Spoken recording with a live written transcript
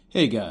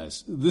Hey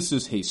guys, this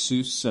is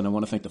Jesus, and I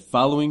want to thank the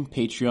following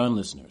Patreon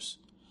listeners.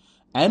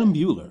 Adam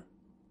Bueller,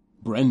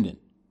 Brendan,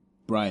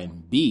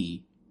 Brian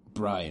B.,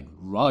 Brian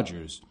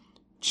Rogers,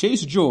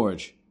 Chase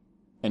George,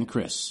 and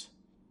Chris.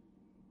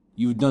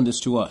 You've done this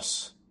to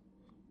us.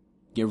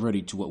 Get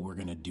ready to what we're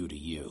going to do to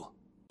you.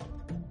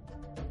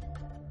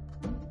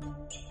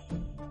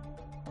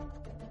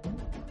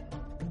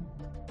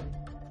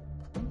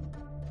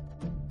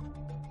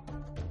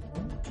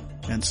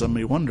 And some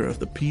may wonder if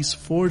the peace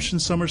forged in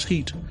summer's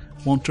heat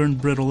won't turn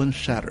brittle and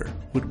shatter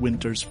with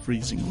winter's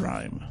freezing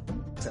rime.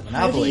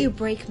 How do you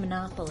break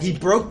Monopoly? He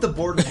broke the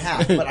board in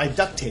half, but I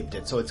duct taped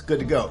it, so it's good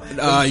to go.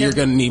 You're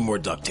going to need more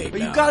duct tape But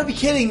now. you gotta be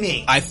kidding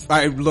me!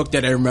 I looked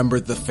at it, I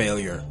remembered the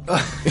failure.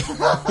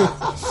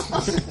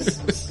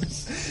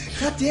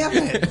 God damn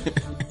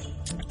it!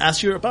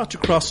 As you're about to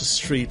cross the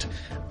street,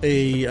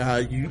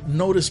 you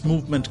notice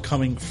movement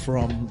coming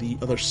from the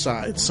other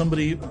side.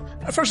 Somebody,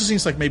 at first it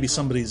seems like maybe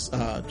somebody's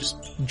just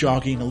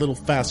jogging a little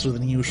faster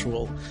than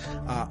usual,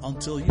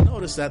 until you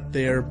notice that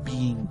they're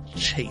being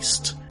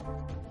chased.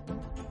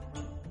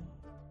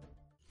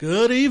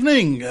 Good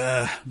evening,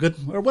 good,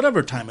 or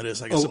whatever time it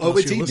is, I guess.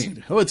 It's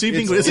evening. It's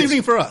evening. It's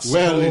evening for us.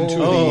 Well into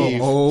the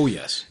eve. Oh,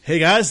 yes. Hey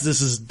guys, this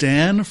is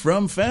Dan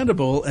from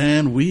Fandible,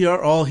 and we are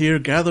all here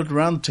gathered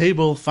around the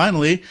table,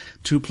 finally,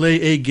 to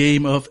play a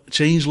game of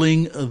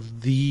Changeling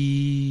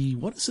the...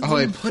 What is it? Oh,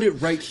 I put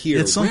it right here.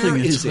 It's something... Where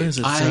is is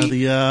it?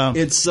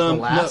 It's The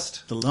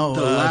last? The low.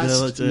 The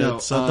last?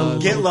 No,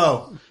 Get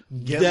low.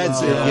 Get That's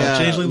low. it, yeah.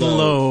 Changeling the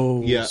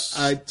lows. Yeah.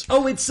 I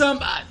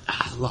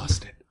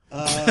lost it.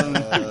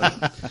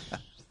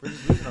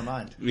 Losing our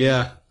mind.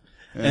 Yeah.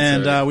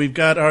 And we've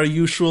got our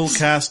usual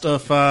cast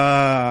of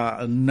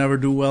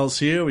never-do-wells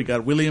here. We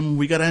got William,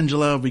 we got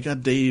Angela, we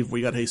got Dave,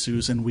 we got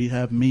Jesus, and we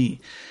have me.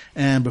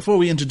 And before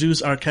we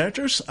introduce our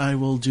characters, I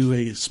will do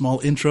a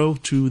small intro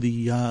to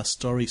the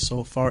story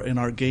so far in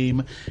our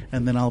game,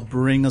 and then I'll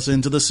bring us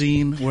into the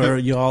scene where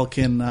y'all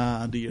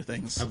can do your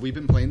things. Have we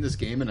been playing this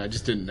game and I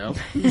just didn't know?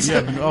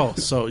 Yeah.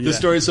 The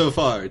story so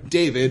far.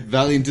 David,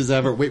 valiant as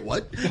ever. Wait,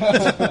 what?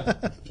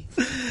 David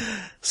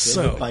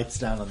bites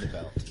down on the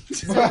belt.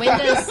 So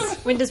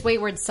when does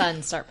Wayward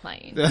Son start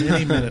playing?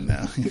 Any minute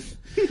now.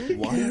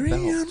 What?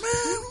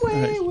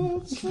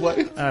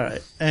 All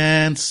right.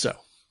 And so,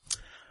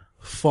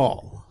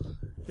 fall.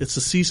 It's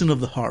the season of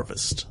the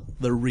harvest,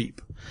 the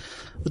reap.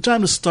 The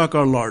time to stock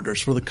our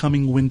larders for the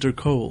coming winter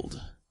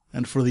cold.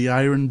 And for the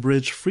Iron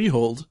Bridge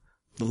freehold,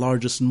 the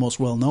largest and most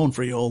well-known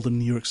freehold in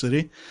New York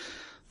City,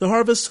 the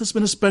harvest has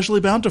been especially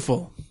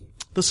bountiful.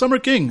 The Summer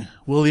King,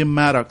 William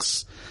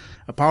Maddox,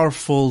 a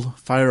powerful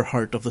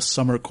fireheart of the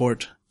Summer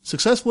Court,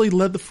 successfully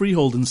led the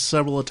freehold in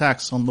several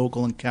attacks on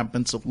local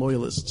encampments of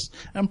loyalists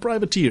and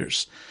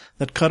privateers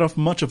that cut off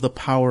much of the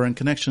power and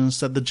connections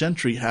that the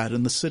gentry had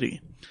in the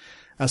city.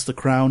 As the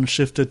crown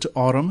shifted to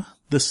autumn,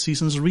 this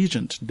season's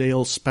regent,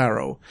 Dale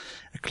Sparrow,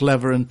 a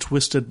clever and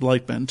twisted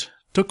blightman,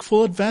 took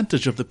full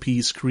advantage of the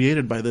peace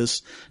created by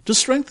this to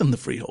strengthen the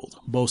freehold,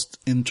 both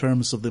in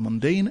terms of the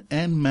mundane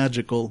and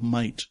magical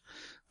might.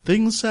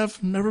 Things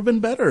have never been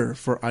better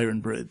for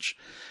Iron Bridge,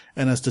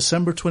 and as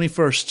December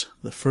 21st,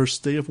 the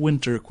first day of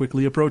winter,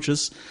 quickly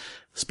approaches,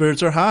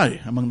 spirits are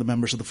high among the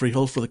members of the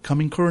freehold for the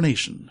coming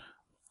coronation.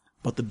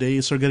 But the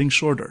days are getting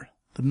shorter,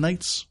 the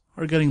nights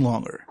are getting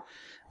longer,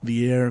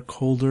 the air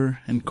colder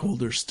and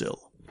colder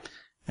still,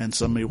 and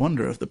some may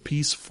wonder if the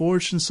peace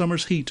forged in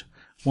summer's heat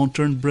won't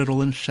turn brittle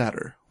and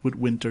shatter with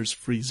winter's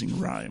freezing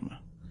rime.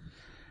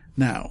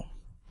 Now,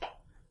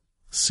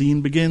 scene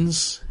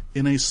begins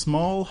in a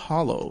small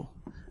hollow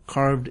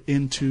carved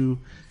into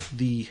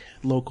the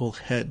local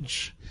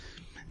hedge.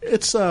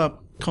 It's a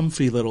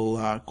comfy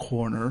little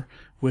corner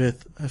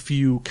with a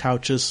few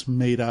couches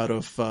made out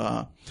of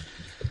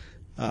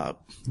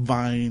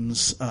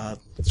vines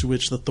to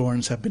which the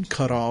thorns have been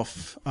cut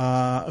off,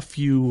 a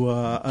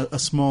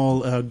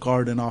small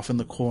garden off in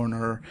the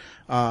corner,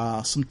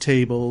 some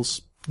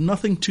tables.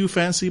 Nothing too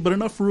fancy, but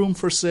enough room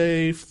for,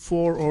 say,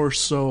 4 or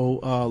so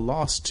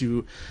lost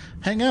to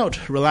hang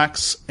out,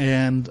 relax,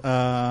 and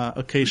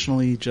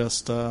occasionally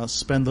just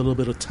spend a little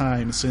bit of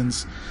time,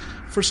 since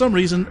for some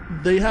reason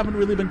they haven't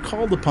really been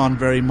called upon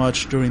very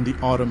much during the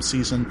autumn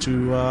season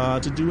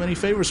to do any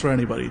favors for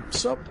anybody.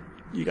 So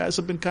you guys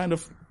have been kind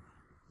of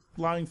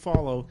lying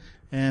fallow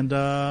and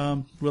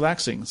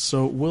relaxing.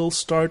 So we'll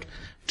start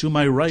to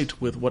my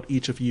right with what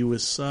each of you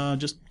is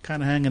just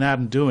kind of hanging out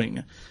and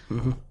doing.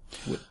 Mm-hmm.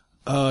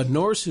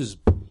 Norris, do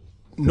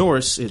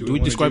we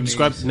describe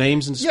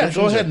names and descriptions? Yeah,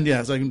 go ahead and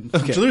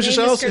introduce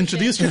yourselves,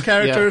 introduce your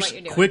characters,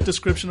 quick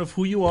description of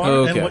who you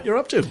are and what you're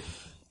up to.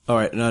 All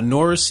right,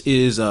 Norris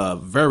is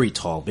very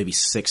tall, maybe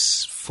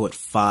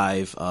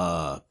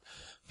 6'5",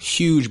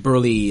 huge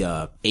burly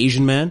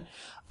Asian man.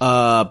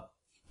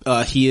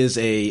 He is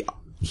a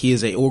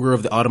ogre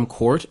of the Autumn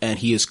Court, and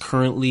he is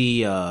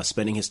currently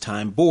spending his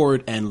time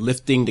bored and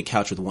lifting the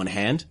couch with one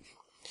hand.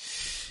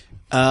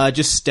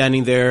 Just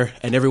standing there,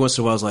 and every once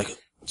in a while I was like,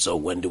 so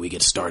when do we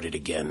get started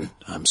again?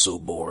 I'm so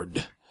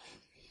bored.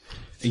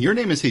 Your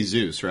name is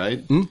Jesus,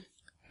 right?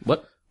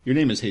 What? Your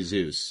name is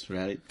Jesus,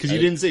 right? Because you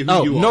didn't say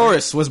who you are.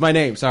 Norris was my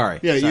name. Sorry.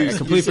 Yeah, Sorry, I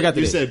completely forgot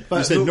the you name. said, But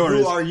you said who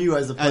Norris. are you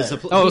as a player?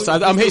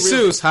 I'm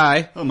Jesus.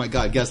 Hi. Oh my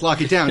God, guys,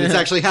 lock it down. It's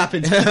actually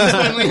happened. It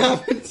finally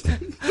happened.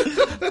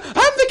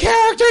 I'm the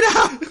character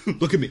now.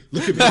 Look at me.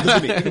 Look at me.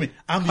 Look at me.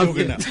 I'm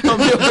yoga now.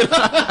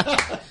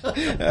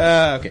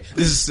 Okay.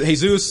 This is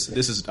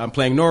Jesus. I'm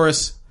playing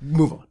Norris.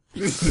 Move on.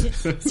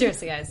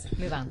 Seriously, guys,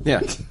 move on.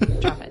 Yeah.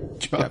 Drop it.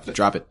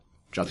 Drop it.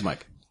 Drop the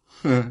mic.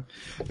 Hey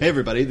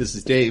everybody, this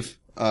is Dave,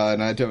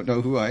 and I don't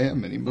know who I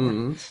am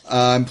anymore.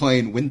 I'm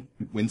playing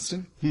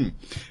Winston?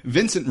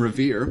 Vincent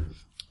Revere,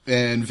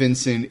 and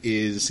Vincent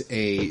is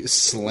a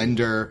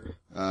slender,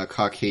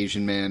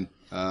 Caucasian man,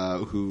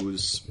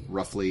 who's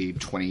roughly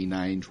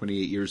 29,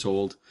 28 years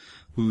old,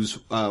 who's,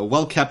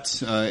 well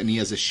kept, and he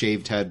has a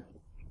shaved head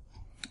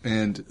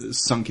and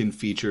sunken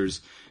features,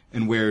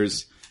 and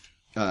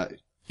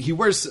he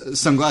wears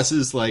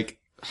sunglasses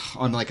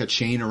on a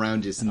chain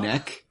around his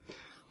neck.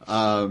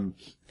 And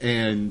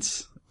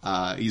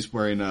he's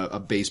wearing a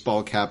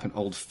baseball cap, an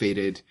old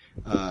faded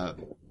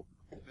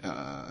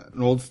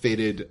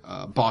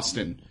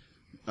Boston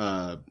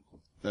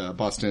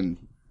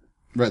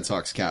Red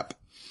Sox cap,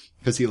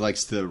 because he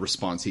likes the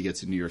response he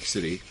gets in New York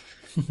City.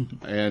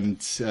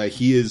 And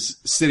he is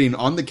sitting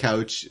on the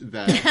couch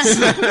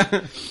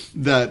that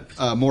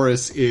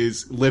Morris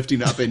is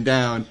lifting up and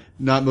down,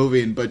 not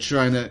moving, but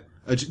trying to.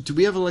 Do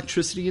we have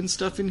electricity and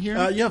stuff in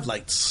here? You have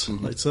lights.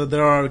 Lights.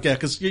 There are,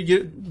 because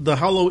the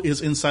hollow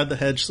is inside the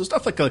hedge, so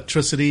stuff like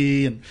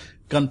electricity and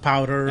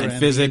gunpowder and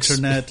physics.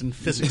 internet and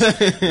physics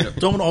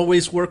don't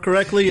always work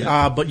correctly,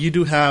 but you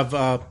do have,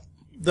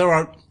 there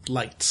are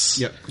lights.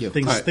 Yep.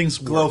 Things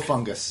Glow work.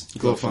 fungus.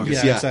 Glow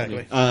fungus. Yeah,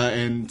 exactly.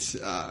 And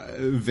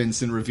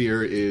Vincent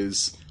Revere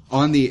is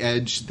on the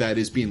edge that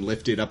is being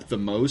lifted up the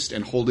most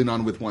and holding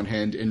on with one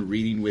hand and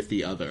reading with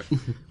the other.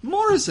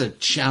 More as a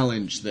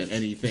challenge than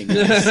anything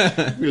else.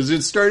 Because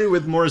it started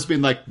with Morris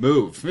being like,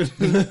 move.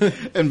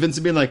 And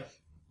Vincent being like,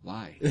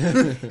 why?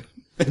 And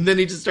then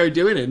he just started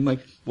doing it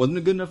and wasn't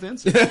a good enough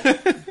answer.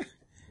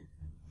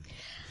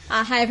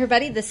 Hi,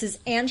 everybody. This is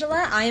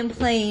Angela. I am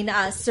playing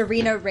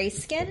Serena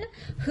Rayskin,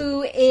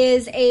 who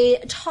is a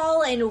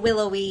tall and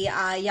willowy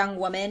young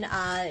woman.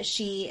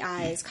 She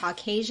is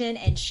Caucasian,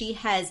 and she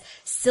has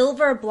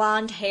silver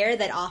blonde hair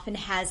that often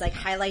has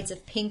highlights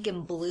of pink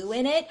and blue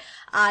in it.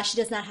 She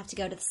does not have to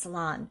go to the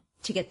salon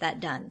to get that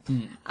done.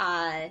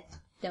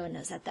 No one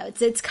knows that, though.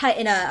 It's cut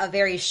in a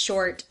very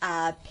short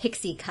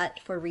pixie cut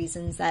for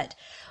reasons that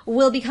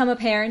will become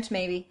apparent,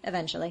 maybe,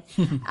 eventually.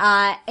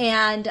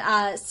 And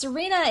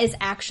Serena is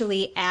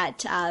actually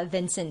at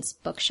Vincent's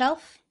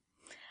bookshelf.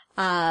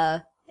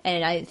 And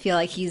I feel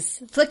like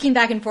he's flicking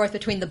back and forth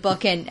between the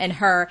book and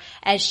her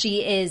as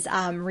she is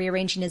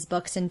rearranging his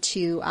books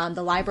into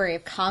the Library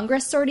of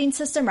Congress sorting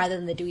system rather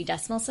than the Dewey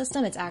Decimal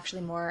System. It's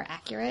actually more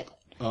accurate.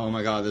 Oh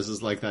my God, this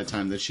is like that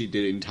time that she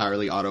did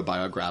entirely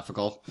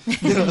autobiographical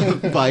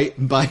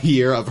by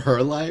year of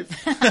her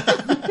life.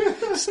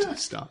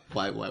 Stop.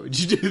 Why would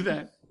you do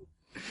that?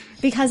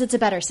 Because it's a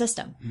better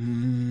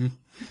system.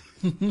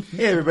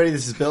 Hey everybody,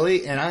 this is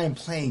Billy, and I am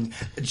playing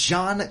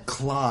John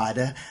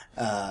Claude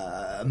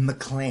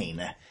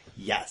McLean.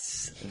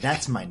 Yes,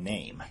 that's my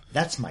name.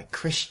 That's my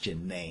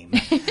Christian name.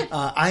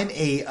 I'm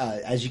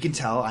as you can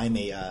tell, I'm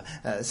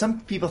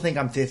some people think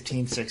I'm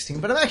 15, 16,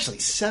 but I'm actually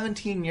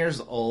 17 years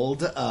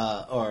old,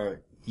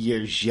 or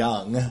years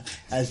young,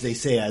 as they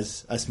say,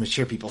 as us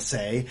mature people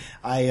say.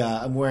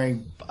 I'm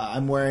wearing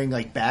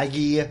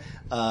baggy,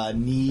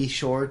 knee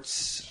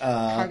shorts,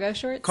 Cargo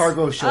shorts?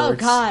 Cargo shorts. Oh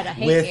God, I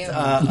hate with, you.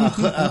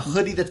 a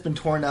hoodie that's been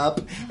torn up,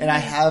 and I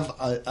have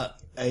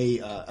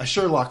a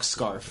Sherlock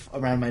scarf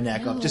around my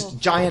neck, just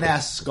giant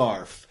ass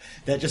scarf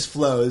that just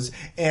flows.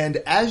 And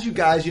as you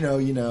guys, we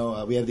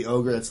have the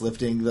ogre that's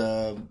lifting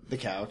the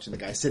couch, and the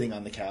guy sitting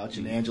on the couch,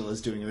 and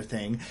Angela's doing her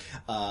thing.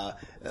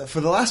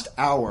 For the last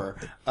hour,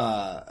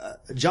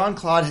 John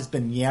Claude has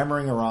been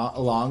yammering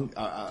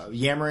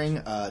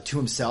to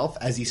himself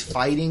as he's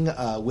fighting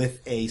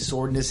with a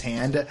sword in his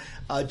hand,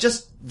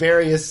 just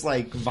various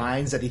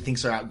vines that he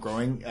thinks are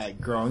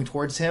growing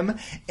towards him,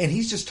 and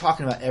he's just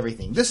talking about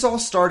everything. This all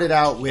started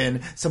out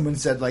when someone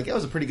said it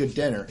was a pretty good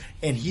dinner,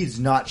 and he's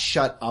not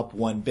shut up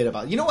one bit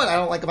about it. You know what I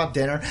don't like about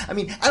dinner? I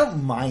mean, I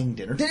don't mind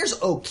dinner. Dinner's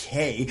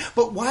okay,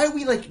 but why are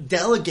we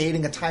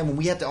delegating a time when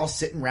we have to all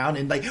sit around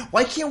and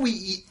why can't we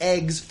eat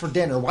eggs for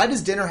dinner? Why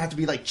does dinner have to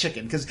be like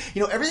chicken? Because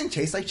everything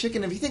tastes like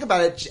chicken. If you think about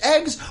it,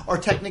 eggs are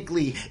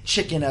technically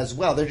chicken as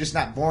well. They're just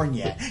not born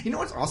yet. You know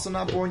what's also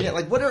not born yet?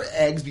 What are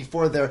eggs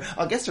before they're?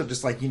 I guess they're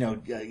just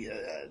semen?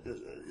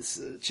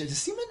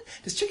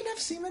 Does chicken have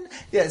semen?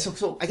 Yeah,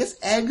 so I guess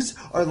eggs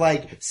are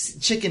like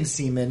chicken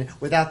semen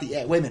without the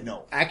egg. Wait a minute,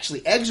 no.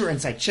 Actually, eggs are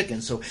inside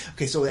chicken. So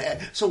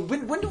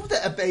when do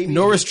the baby...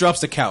 Norris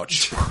drops the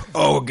couch.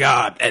 Oh,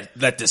 God,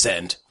 let this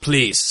end.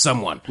 Please,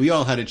 someone. We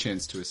all had a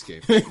chance to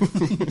escape.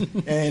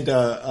 And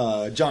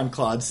John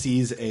Claude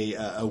sees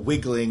a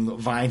wiggling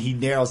vine. He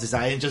narrows his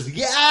eye and just,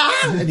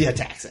 and he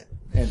attacks it.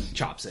 and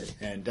chops it,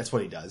 and that's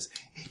what he does.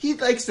 He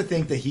likes to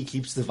think that he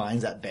keeps the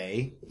vines at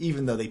bay,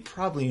 even though they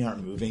probably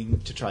aren't moving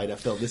to try to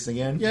fill this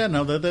again. Yeah,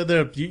 no,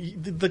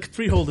 the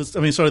freehold is.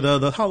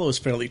 The hollow is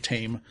fairly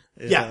tame.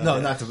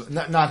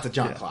 Not the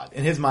John Claude.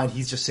 In his mind,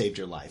 he's just saved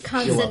your life.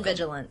 Constant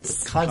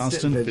vigilance.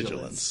 Constant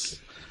vigilance.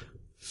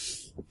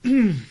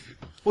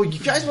 Well, you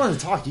guys want to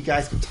talk, you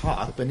guys can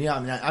talk, but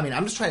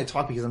I'm just trying to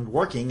talk because I'm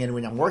working, and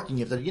when I'm working,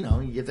 you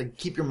have to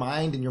keep your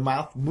mind and your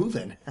mouth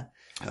moving.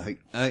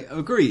 I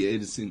agree.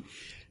 It is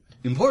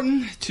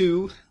important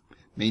to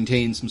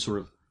maintain some sort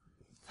of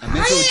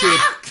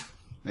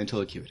mental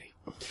acuity.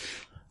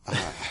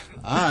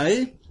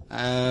 I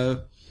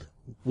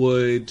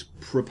would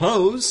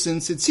propose,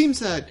 since it seems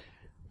that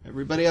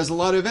everybody has a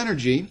lot of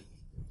energy,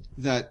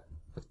 that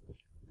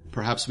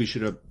perhaps we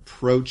should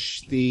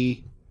approach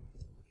the...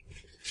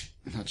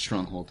 Not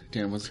stronghold.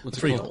 Dan, what's it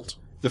Freehold.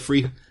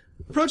 Called?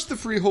 Approach the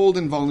freehold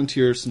and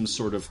volunteer some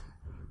sort of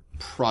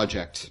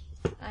project.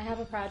 I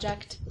have a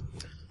project.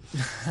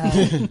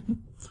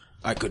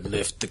 I could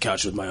lift the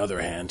couch with my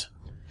other hand.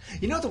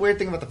 You know what the weird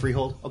thing about the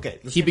freehold? Okay.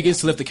 He begins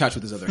to lift the couch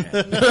with his other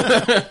hand.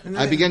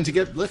 I begin to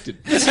get lifted.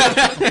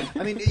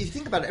 I mean, you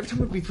think about it, every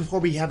time before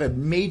we have a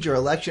major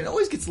election, it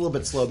always gets a little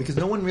bit slow because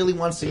no one really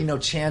wants to,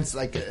 chance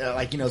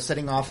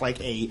setting off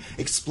like a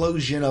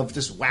explosion of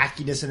just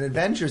wackiness and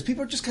adventures.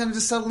 People are just kind of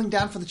just settling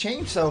down for the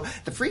change. So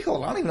the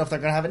freehold, I don't even know if they're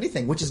going to have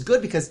anything, which is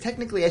good because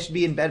technically I should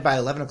be in bed by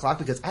 11 o'clock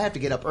because I have to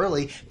get up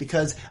early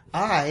because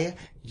I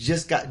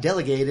just got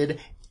delegated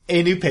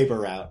a new paper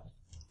route.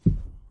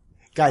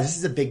 Guys, this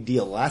is a big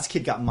deal. The last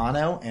kid got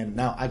mono, and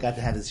now I got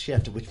to have his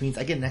shift, which means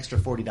I get an extra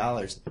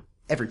 $40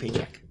 every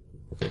paycheck.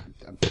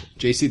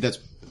 JC, that's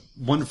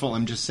wonderful.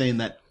 I'm just saying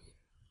that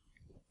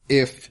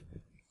if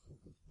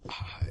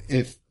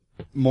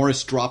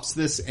Morris drops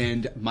this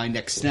and my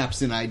neck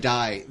snaps and I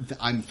die,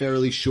 I'm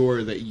fairly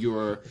sure that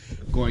you're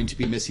going to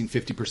be missing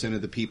 50%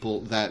 of the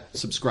people that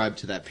subscribe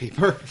to that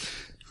paper.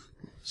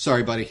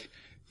 Sorry, buddy.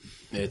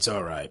 It's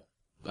all right.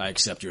 I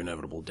accept your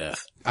inevitable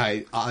death.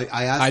 I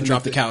I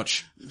dropped the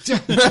couch.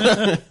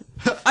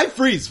 I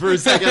freeze for a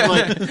second,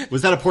 like,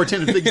 was that a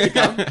portent of things to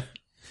come?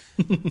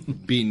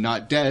 Being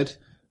not dead,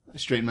 I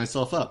straighten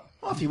myself up.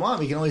 Well, if you want,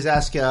 we can always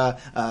ask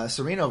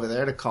Serena over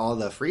there to call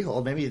the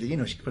freehold. Maybe,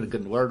 she can put a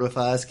good word with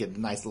us, get a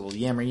nice little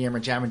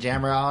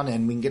jammer on,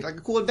 and we can get like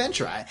a cool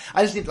adventure. I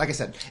just need, like I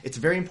said, it's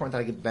very important that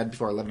I get to bed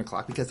before 11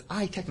 o'clock because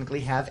I technically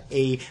have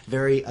a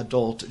very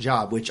adult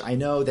job, which I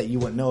know that you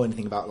wouldn't know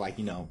anything about,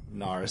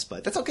 NARS,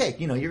 but that's okay.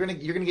 You're gonna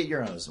get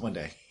your own one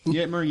day.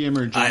 Yammer.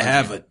 I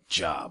have a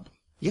job.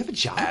 You have a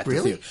job, At the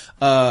really? theater.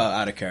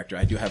 Out of character.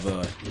 I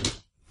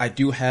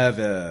do have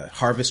a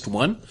Harvest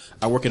One.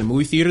 I work in a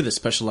movie theater that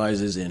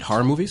specializes in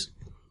horror movies.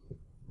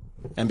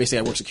 And basically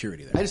I work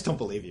security there. I just don't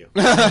believe you.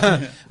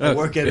 I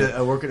work in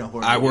a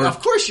horror movie.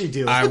 Of course you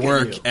do. I Look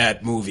work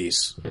at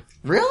movies.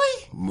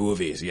 Really?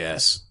 Movies,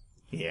 yes.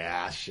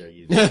 Yeah, sure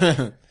you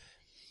do.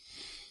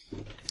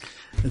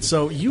 And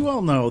so you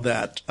all know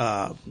that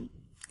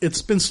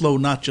it's been slow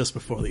not just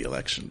before the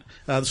election.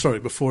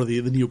 Before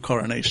the new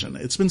coronation.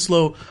 It's been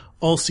slow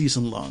all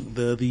season long.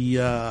 The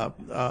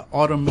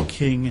Autumn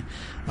King,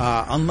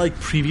 unlike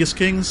previous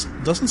kings,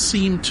 doesn't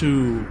seem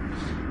to...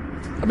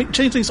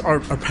 changelings are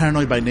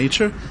paranoid by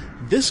nature.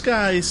 This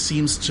guy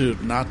seems to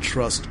not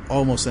trust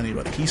almost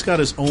anybody. He's got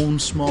his own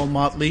small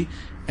motley,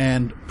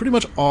 and pretty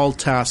much all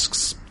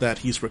tasks that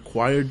he's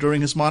required during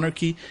his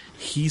monarchy,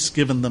 he's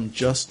given them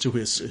just to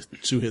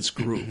his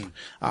group.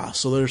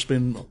 So there's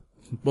been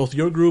both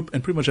your group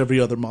and pretty much every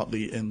other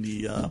motley in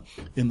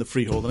the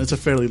freehold, and it's a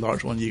fairly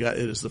large one. It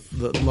is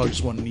the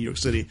largest one in New York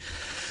City.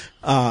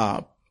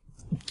 There's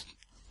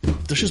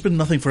just been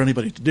nothing for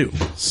anybody to do.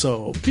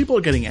 So people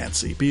are getting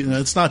antsy.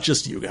 It's not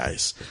just you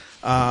guys.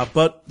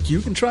 But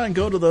you can try and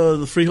go to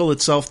the freehold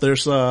itself.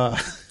 There's, the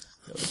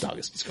dog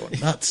is just going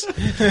nuts.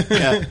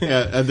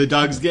 Yeah. And the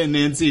dog's getting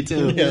antsy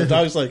too. Yeah, the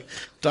dog's like,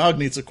 dog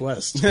needs a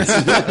quest.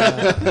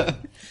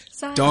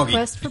 Doggy.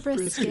 Quest for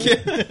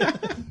brisket.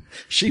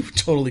 She would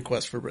totally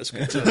quest for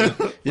brisket. You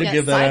Yeah,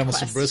 give that side animal quest.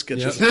 some brisket.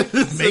 Just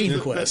main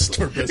quest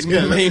for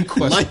brisket. Main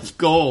question. Life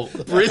goal.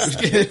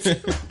 Brisket.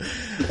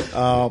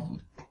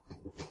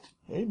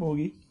 Hey,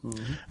 Moogie.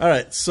 Mm-hmm. All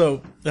right,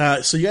 so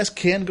you guys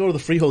can go to the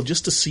freehold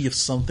just to see if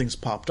something's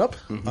popped up.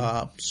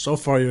 Mm-hmm. So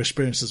far, your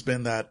experience has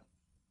been that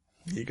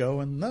you go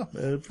and no,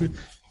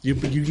 you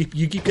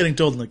keep getting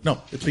told like no,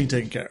 it's being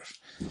taken care of.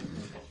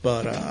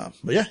 But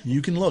yeah,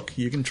 you can look,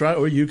 you can try,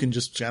 or you can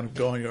just kind of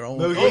go on your own.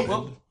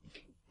 Moogie.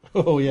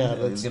 Oh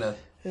yeah, He's gonna.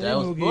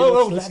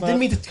 Moogie, I that's didn't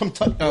mean to come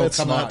touch. Oh, It's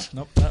come not. on.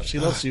 Nope, no, she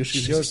loves you.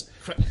 She's yours.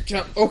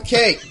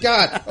 Okay,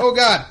 God. Oh,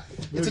 God.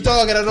 It's a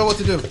dog. I don't know what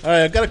to do. All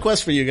right, I've got a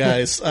quest for you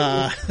guys.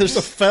 There's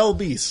a fell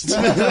beast.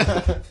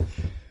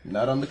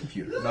 Not on the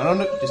computer. Not on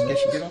the. Just in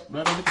case you get off.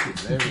 Not on the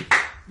computer.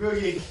 There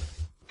we go.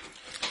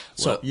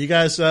 So you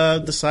guys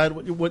decide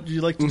what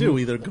you'd like to do.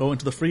 Either go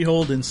into the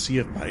freehold and see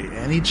if by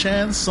any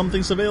chance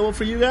something's available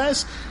for you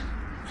guys,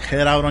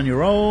 head out on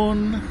your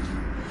own,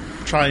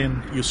 try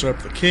and usurp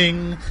the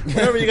king,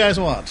 whatever you guys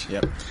want.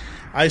 Yep.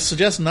 I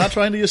suggest not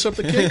trying to usurp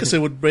the king because it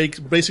would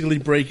basically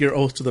break your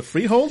oath to the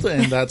freehold,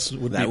 and that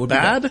would be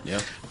bad.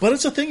 Yeah. But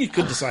it's a thing you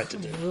could decide to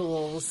do.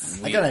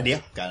 Rules. I got an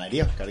idea.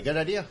 Got a good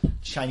idea.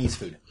 Chinese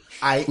food.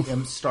 I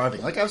am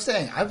starving. Like I was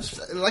saying, I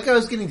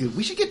was getting to.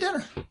 We should get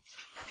dinner.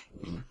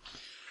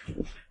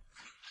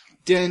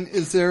 Dan,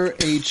 is there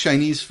a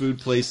Chinese food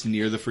place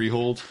near the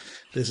freehold?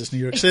 This is New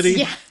York City.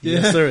 Yeah.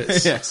 Yes, there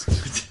is.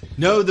 Yes.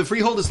 No, the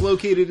freehold is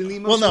located in the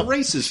most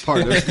racist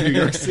part of New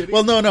York City.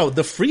 Well, no.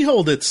 The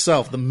freehold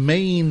itself, the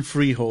main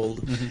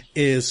freehold,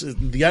 is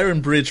the Iron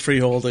Bridge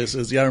freehold.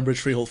 Is the Iron Bridge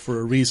freehold for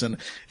a reason.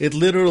 It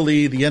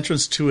literally, the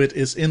entrance to it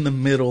is in the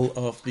middle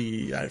of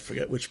the, I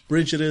forget which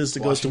bridge it is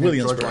that goes to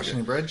Williamsburg. George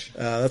Washington Bridge.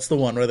 That's the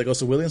one, right? That goes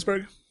to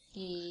Williamsburg.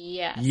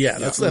 Yes. Yeah,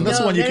 that's the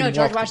one you can walk.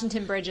 George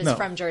Washington Bridge is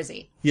from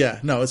Jersey. Yeah,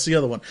 no, it's the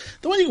other one.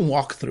 The one you can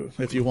walk through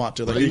if you want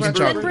to. Like,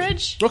 Brooklyn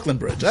Bridge? Brooklyn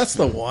Bridge. That's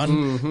the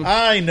one.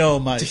 I know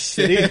my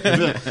city.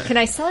 Can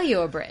I sell you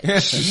a bridge? We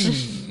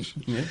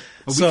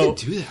could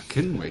do that,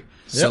 couldn't we?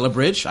 Sell a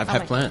bridge? I've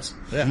had plans.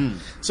 Yeah.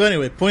 So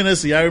anyway, point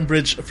is, the Iron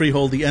Bridge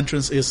freehold, the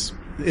entrance is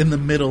in the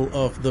middle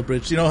of the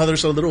bridge. You know how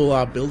there's a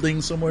little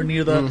building somewhere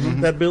near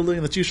that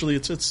building? That's usually,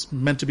 it's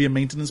meant to be a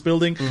maintenance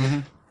building.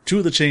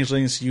 To the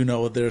changelings, you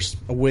know, there's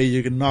a way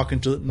you can knock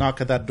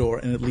at that door,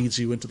 and it leads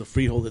you into the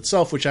freehold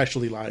itself, which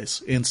actually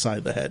lies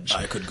inside the hedge.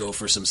 I could go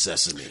for some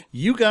sesame.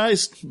 You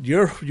guys,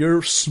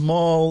 your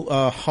small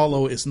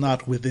hollow is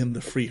not within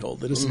the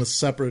freehold. It isn't a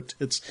separate.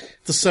 It's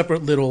a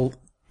separate little,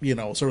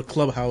 sort of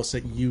clubhouse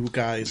that you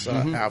guys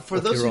have.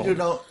 For those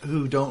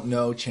who don't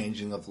know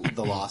Changing of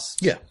the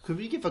Lost, could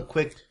we give a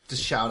quick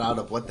shout out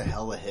of what the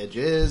hell a hedge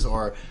is,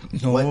 or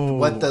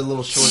what the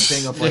little short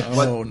thing of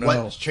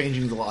what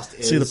Changing the Lost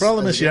is? See, the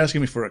problem is you're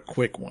asking me for a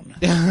quick one.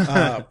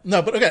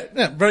 No, but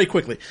okay, very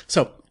quickly.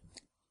 So,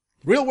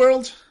 real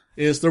world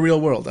is the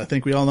real world. I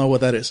think we all know what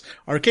that is.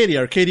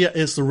 Arcadia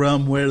is the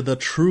realm where the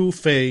true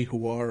Fae,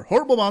 who are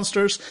horrible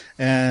monsters,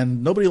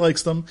 and nobody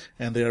likes them,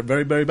 and they are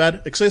very, very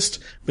bad, exist.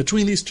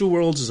 Between these two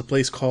worlds is a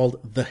place called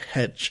the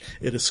Hedge.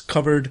 It is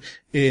covered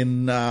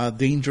in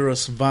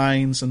dangerous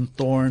vines and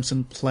thorns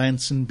and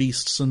plants and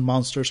beasts and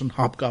monsters and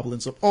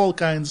hobgoblins of all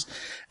kinds.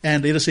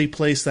 And it is a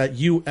place that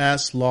you,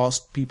 as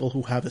lost people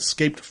who have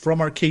escaped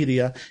from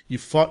Arcadia, you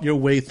fought your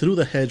way through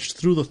the hedge,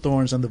 through the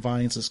thorns and the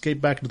vines,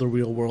 escaped back into the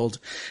real world.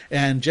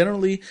 And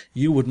generally,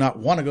 you would not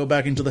want to go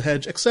back into the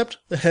hedge, except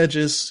the hedge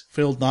is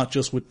filled not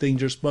just with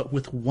dangers, but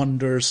with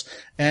wonders.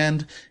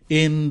 And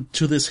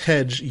into this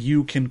hedge,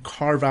 you can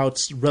carve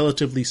out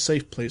relatively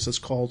safe places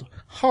called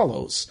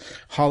hollows.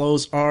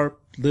 Hollows are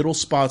little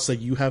spots that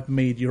you have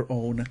made your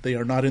own. They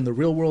are not in the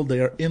real world. They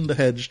are in the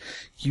hedge.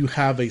 You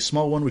have a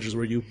small one, which is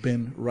where you've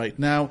been right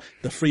now.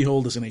 The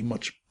freehold is in a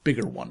much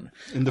bigger one.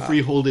 And the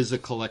freehold is a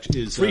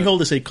collection.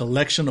 Freehold is a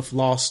collection of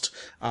lost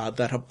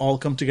that have all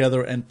come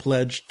together and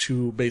pledged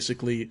to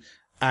basically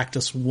act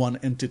as one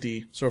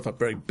entity, sort of a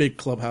very big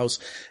clubhouse,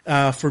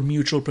 for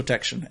mutual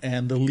protection.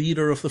 And the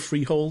leader of the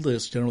freehold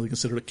is generally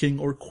considered a king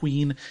or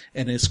queen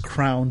and is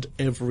crowned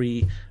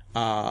every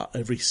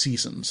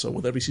season. So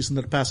with every season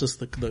that passes,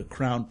 the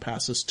crown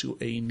passes to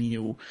a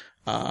new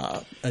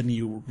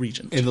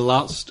regent. And the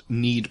lost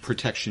need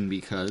protection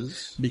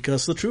because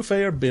the true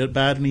Fae are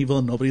bad and evil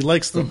and nobody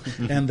likes them.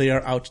 And they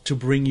are out to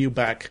bring you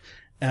back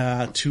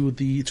to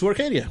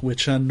Arcadia,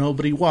 which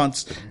nobody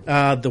wants.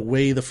 The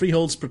way the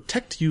freeholds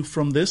protect you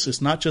from this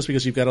is not just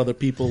because you've got other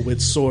people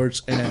with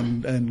swords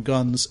and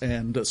guns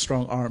and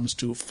strong arms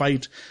to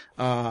fight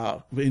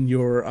in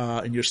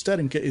your stead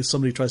in case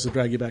somebody tries to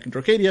drag you back into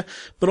Arcadia,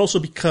 but also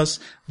because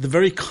the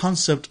very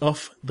concept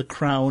of the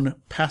crown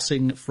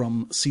passing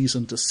from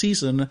season to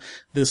season,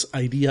 this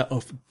idea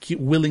of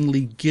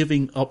willingly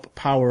giving up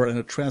power and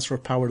a transfer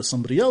of power to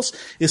somebody else,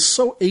 is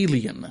so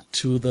alien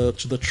to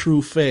the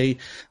true Fae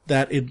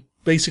that it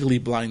basically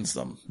blinds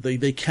them.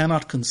 They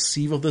cannot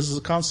conceive of this as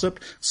a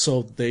concept,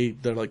 so they're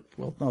like,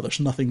 well, no, there's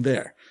nothing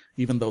there.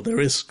 Even though there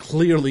is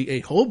clearly a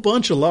whole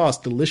bunch of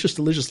lost, delicious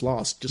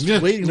lost,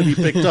 just waiting to be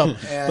picked up.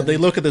 But they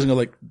look at this and go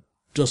like,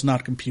 does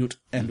not compute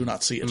and do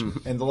not see it.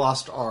 And the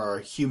lost are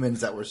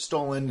humans that were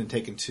stolen and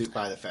taken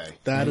by the Fae.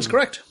 That is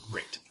correct.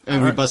 Great.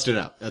 And we busted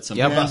out. That's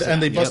something.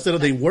 And they busted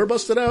out. They were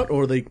busted out,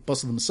 or they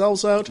busted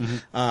themselves out.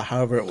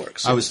 However it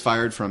works. I was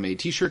fired from a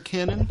t-shirt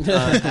cannon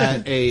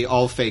at a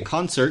all-Fae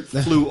concert,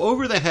 flew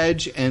over the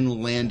hedge,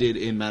 and landed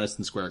in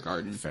Madison Square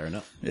Garden. Fair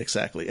enough.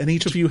 Exactly. And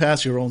each of you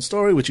has your own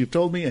story, which you've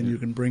told me, and you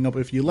can bring up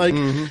if you like.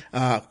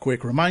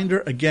 Quick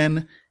reminder,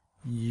 again,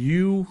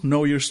 you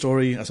know your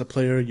story as a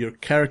player. Your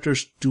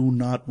characters do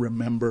not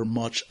remember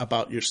much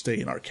about your stay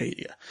in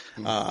Arcadia.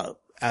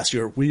 As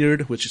your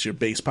weird, which is your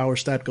base power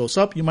stat, goes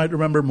up, you might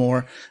remember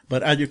more.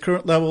 But at your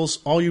current levels,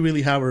 all you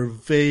really have are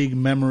vague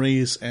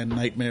memories and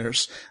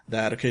nightmares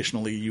that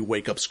occasionally you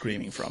wake up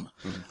screaming from.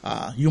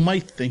 You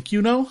might think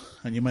you know,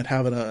 and you might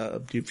have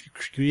you've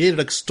created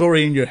a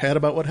story in your head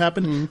about what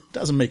happened.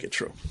 Doesn't make it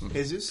true.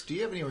 Jesus, do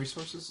you have any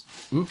resources?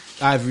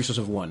 I have resources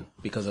of 1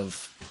 because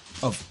of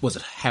was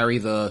it Harry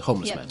the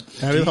homeless man?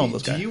 Harry the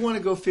homeless guy. Do you want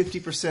to go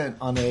 50%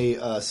 on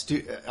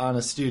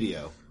a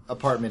studio?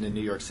 apartment in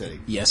New York City?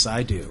 Yes,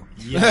 I do.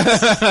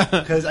 Yes.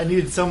 Because I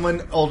needed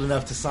someone old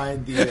enough to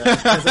sign the,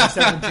 because I'm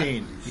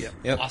 17.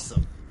 Yep.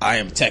 Awesome. I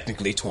am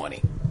technically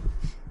 20.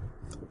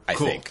 I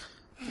think.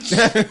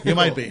 You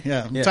might be,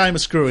 yeah. Time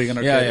is screwing in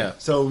our career.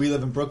 So we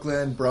live in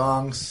Brooklyn,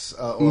 Bronx,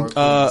 or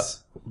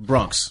Queens?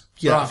 Bronx.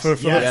 Yeah,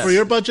 Bronx, for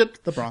your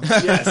budget, the Bronx.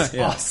 Yes,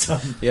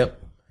 awesome. Yep.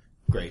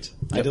 Great.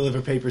 I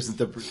deliver papers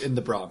in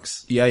the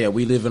Bronx. Yeah.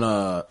 We live in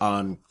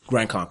on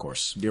Grand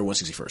Concourse near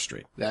 161st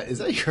Street. Is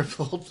that your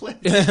old place?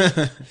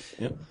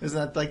 Yep. Isn't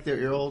that like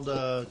your old?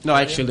 No,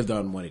 I actually lived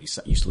on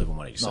 182nd. Used to live on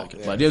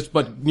 182nd, Oh, yeah.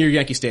 but near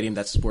Yankee Stadium,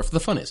 that's where the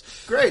fun is.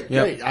 Great,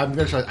 Yeah. great. I'm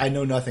gonna try. I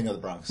know nothing of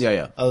the Bronx.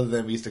 Yeah. Other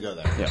than we used to go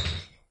there. Yeah.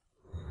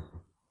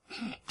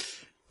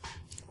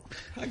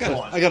 I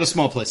got a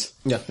small place.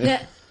 Yeah.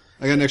 Yeah.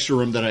 I got an extra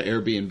room that I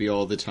Airbnb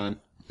all the time.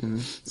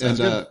 And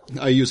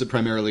I use it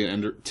primarily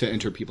to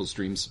enter people's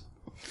dreams.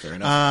 Fair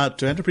enough.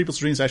 To enter people's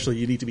dreams, actually,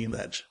 you need to be in the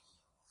hedge.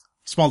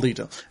 Small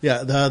detail.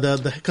 Yeah,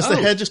 because the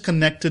hedge is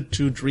connected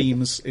to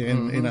dreams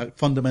in a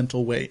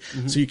fundamental way.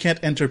 So you can't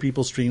enter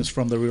people's dreams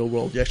from the real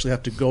world. You actually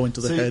have to go into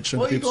the hedge and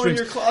Well, you people's go in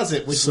dreams. your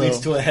closet, which leads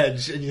to a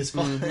hedge, and you just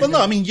fall. Well,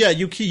 no, I mean, yeah,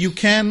 you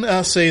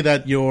can say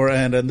that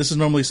and this is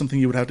normally something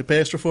you would have to pay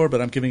extra for,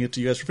 but I'm giving it to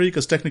you guys for free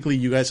because technically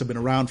you guys have been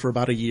around for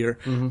about a year.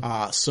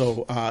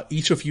 So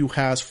each of you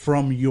has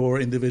from your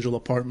individual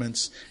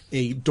apartments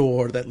a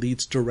door that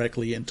leads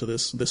directly into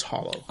this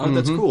hollow. Oh,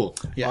 that's cool.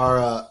 Yeah.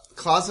 Our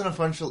closet,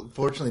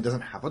 unfortunately,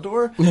 doesn't have a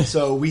door,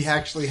 so we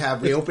actually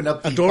we open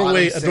up the A doorway.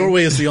 bottom A sink.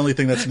 doorway is the only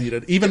thing that's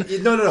needed. Even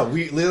No.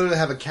 We literally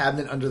have a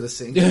cabinet under the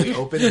sink. We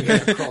open and we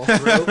have to crawl through.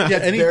 It's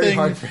very anything-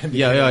 hard for him to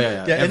Yeah.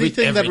 anything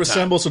that every time.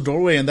 resembles a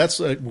doorway, and that's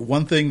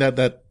one thing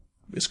that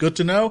is good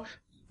to know.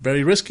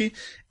 Very risky.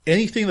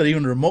 Anything that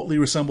even remotely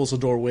resembles a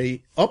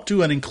doorway, up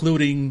to and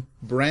including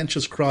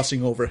branches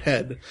crossing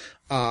overhead,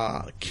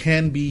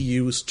 can be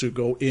used to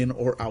go in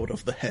or out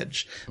of the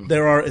hedge.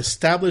 There are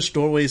established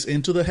doorways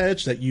into the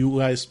hedge that you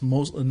guys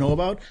most know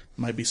about.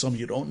 Might be some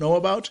you don't know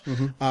about.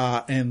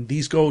 And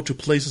these go to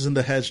places in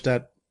the hedge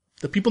that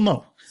the people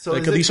know. So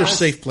Like, is it these are kinda-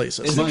 safe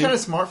places. Is it kind of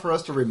smart for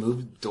us to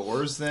remove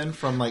doors then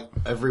from like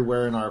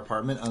everywhere in our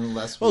apartment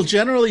unless we... Well,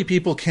 generally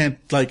people can't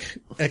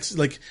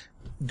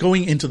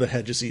going into the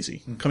hedge is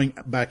easy. Coming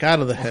back out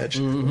of the hedge,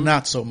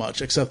 not so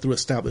much, except through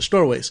established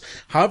doorways.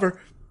 However,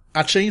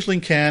 a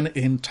changeling can,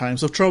 in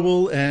times of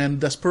trouble and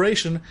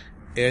desperation,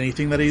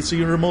 anything that is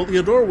even remotely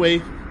a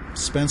doorway,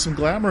 spend some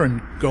glamour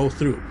and go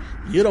through.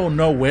 You don't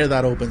know where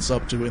that opens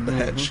up to in the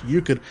hedge.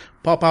 You could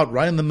pop out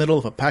right in the middle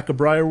of a pack of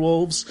briar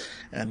wolves,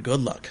 and good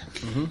luck.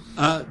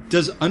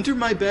 Does under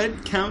my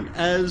bed count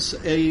as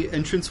a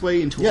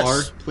entranceway into Yes.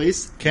 our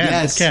place?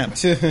 It can.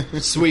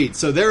 Sweet.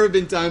 So there have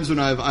been times when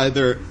I've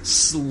either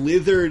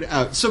slithered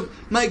out. So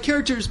my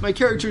character's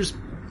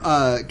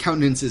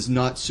countenance is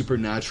not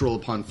supernatural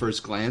upon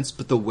first glance,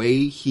 but the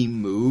way he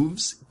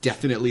moves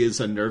definitely is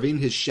unnerving.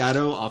 His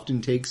shadow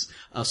often takes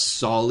a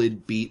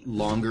solid beat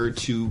longer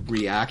to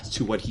react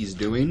to what he's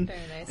doing. Very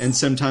nice. And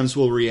sometimes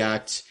will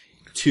react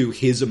to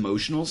his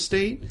emotional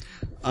state.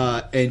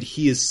 And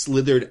he is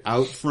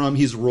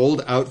he's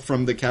rolled out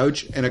from the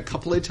couch, and a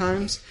couple of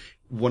times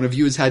one of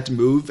you has had to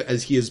move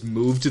as he has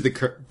moved to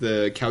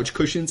the couch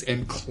cushions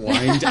and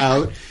climbed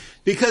out.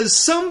 Because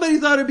somebody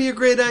thought it'd be a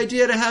great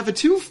idea to have a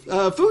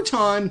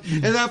futon,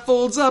 and that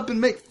folds up and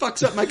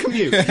fucks up my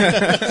commute.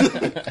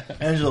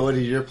 Angela, what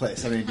is your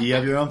place? I mean, do you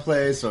have your own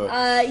place or?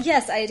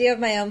 Yes, I do have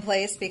my own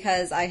place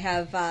because I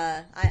have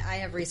I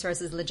have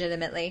resources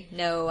legitimately.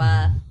 No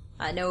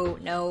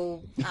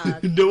No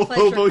pledge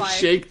hobo required.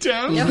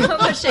 shakedown? No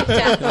hobo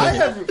shakedown. I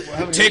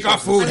have Take our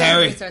food,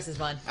 Harry. Resources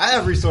one. I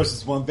have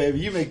resources, one baby.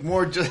 You make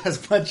more just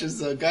as much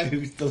as a guy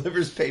who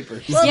delivers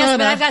papers. Yes, no, but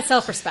no. I've got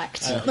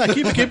self-respect. Now,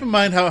 keep in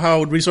mind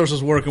how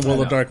resources work in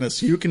World of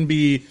Darkness. You can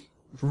be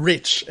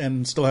rich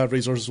and still have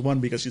resources one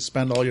because you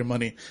spend all your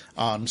money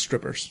on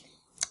strippers.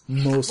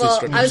 Mostly Well,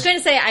 strippers. I was going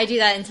to say I do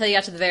that until you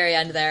got to the very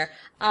end there.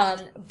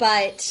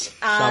 But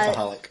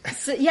Shopaholic.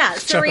 so, yeah,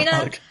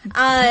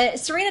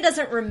 Serena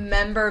doesn't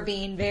remember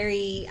being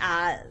very.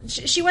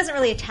 She wasn't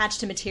really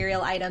attached to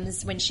material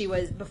items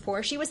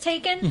before she was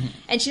taken,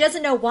 and she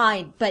doesn't know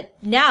why. But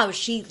now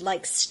she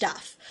likes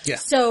stuff. Yeah.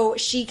 So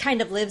she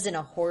kind of lives in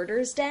a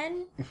hoarder's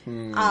den.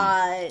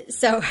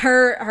 So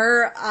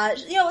her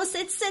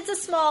it's a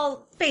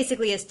small,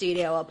 basically a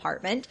studio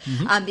apartment,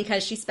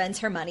 because she spends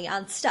her money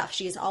on stuff.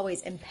 She is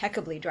always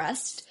impeccably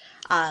dressed.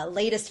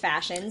 Latest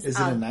fashions. Is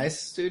it a nice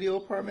studio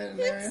apartment in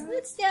there?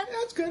 Yeah.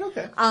 That's good.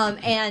 Okay.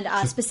 And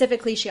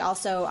specifically, she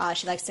also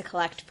she likes to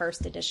collect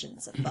first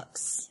editions of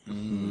books.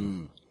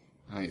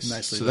 Nice.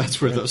 Nicely So done. that's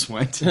where those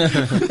went.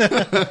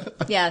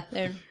 Yeah,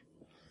 they're.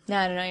 No,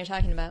 I don't know what you're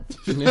talking about.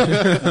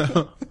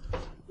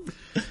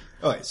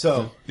 Okay,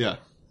 so Yeah.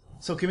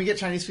 So can we get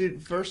Chinese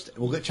food first?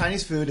 We'll get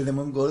Chinese food, and then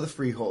we'll go to the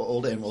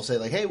Freehold, and we'll say,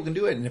 like, hey, we can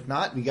do it. And if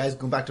not, you guys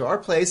go back to our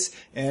place.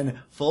 And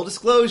full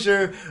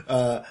disclosure,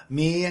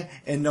 me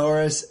and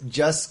Norris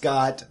just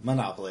got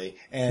Monopoly.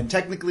 And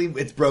technically,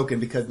 it's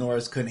broken because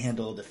Norris couldn't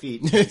handle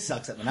defeat. He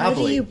sucks at How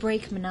Monopoly. do you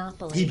break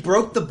Monopoly? He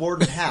broke the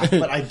board in half,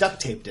 but I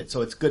duct taped it,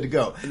 so it's good to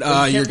go.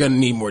 You're gonna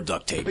need more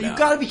duct tape But now. you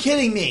gotta be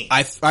kidding me!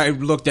 I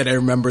looked at it and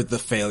remembered the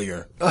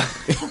failure. God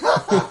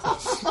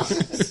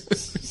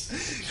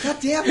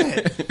damn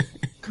it!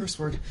 Curse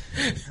word.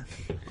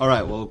 All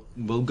right, well,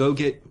 we'll go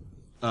get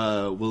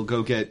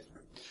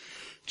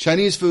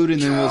Chinese food,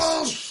 and then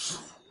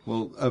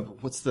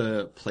what's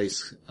the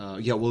place?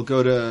 We'll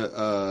go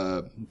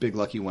to Big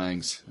Lucky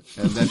Wang's,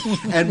 and then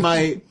and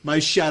my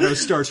shadow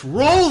starts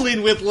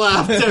rolling with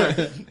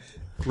laughter.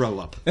 Grow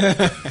up.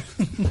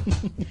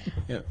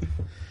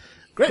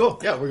 Great. Cool.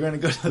 Yeah, we're gonna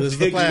go to This is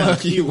the the Big plan.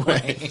 Lucky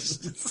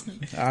Wang's.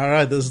 All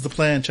right, this is the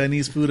plan.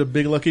 Chinese food at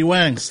Big Lucky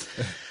Wang's.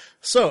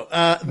 So,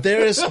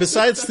 there is,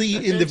 besides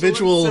the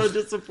individual... So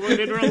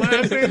disappointed we're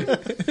laughing.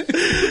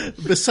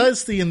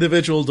 Besides the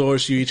individual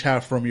doors you each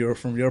have from your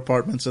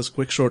apartments as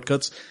quick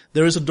shortcuts,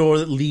 there is a door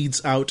that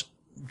leads out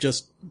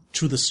just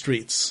to the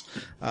streets,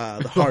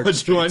 the hard Which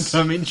streets.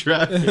 oncoming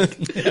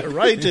traffic? Yeah,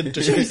 right into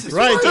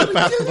the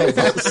path of a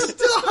bus.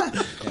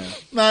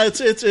 No,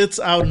 it's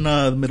out in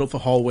the middle of a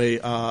hallway,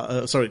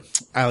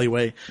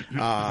 alleyway.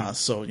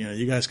 So,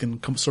 you guys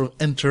can sort of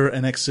enter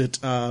and exit,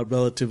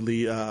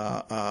 relatively,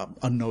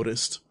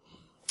 unnoticed.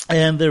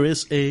 And there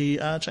is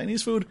a,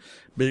 Chinese food,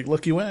 Big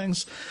Lucky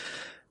Wang's,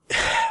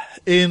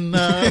 within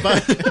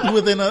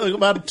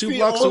about 2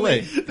 blocks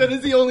away. That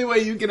is the only way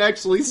you can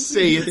actually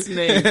say its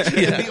name.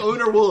 And the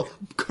owner will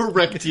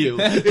correct you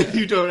if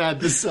you don't add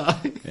the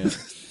sign. Yeah.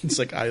 It's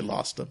like, I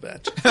lost a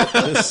bet.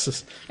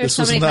 This There's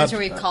so was many not- times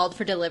where we've called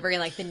for delivery,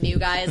 and like the new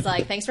guy is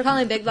like, "Thanks for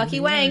calling Big Lucky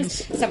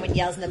Wang's." Someone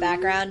yells in the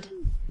background.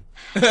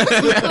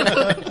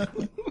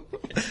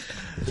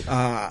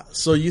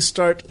 So you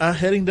start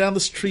heading down the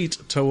street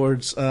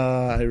towards,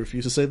 I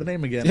refuse to say the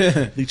name again,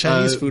 the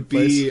Chinese food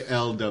place.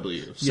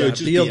 BLW. So Yeah,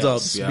 just BL BLs.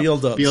 Dubs. Yeah. BL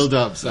Dubs. BL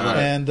Dubs. All right.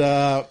 And,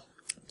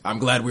 I'm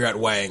glad we're at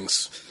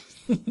Wang's.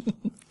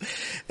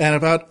 and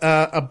about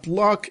a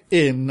block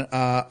in,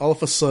 all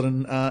of a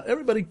sudden,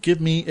 everybody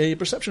give me a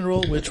perception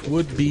roll, which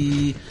would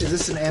be... Is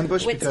this an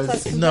ambush? Wits Because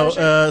plus No,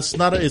 composure? it's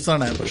not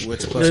an ambush.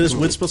 Wits plus It is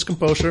wits plus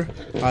composure.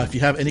 If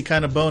you have any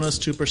kind of bonus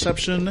to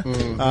perception,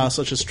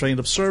 such as trained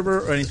observer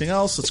or anything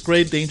else, it's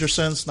great. Danger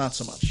sense, not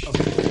so much.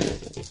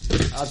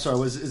 I'm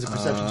sorry. Is it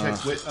perception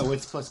check?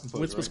 Wits plus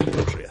composure. Wits plus right?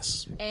 composure,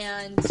 yes.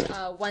 And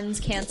ones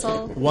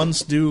cancel.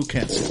 Ones do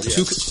cancel. Yes.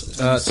 Two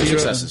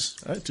successes.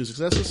 All right, 2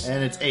 successes.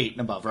 And it's 8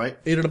 and above, right?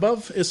 8 and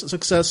above is a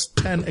success.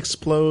 10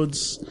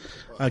 explodes,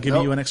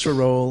 giving you an extra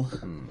roll.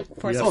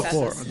 4 You got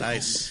successes. 4.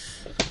 Nice.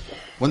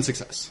 1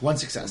 success. 1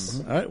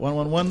 success. All right, 1,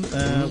 1, 1,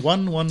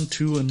 1, 1,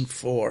 2, and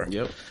 4.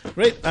 Yep.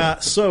 Great.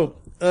 So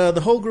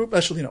the whole group,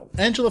 actually, no,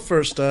 Angela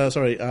first.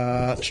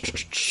 Serena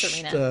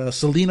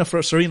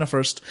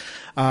first.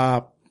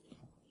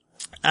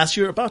 As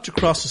you're about to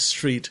cross the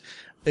street,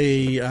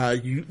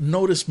 you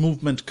notice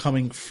movement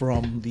coming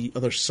from the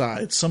other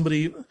side.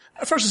 Somebody,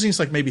 at first it seems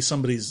like maybe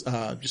somebody's,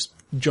 just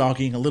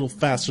jogging a little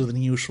faster than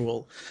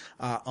usual,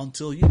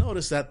 until you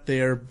notice that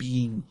they're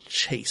being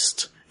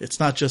chased. It's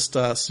not just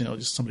us,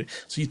 just somebody.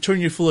 So you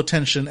turn your full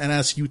attention, and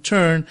as you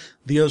turn,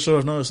 the other sort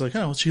of notice, like,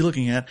 oh, what's she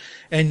looking at?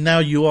 And now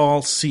you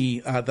all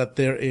see, that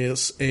there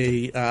is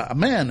a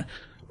man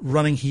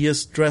running. He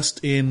is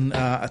dressed in,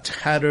 a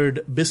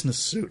tattered business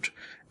suit.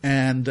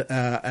 And,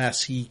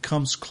 as he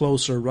comes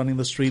closer running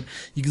the street,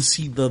 you can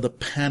see the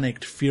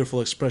panicked,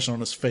 fearful expression on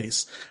his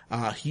face.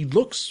 He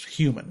looks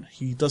human.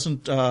 He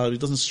doesn't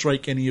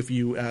strike any of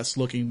you as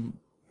looking,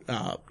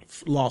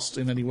 lost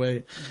in any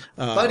way.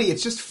 Buddy,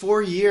 it's just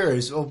 4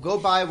 years. We'll go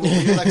by. We'll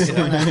be like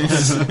someone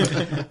else.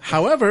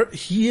 However,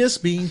 he is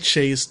being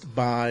chased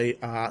by,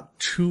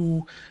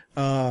 2,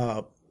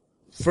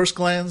 first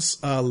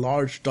glance,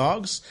 large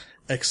dogs,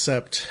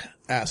 except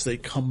as they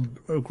come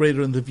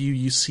greater in the view,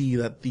 you see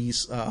that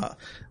these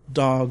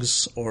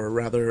dogs, or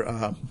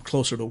rather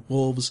closer to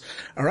wolves,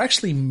 are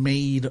actually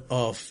made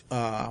of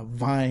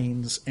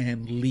vines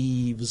and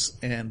leaves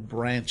and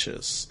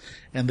branches,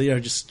 and they are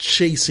just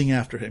chasing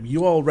after him.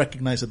 You all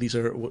recognize that these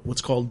are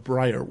what's called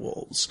briar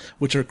wolves,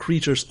 which are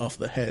creatures of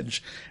the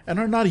hedge and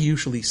are not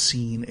usually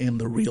seen in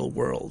the real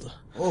world.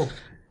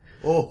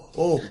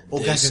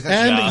 Gotcha.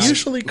 And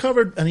usually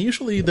covered, and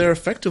usually they're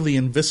effectively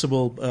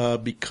invisible,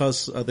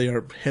 because they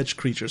are hedge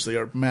creatures. They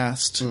are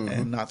masked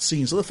and not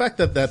seen. So the fact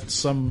that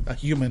some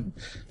human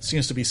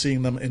seems to be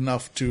seeing them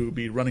enough to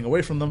be running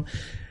away from them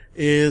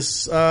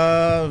is,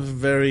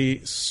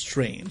 very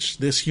strange.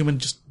 This human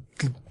just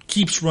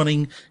keeps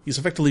running. He's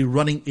effectively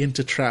running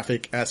into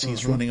traffic as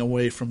he's running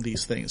away from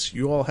these things.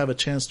 You all have a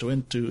chance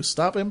to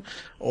stop him,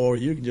 or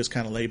you can just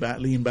kind of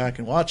lean back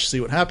and watch,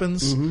 see what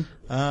happens.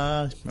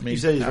 I mean,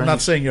 said he's I'm running-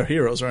 not saying you're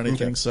heroes or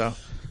anything, so.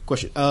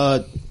 Question.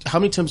 How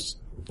many times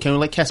can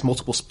we cast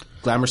multiple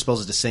glamour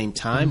spells at the same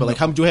time? But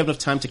do we have enough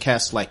time to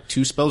cast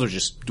 2 spells, or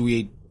just do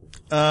we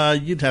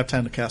You'd have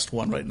time to cast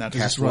one right now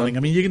because Cast he's running. one?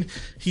 I mean,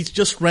 he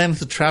just ran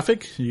into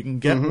traffic. You can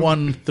get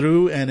one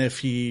through, and if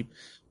he,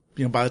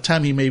 by the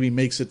time he maybe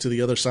makes it to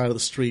the other side of the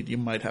street, you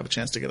might have a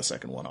chance to get a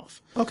second one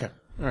off. Okay.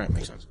 All right.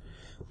 Makes sense.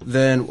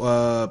 Then,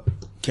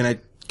 can I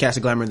cast a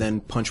glamour and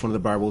then punch one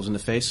of the direwolves in the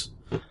face?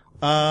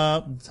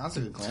 Sounds like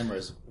a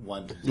glamorous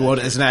one. Well,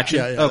 as an action?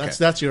 Yeah, Okay.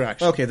 that's your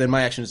action. Okay, then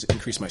my action is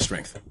increase my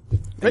strength.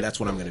 And that's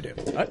what I'm going to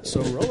do. All right,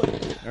 so roll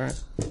it. All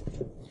right.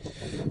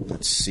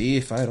 Let's see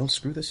if I don't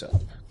screw this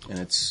up. And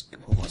it's,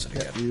 what was it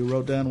again? You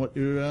wrote down what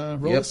your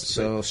roll Yep, is?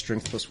 so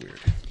strength plus weird.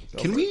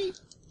 Can we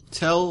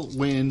tell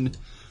when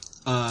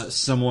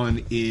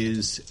someone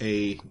is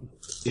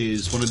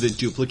one of the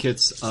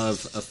duplicates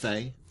of a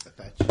Fae?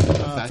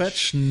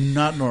 Fetch,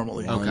 not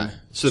normally. Okay.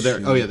 So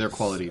they're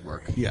quality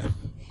work. Yeah.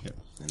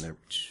 And they're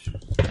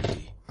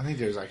I think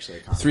there's actually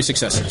a 3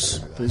 successes.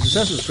 3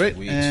 successes, great.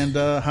 Sweet. And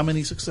how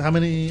much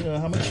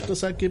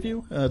does that give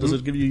you? Does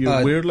it give you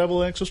your weird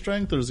level extra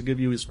strength, or does it give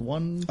you just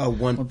one?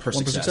 One per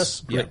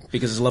success. Yeah, Great.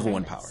 because it's level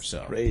 1 power.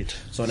 So Great.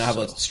 So now I have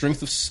a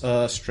strength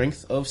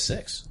of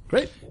 6.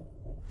 Great.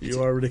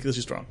 You are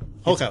ridiculously strong.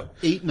 Hulk out.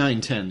 8,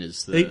 9, 10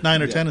 is the 8,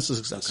 9, or 10 is a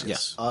success.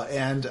 Yes.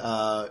 And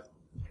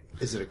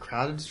is it a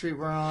crowded street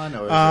we're on?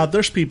 Or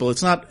There's people.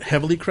 It's not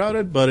heavily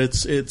crowded, but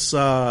it's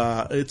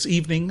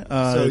evening.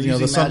 so using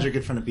the sun, magic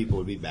in front of people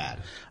would be bad.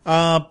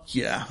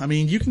 yeah. I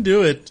mean, you can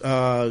do it.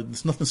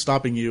 There's nothing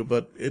stopping you,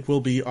 but it will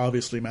be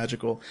obviously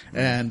magical.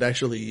 And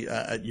actually,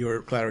 at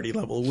your clarity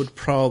level, would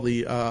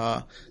probably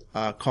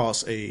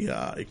cause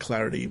a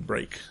clarity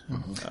break.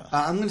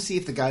 I'm going to see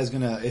if the guy's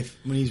going to,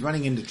 when he's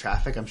running into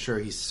traffic, I'm sure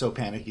he's so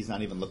panicked he's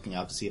not even looking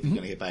out to see if he's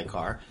going to get hit by a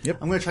car. Yep.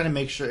 I'm going to try to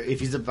make sure if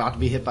he's about to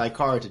be hit by a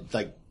car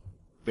to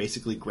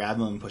basically grab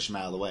him and push him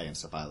out of the way and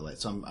stuff out of the way.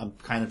 So I'm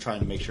kind of trying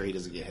to make sure he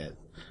doesn't get hit.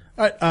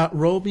 All right,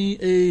 roll me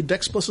a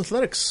Dex plus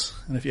Athletics,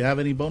 and if you have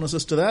any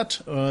bonuses to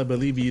that, I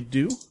believe you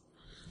do.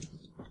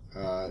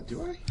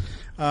 Do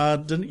I?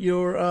 Didn't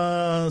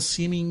your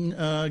seeming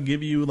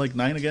give you like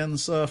 9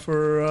 against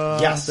for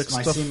Yes, Dex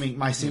my stuff?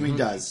 seeming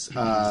does.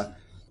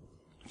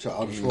 So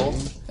I'll just roll,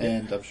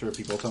 and I'm sure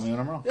people will tell me when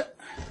I'm wrong. Yep.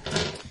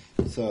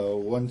 So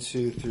 1,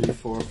 2, 3,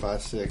 4,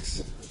 5,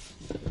 6,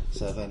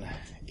 7,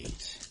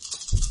 8.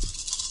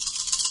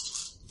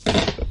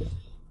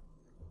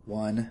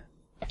 1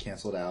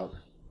 canceled out.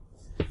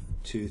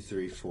 2,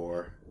 3,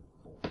 4,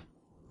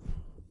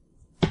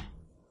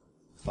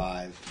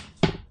 5,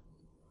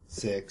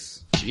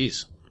 6.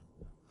 Jeez.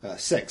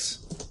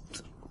 6.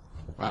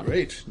 Wow.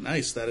 Great,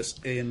 nice. That is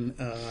an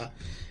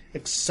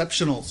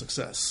exceptional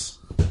success,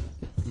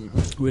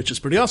 which is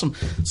pretty awesome.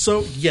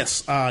 So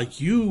yes,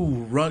 you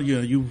run,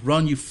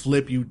 you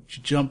flip, you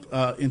jump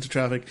into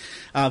traffic.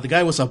 The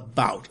guy was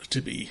about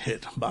to be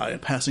hit by a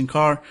passing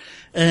car,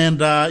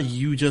 and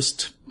you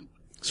just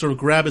sort of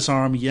grab his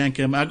arm, yank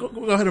him. Go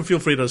ahead and feel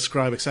free to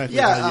describe exactly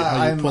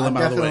how you pull him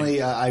out of the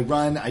way. I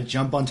run, I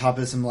jump on top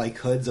of some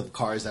hoods of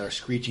cars that are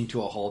screeching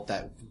to a halt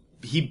that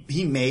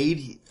he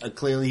made.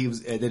 Clearly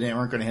they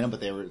weren't going to hit him,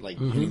 but they were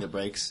hitting the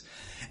brakes.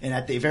 And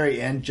at the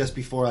very end, just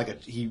before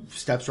he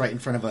steps right in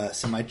front of a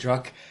semi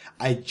truck,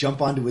 I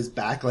jump onto his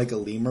back like a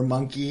lemur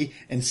monkey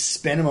and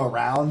spin him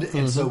around.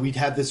 And so we'd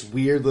have this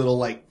weird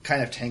little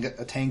kind of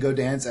tango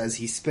dance as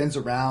he spins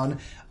around,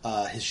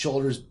 his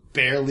shoulders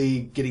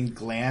barely getting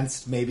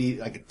glanced, maybe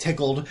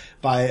tickled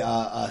by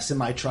a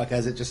semi truck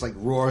as it just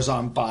roars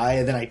on by,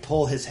 and then I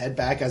pull his head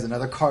back as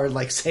another car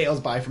sails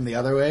by from the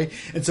other way,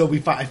 and so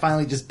I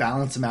finally just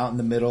balance him out in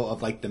the middle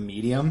of the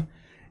medium,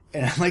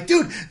 and I'm like,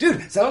 dude,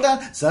 settle down,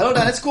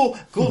 it's cool,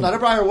 not a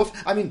briar wolf.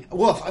 I mean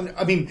wolf.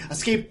 I mean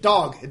escaped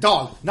dog,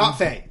 not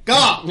Fae.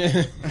 Gah!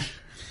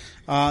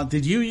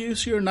 Did you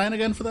use your 9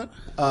 again for that?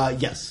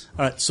 Yes.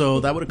 All right, so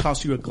that would have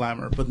cost you a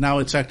glamour, but now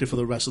it's active for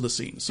the rest of the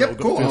scene. So Yep,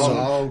 cool.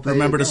 I'll pay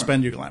remember your to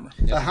spend your glamour.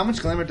 How much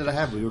glamour did I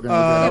have? We were going to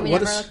look that up. We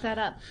what never is- looked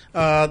that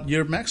up.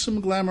 Your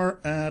maximum glamour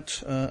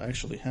at, I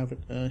actually have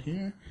it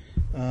here,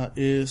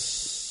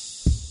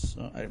 is,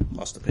 I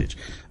lost the page.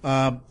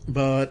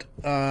 But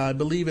I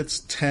believe it's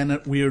 10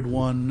 at Weird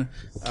 1.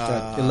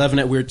 11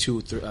 at Weird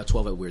 2,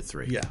 12 at Weird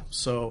 3. Yeah,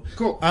 so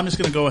Cool. I'm just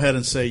going to go ahead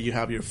and say you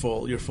have your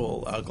full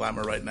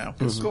glamour right now,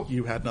 because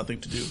you had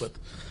nothing to do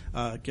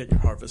but get your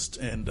harvest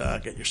and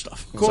get your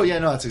stuff. Cool. Yeah,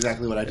 no, that's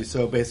exactly what I do.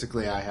 So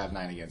basically, I have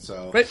 9 again.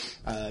 So Great.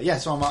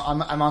 So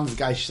I'm on this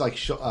guy's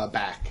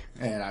back,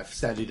 and I've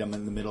steadied him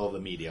in the middle of the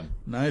medium.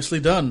 Nicely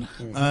done.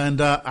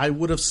 And I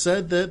would have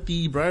said that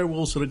the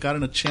Briarwolves would have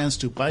gotten a chance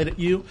to bite at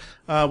you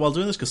while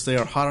doing this, because they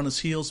are hot on his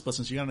heels. But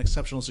since you got an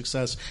exceptional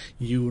success,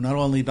 you not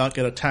only not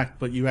get attacked,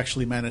 but you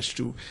actually managed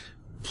to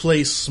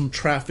place some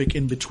traffic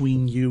in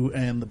between you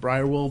and the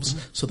Briarwolves,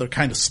 so they're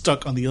kind of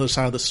stuck on the other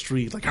side of the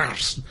street,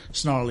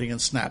 snarling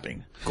and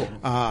snapping. Cool.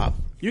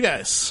 You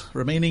guys,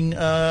 remaining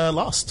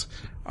lost.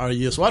 Are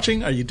you just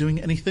watching? Are you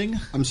doing anything?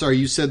 I'm sorry,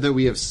 you said that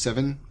we have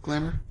 7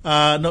 glamour?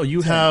 No,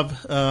 you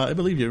have, I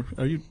believe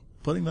are you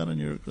putting that on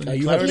your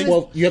You have clarity?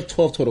 12. You have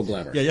 12 total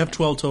glamour. Yeah, you have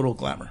 12 total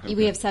glamour.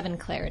 We have 7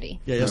 clarity.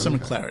 Yeah, you have some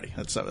clarity.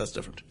 That's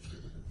different.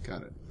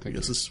 Got it. Thank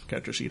Because this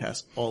character sheet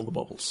has all the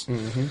bubbles. So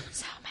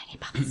many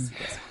bubbles.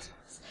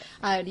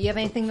 Do you have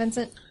anything,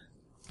 Vincent?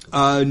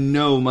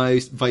 No,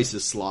 my vice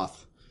is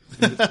sloth.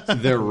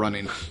 They're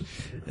running.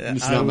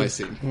 It's not my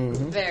scene.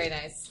 Very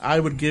nice. I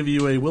would give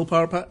you a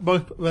willpower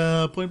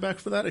point back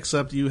for that,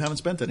 except you haven't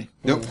spent any.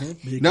 Nope.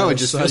 Because, No, it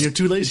just feels, you're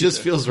too lazy. It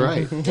just feels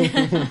right.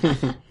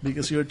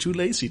 Because you're too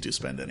lazy to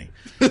spend any.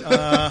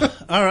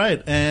 All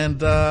right,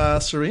 and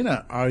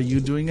Serena, are you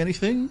doing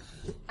anything?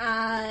 You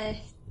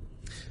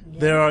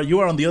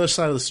are on the other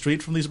side of the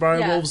street from these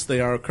Briar Wolves.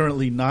 They are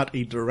currently not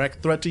a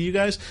direct threat to you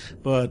guys,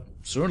 but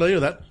sooner or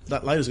later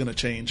that light is going to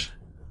change.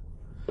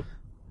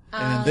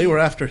 And they were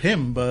after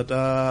him, but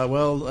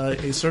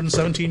a certain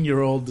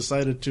 17-year-old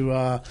decided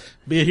to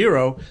be a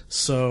hero,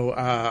 so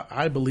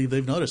I believe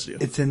they've noticed you.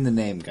 It's in the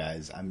name,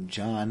 guys. I'm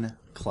John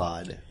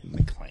Claude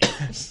McClane.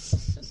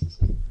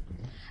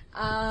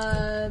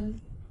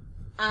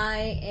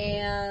 I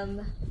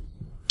am...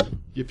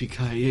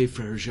 Yippee-ki-yay,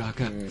 Frere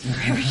Jacques.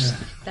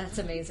 That's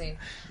amazing.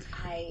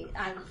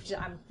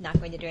 I'm not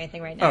going to do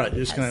anything right now. All right,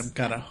 you're just going to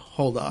kind of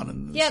hold on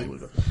and see what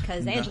goes.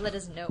 Because Angela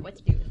doesn't know what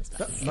to do with this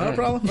stuff. No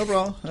problem, no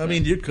problem. I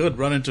mean, you could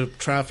run into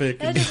traffic.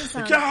 That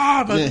doesn't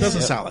sound... But it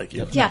doesn't sound like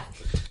you. Yeah.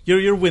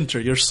 You're Winter.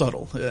 You're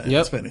subtle.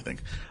 If anything.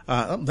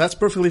 That's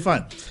perfectly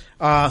fine.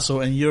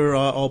 And you're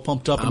all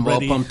pumped up and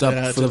ready. I'm all pumped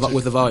up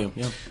with the volume.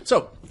 Yeah.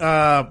 So,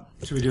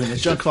 Should we do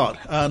this? Jean Claude.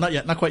 Not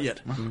yet. Not quite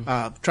yet.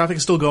 Traffic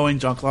is still going.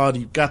 Jean Claude,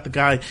 you've got the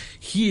guy.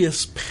 He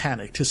is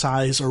panicked. His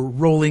eyes are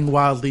rolling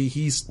wildly.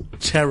 He's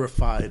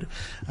terrified.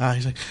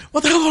 He's like,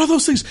 "What the hell are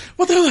those things?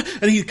 What the hell?"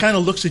 And he kind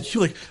of looks at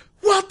you like,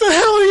 "What the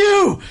hell are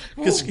you?"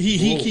 Because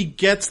he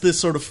gets this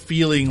sort of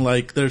feeling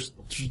like there's,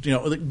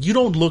 you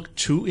don't look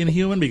too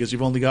inhuman because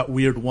you've only got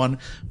weird one,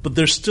 but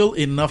there's still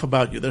enough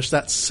about you. There's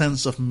that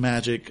sense of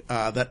magic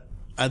that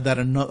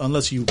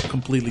unless you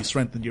completely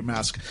strengthen your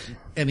mask,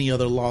 any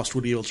other Lost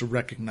would be able to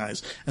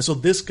recognize. And so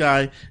this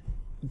guy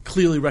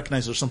clearly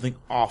recognizes there's something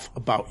off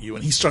about you,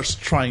 and he starts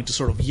trying to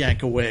sort of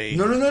yank away.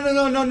 No.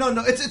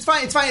 It's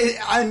fine.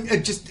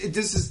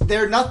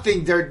 They're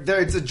nothing.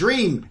 It's a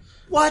dream.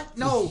 What?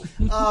 No.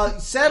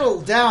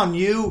 Settle down,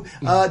 you.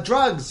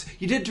 Drugs.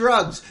 You did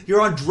drugs. You're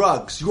on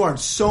drugs. You are on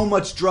so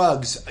much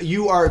drugs.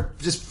 You are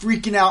just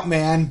freaking out,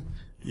 man.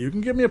 You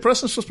can give me a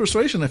presence for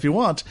persuasion if you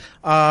want.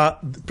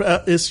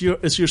 Is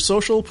your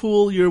social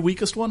pool your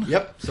weakest one?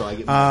 Yep. So I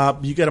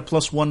get you get a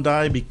 +1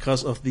 die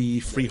because of the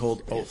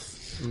freehold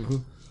oath. Mm-hmm.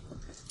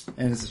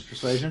 And is this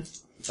persuasion?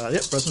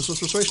 Presence for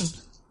persuasion.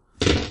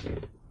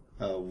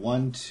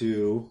 1,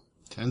 2,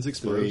 10's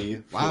 3,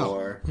 explode.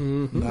 4.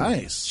 Mm-hmm.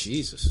 Nice.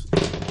 Jesus.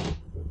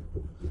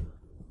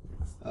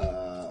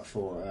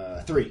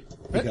 3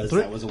 because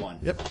 3. that was a 1.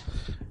 Yep.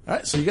 All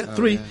right, so you got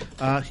 3.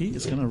 He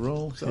is going to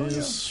roll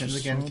his... 10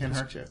 again can't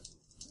hurt you.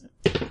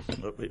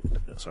 Oh, wait,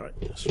 that's all right.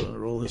 Just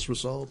roll his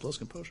resolve plus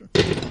composure.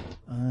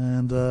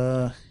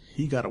 And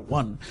he got a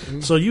 1.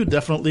 So you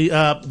definitely...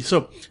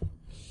 so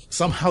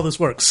somehow this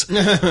works.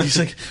 He's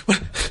like,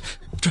 what?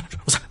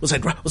 Was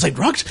I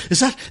drugged? Is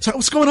that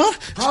what's going on?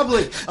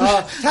 Probably.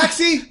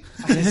 Taxi!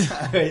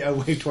 I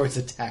wave towards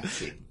a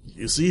taxi.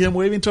 You see him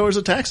waving towards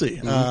a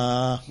taxi.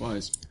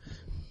 Wise.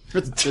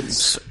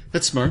 That's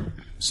smart.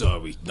 So are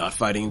we not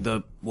fighting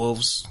the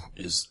wolves?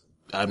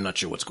 I'm not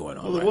sure what's going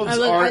on. Well, the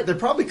wolves they're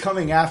probably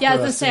coming after us. Yeah, I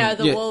was going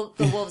to say, the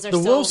wolves are the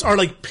still... wolves are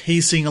like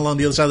pacing along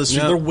the other side of the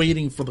street. Yeah. They're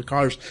waiting for the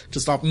cars to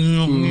stop.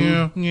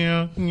 Okay.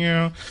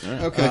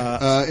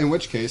 In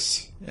which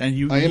case... And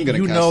you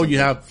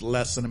have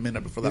less than a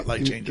minute before that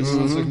light changes.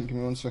 Give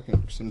me 1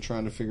 second, because I'm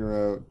trying to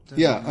figure out...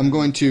 Yeah, I'm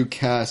going to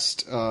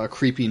cast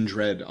Creeping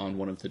Dread on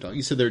one of the dogs.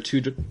 You said there are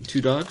two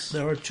dogs?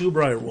 There are 2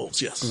 Briar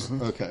Wolves, yes.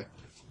 Mm-hmm. Okay.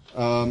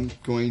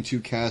 Going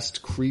to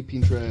cast Creeping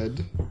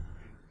Dread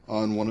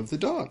on one of the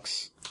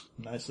dogs.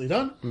 Nicely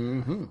done.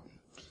 Mm-hmm. All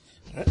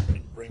right, let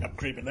me bring up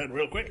Creeping Dread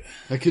real quick.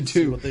 I could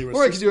do...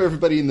 Or I could do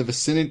everybody in my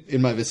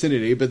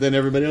vicinity, but then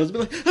everybody else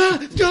would be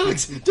like,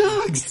 dogs!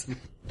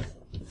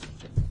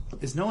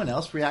 Is no one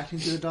else reacting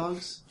to the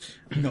dogs?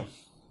 No.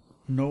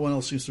 No one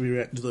else seems to be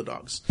reacting to the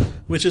dogs.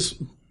 Which is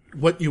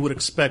what you would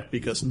expect,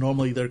 because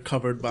normally they're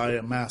covered by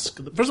a mask.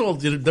 First of all,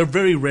 they're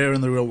very rare in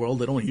the real world.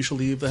 They don't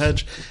usually leave the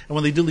hedge. And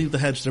when they do leave the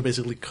hedge, they're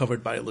basically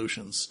covered by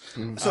illusions.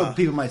 So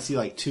people might see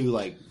like 2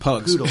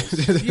 pugs.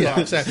 poodles. Yeah,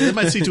 exactly. They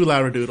might see 2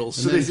 labradoodles.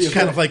 So they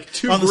kind of like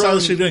on the side of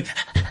the street doing...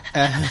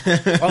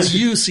 While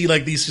you see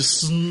like these just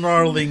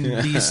snarling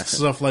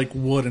beasts of like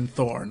wood and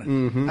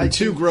thorn. Mm-hmm.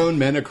 2 grown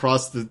men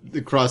across the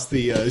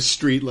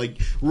street, like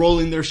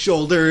rolling their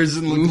shoulders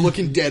and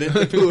looking dead at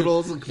the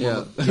poodles. I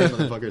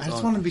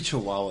just want to be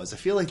chihuahuas. I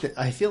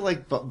feel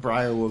like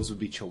Briar Wolves would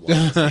be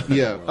chihuahuas.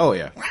 Yeah. Oh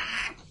yeah.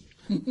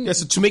 Yeah.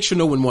 So to make sure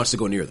no one wants to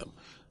go near them.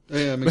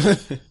 Yeah. Makes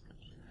sense.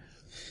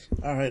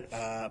 All right,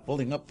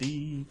 pulling up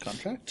the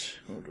contract.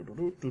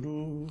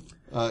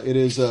 It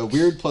is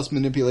weird plus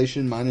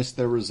manipulation minus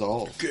their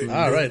resolve.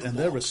 All right, and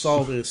their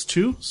resolve is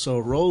 2, so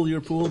roll your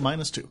pool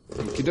 -2.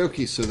 Okie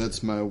dokie, so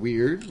that's my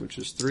weird, which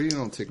is 3, and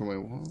I'll take away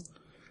 1.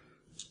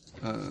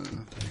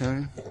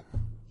 Okay.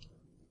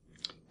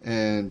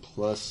 And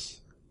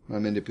plus my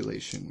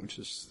manipulation, which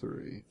is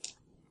 3.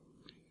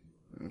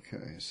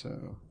 Okay,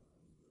 so...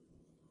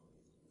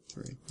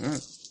 3. All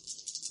right.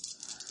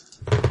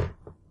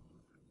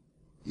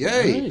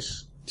 Yay!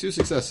 Nice. 2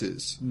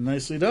 successes.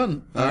 Nicely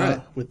done. All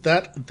right. With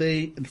that,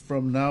 they,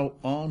 from now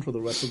on, for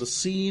the rest of the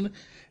scene,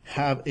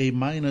 have a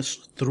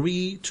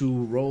 -3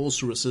 to rolls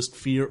to resist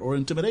fear or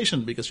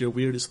intimidation, because your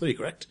weird is 3,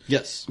 correct?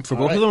 Yes. For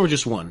both of them or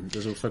just one?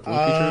 Does it affect one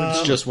creature?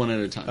 It's just one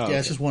at a time. Yeah,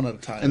 it's just one at a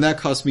time. And that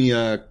cost me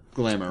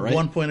glamour, right?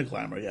 1 point of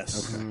glamour,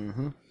 yes.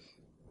 Okay.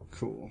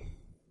 Cool.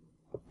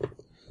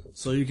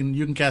 So you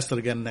can cast it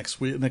again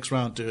next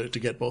round to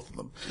get both of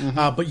them.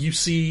 But you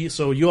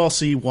all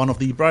see one of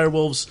the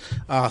Briarwolves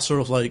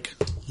sort of like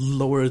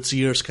lower its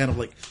ears, kind of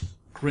like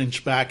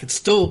cringe back. It's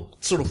still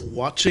sort of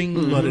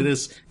watching, but it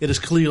is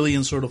clearly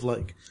in sort of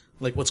like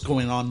what's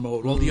going on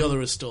mode. While the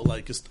other is still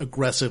like just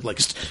aggressive,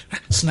 like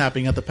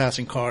snapping at the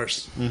passing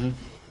cars.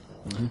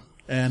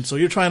 And so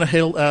you're trying to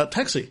hail a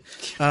taxi.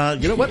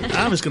 You know what?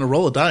 I'm just going to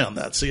roll a die on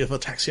that, see if a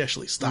taxi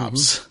actually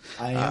stops.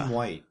 I am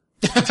white.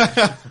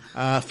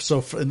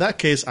 So in that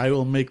case, I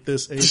will make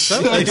this a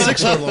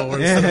 6 or lower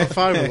instead of a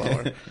 5 or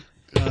lower.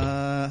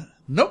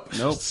 Nope.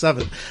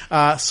 7.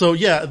 So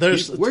yeah,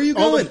 there's. Where are you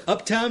going?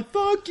 Uptown.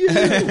 Fuck you.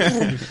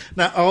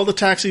 Now all the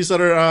taxis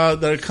that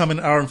are coming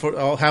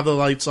all have the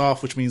lights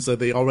off, which means that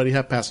they already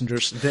have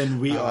passengers. Then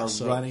we are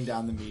running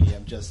down the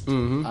median.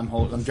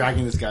 I'm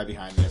dragging this guy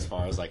behind me as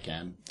far as I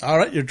can. All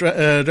right, you're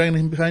dragging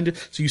him behind you.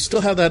 So you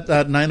still have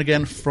that 9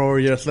 again for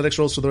your athletics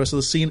rolls for the rest of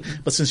the scene.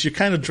 But since you're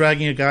kind of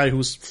dragging a guy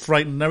who's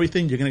frightened and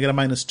everything, you're going to get a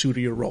 -2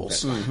 to your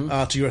rolls,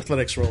 to your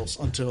athletics rolls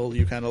until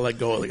you kind of let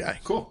go of the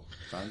guy. Cool.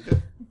 Sounds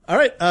good. All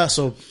right,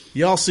 so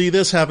y'all see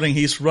this happening.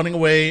 He's running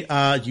away.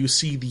 You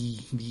see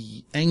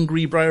the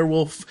angry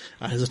Briarwolf.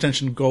 His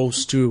attention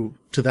goes to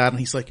that, and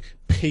he's like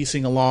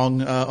pacing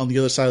along on the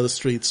other side of the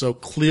street. So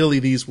clearly,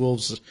 these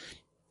wolves,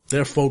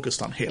 they're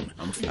focused on him.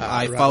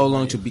 I follow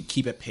along to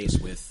keep at pace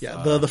with.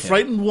 Yeah, the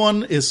frightened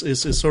one is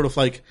sort of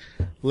like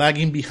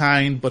lagging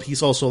behind, but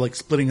he's also like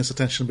splitting his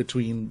attention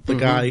between the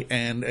guy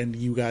and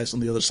you guys on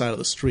the other side of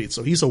the street.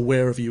 So he's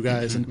aware of you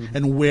guys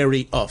and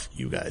wary of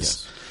you guys.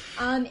 Yes.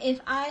 If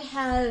I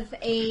have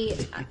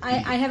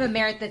I have a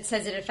merit that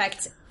says it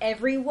affects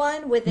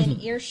everyone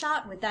within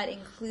earshot, would that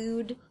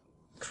include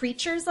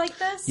creatures like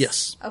this?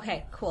 Yes.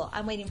 Okay, cool.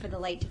 I'm waiting for the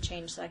light to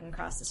change so I can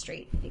cross the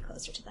street and be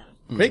closer to them.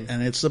 Great,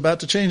 and it's about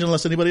to change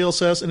unless anybody else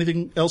has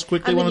anything else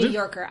quick they I'm a want to New do.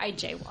 Yorker. I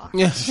jaywalk.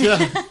 Yes.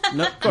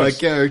 No, my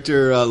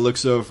character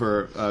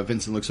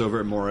Vincent looks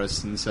over at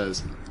Morris and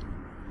says,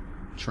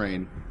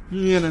 "Train."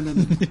 You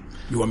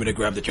want me to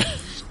grab the train?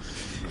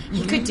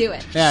 You could do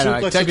it. Yeah,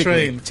 no, Suplex the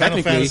train.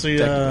 Final Fantasy.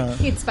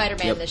 He'd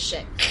Spider-Man this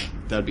shit.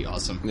 That'd be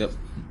awesome. Yep.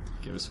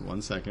 Give us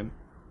 1 second.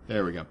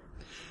 There we go.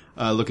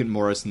 Look at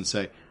Morris and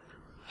say,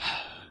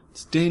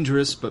 "It's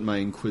dangerous, but my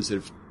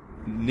inquisitive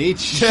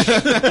nature."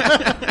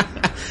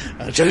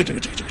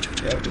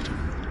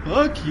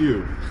 Fuck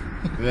you.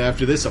 And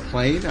after this, a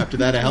plane. After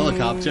that, a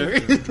helicopter.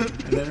 And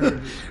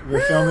then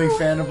we're filming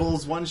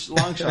Fanibal's long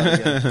shot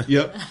again.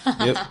 Yep.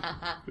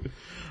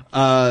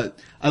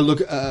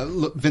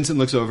 Vincent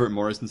looks over at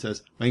Morris and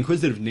says, "My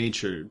inquisitive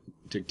nature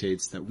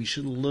dictates that we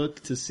should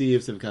look to see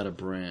if they've got a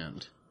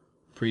brand.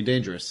 Pretty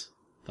dangerous.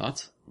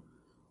 Thoughts?"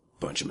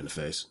 Punch him in the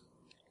face.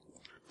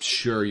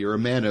 Sure, you're a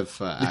man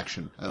of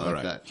action. I like All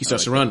right. that. He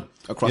starts to run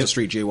across the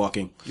street,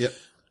 jaywalking. Yep.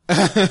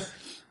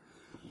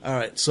 All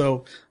right,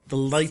 so the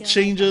light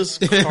changes,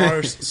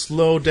 cars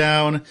slow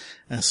down,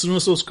 and as soon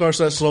as those cars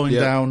start slowing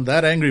down,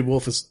 that angry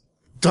wolf is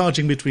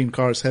dodging between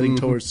cars, heading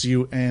towards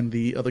you and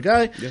the other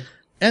guy. Yeah.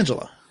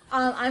 Angela.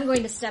 I'm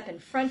going to step in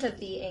front of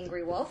the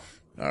angry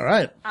wolf. All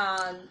right.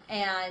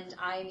 And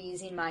I'm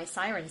using my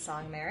Siren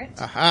Song merit.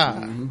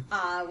 Aha.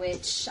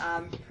 Which,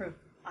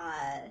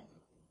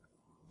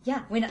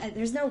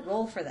 there's no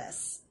roll for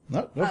this.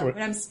 No, go for it.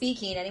 When I'm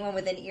speaking, anyone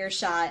within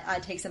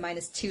earshot takes a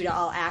 -2 to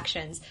all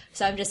actions.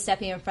 So I'm just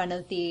stepping in front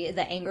of the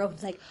angry wolf.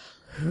 It's like,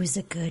 who's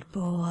a good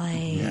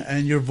boy? Yeah,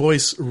 and your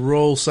voice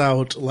rolls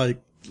out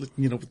like,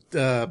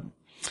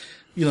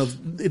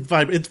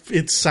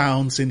 it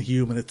sounds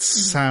inhuman. It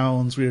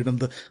sounds weird, and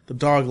the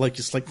dog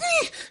just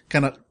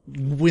kind of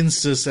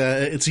winces,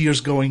 its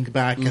ears going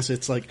back as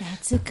it's like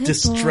That's a good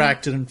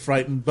distracted and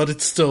frightened, but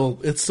it's still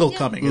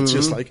coming. It's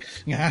just like,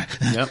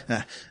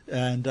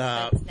 and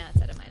Now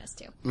it's at a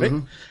 -2. great.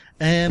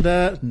 And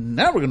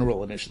now we're going to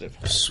roll initiative.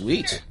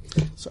 Sweet.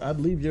 So I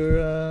believe your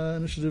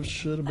initiative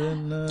should have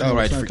been Oh,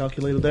 right. it's not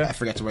calculated there. I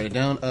forgot to write it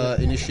down.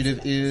 Initiative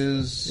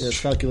is Yeah,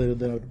 it's calculated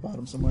there at the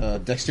bottom somewhere.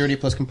 dexterity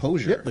plus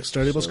composure. Yep,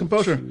 dexterity plus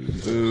composure.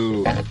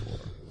 Boo.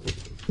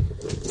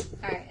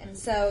 Alright, and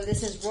so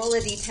this is roll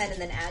a d10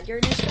 and then add your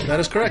initiative. That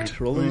is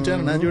correct. Roll a d10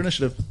 and add your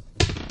initiative.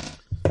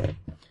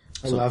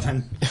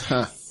 11.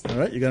 All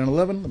right, you got an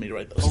 11. Let me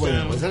write those Oh, wait,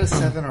 down. was that a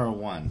 7 or a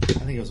 1? I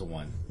think it was a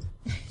 1.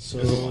 So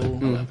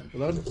 11.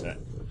 All right.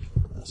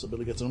 So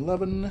Billy gets an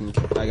 11.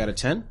 I got a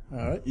 10. All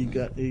right, you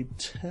got a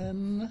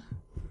 10.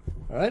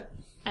 All right,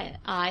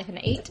 I have an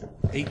 8.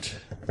 8.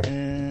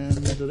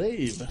 And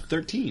Dave,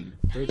 13.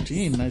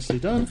 13. Nicely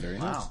done. Very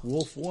Wow.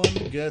 Wolf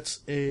 1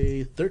 gets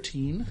a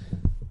 13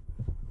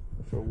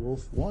 for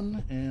Wolf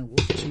 1, and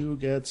Wolf 2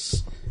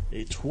 gets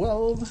a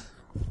 12.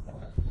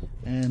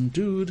 And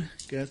dude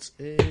gets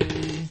a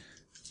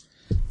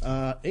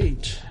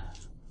 8.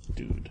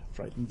 Dude,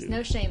 frightened dude.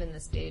 No shame in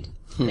this dude.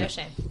 No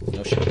shame.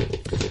 No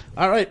shit.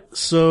 All right,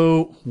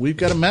 so we've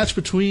got a match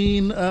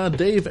between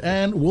Dave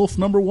and Wolf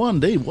number 1.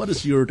 Dave, what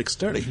is your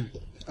dexterity?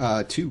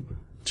 2.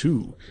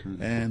 2.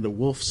 And the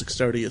wolf's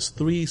dexterity is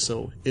 3,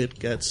 so it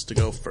gets to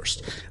go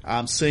first.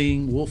 I'm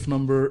saying wolf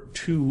number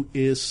 2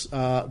 is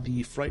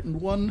the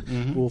frightened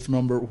one. Wolf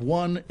number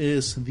 1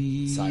 is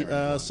the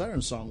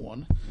siren song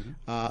one.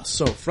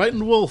 So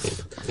frightened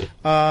wolf,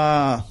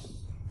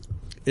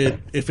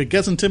 if it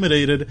gets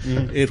intimidated,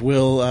 it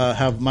will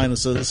have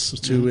minuses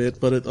to it,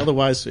 but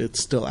otherwise it's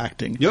still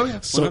acting. Yeah,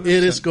 so 100%.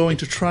 it is going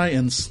to try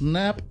and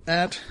snap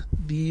at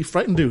the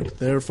frightened dude.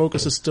 Their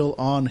focus is still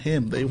on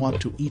him. They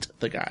want to eat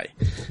the guy.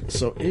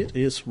 So it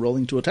is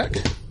rolling to attack.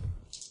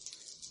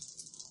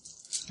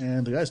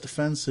 And the guy's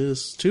defense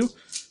is 2.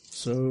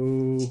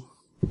 So...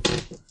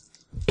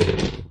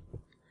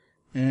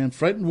 And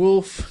Frightened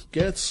Wolf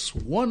gets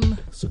 1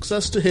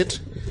 success to hit,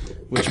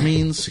 which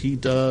means he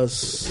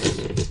does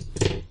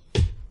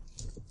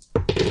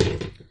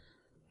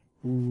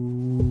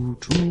 2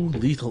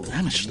 lethal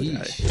damage to the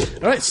guy.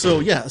 Alright,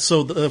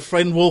 so the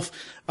Frightened Wolf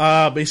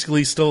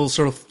basically still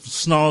sort of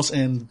snarls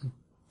and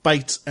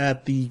bites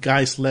at the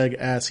guy's leg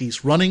as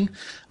he's running,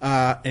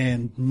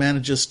 and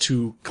manages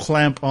to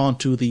clamp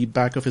onto the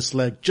back of his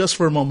leg just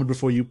for a moment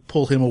before you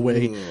pull him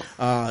away,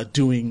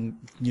 doing,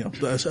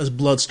 as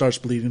blood starts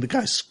bleeding, the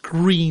guy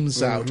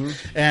screams out.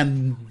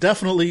 And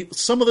definitely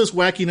some of this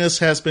wackiness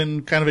has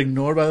been kind of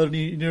ignored by the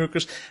New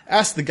Yorkers.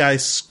 As the guy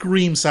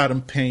screams out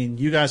in pain,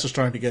 you guys are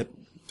starting to get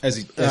As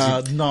he's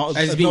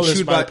noticed being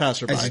chewed by by a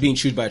passerby. as he's being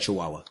chewed by a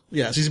chihuahua.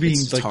 Yes, he's being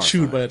It's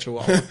chewed by a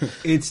chihuahua.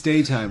 It's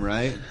daytime,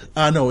 right?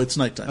 No, it's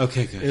nighttime.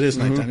 Okay, good. It is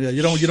nighttime. Yeah,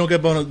 you don't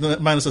get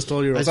minuses to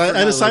all your rolls.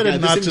 I decided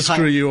not to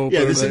screw you over.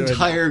 Yeah, this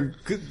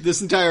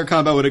right entire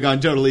combat would have gone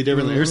totally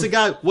differently. Here's the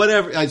guy.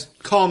 Whatever.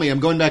 Call me. I'm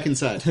going back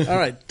inside. All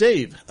right,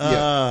 Dave,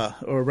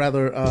 or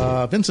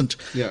rather, Vincent.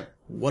 Yeah.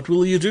 What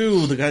will you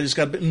do? The guy just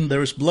got bitten.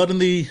 There is blood in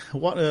the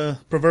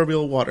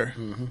proverbial water.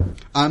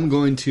 I'm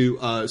going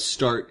to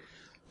start.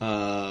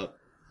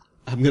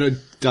 I'm going to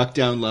duck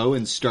down low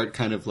and start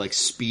kind of like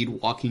speed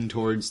walking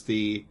towards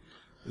the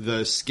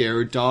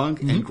scared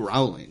dog and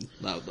growling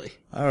loudly.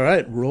 All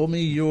right, roll me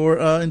your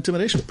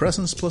intimidation.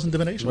 Presence plus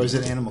intimidation. Or is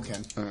it animal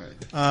kin? All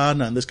right.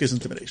 No, in this case,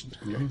 intimidation.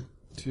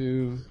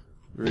 2,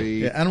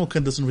 3. Yeah, animal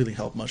kin doesn't really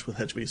help much with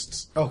hedge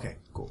beasts. Okay,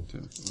 cool.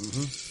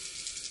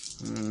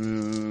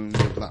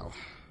 wow.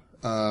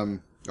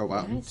 Oh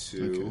wow.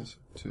 2,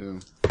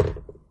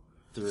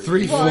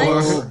 3, 4.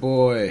 Oh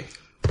boy.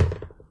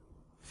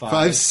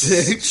 5,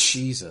 6.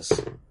 Jesus.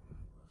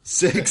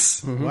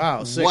 6.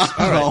 Wow, 6. Wow.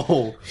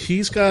 All right.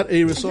 He's got a I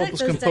feel resolve like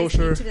plus those dice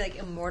composure. need to be like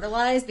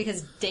immortalized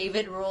because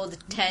David rolled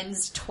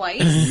 10s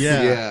twice.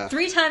 Yeah.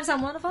 3 times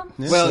on one of them?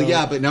 Well,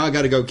 yeah, but now I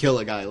got to go kill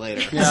a guy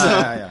later.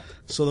 Yeah.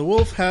 So the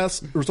wolf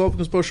has resolve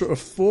composure of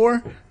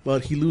 4,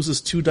 but he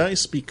loses 2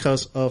 dice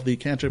because of the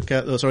cantrip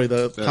cast.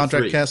 the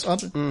contract 3. cast. 3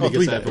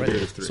 Because I die, have a right?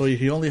 weird of 3. So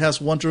he only has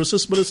 1 to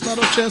resist, but it's not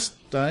a chest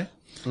die.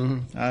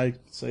 I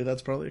say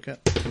that's probably a cat.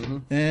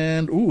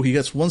 And he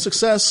gets 1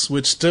 success,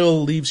 which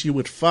still leaves you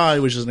with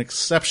 5, which is an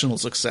exceptional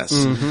success.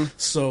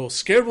 So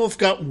Scared Wolf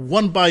got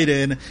 1 bite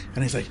in,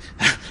 and he's like,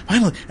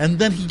 finally. And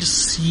then he just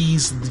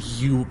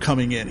sees you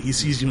coming in. He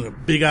sees you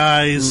with big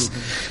eyes,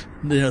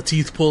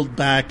 teeth pulled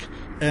back,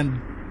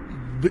 and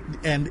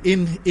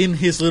in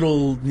his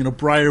little,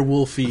 Briar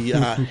Wolfy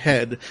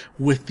head,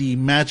 with the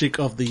magic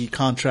of the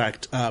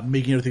contract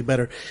making everything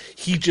better,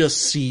 he just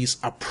sees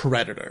a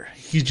predator.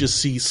 He just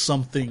sees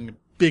something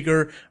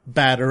bigger,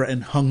 badder,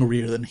 and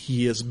hungrier than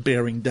he is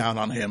bearing down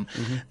on him.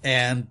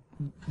 And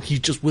he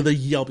just, with a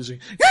yelp, he's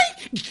like,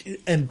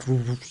 and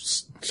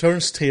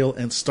turns tail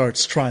and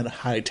starts trying to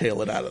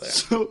hightail it out of there.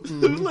 So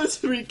let's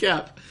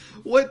recap.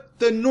 What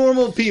the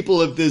normal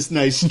people of this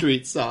nice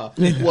street saw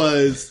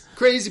was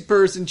crazy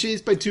person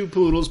chased by 2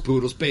 poodles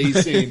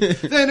pacing,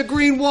 then a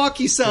green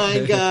walkie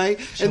sign guy,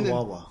 and then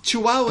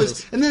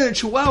chihuahuas, and then a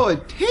chihuahua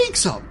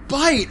takes a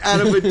bite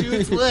out of a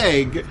dude's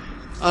leg.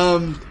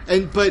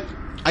 But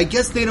I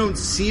guess they don't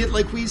see it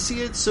like we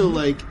see it, so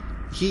like,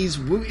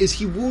 is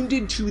he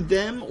wounded to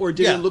them, or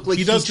did it look like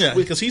he does?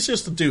 Because he's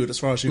just a dude, as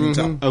far as you can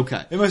tell.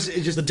 Okay.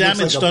 The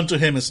damage done to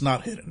him is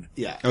not hidden.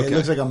 Yeah, it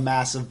looks like a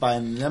massive bite,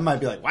 and that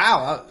might be like,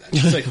 wow.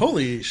 It's like,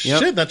 holy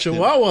shit, that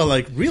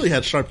chihuahua really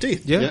had sharp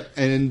teeth. Yeah.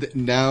 And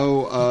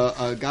now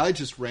a guy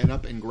just ran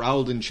up and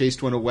growled and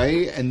chased one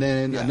away, and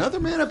then another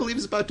man, I believe,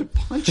 is about to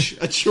punch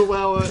a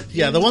chihuahua.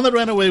 Yeah, the one that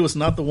ran away was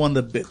not the one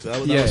that bit.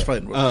 That was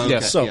Frightened Wolf. Okay.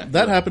 So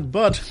that happened,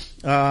 but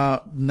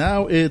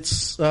now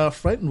it's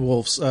Frightened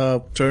Wolf's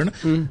turn.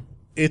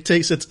 It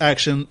takes its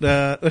action.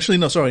 It's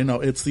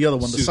the other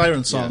one, the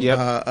Siren Song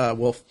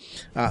wolf.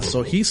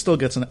 So he still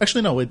gets an.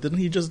 Actually, no, wait, didn't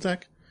he just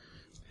attack?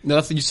 No,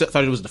 I thought you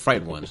thought it was the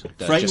frightened one.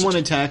 Frightened one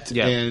attacked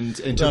Yeah. and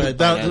took No, a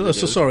bite out of the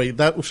dude. sorry,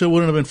 that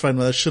wouldn't have been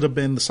Frightened. That should have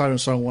been the Siren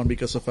Song one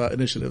because of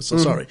initiative. So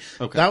sorry,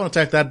 Okay. that one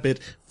attacked that bit.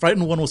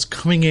 Frightened one was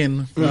coming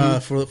in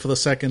for the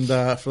second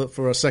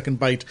for a second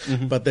bite,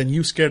 but then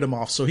you scared him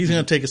off. So he's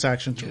going to take his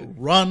action to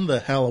run the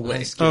hell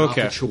away.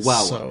 Okay.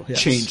 Chihuahua. So, yes.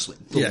 Changeling.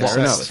 Yes. Fair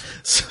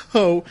enough.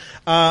 So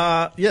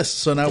yes.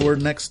 So now we're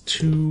next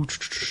to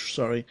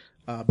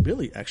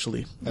Billy.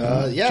 Actually,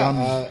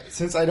 John.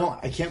 Since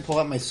I can't pull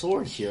out my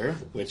sword here,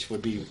 which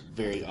would be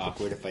very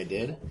awkward if I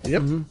did.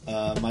 Yep.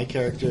 My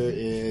character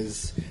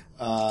is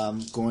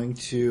going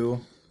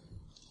to.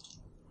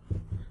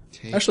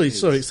 Actually,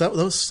 sorry, so that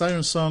was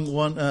Siren Song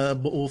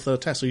 1 wolf that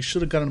attack, so you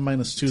should have gotten a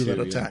 -2 to that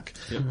attack.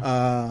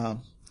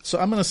 So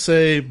I'm going to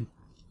say,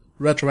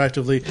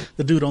 retroactively,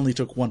 the dude only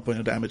took 1 point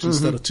of damage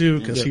instead of 2,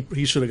 because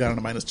he should have gotten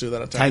a -2 to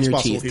that attack. Tiny It's your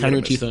possible teeth. he Tiny your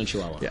would've teeth missed.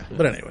 on a chihuahua. Yeah,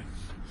 but anyway.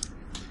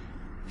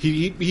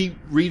 He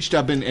reached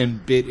up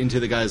and bit into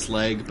the guy's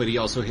leg, but he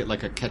also hit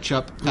like a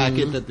ketchup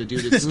packet that the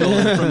dude had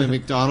stolen from the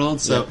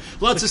McDonald's. So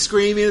lots of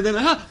screaming, and then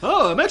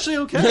I'm actually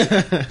okay.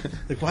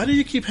 Like, why do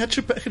you keep hedge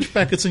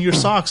packets in your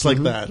socks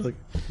like that? Like,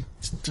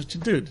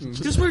 dude,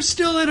 Because we're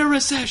still in a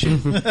recession.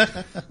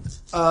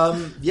 If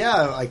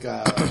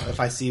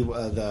I see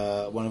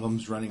the one of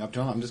them's running up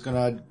to him, I'm just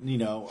gonna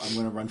I'm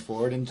gonna run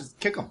forward and just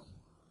kick him.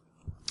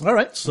 all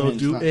right. So it's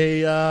do not-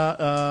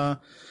 a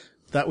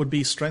that would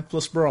be strength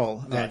plus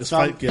brawl. Yeah,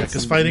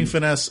 Because fighting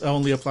finesse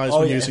only applies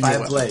when using if I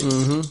your have weapon.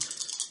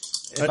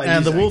 blades. If I And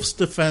use the that- wolf's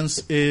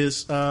defense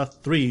is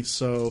 3,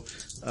 so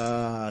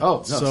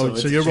so so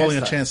it's you're a rolling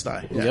a chance chance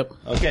die. Yeah. Yep.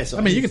 Okay, so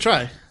I mean, you can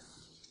try.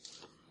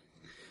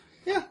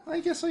 Yeah, I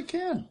guess I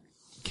can.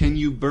 Can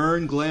you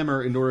burn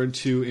glamour in order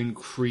to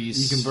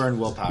increase? You can burn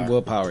willpower.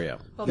 Willpower, yeah.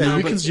 Yeah,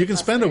 you Bonus can you can plus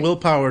spend a 3.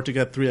 willpower to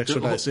get 3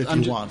 extra dice if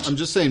you want. I'm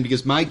just saying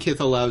because my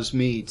kith allows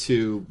me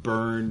to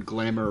burn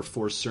glamour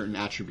for certain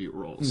attribute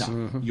rolls.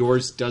 No.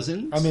 Yours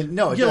doesn't. I mean,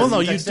 no. It Yeah, does. well, no,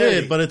 It's you dexterity.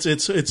 did, but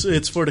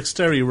it's for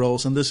dexterity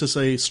rolls, and this is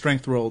a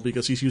strength roll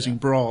because he's using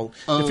brawl.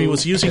 If he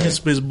was using his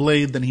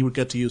blade, then he would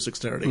get to use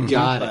dexterity.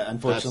 Got it. But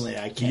unfortunately,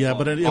 I can't. Yeah,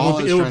 but it All I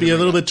would was it would trying be to a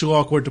little bring bit too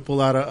awkward to pull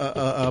out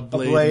a a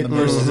blade. blade in the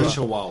middle versus of a the-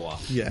 chihuahua.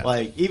 Yeah.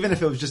 Like, even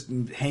if it was just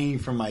hanging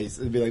from my...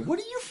 It'd be like, what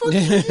are you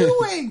fucking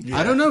doing?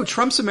 I don't know.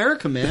 Trump's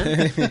America,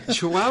 man.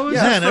 Chihuahuas.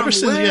 Man,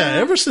 from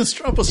ever since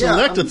Trump was Yeah,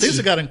 elected, I'm- things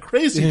have gotten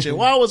crazy.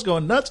 Chihuahuas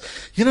going nuts,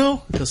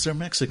 because they're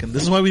Mexican.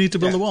 This is why we need to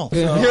build a wall.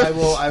 So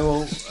I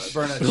will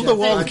burn it. Build a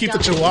wall to keep the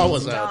Dog.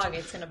 chihuahuas Dog, out.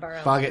 it's gonna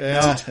burrow. Fog it.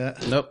 Yeah, No, yeah.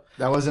 Nope.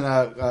 that wasn't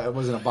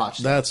a botch.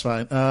 That's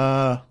fine.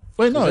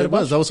 Wait, no, it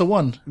was. That was a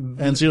 1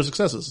 and 0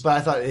 successes. But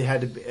I thought it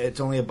had to. It's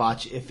only a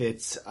botch if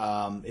it's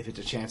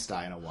a chance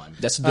die and a 1.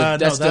 That's the No,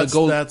 that's the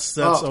gold. That's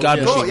Oh, God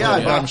yeah, machine. yeah,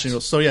 God botch. machine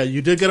rules. So yeah,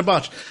 you did get a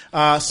botch.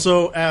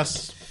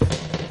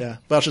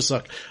 Botches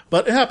suck,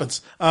 but it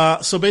happens.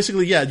 So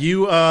basically, yeah,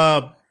 you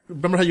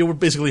remember how you were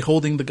basically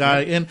holding the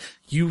guy in?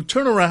 You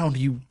turn around,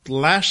 you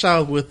lash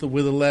out with a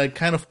leg,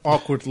 kind of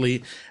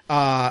awkwardly,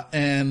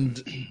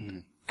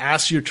 and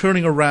as you're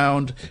turning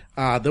around,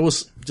 there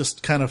was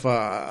just kind of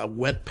a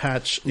wet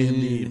patch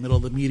in the middle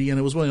of the median.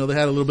 It was they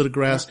had a little bit of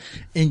grass,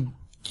 and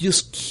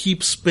just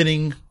keep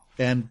spinning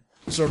and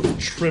sort of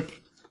trip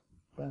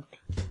back.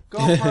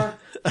 Gopher.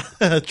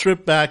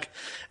 Trip back,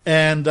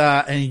 and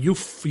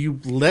you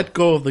let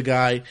go of the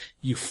guy,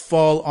 you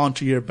fall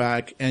onto your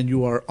back, and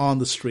you are on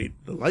the street.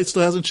 The light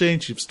still hasn't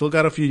changed, you've still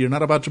got a few, you're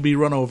not about to be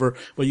run over,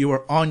 but you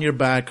are on your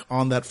back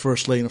on that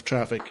first lane of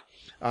traffic.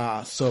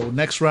 So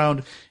next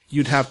round,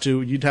 you'd have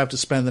to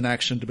spend an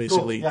action to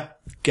basically yeah.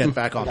 get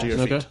back onto your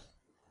feet.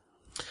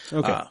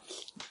 Okay. All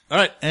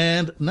right,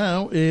 and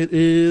now it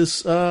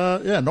is,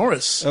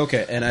 Norris.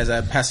 Okay, and as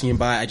I'm passing him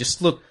by, I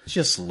just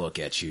look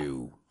at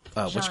you.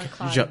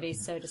 Jean-Claude would be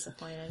so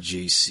disappointed.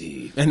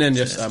 JC. And then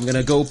I'm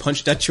gonna go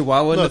punch that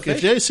chihuahua Look, in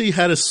if the face. JC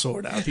had his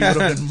sword out, he would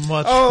have been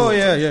much Oh, cooler.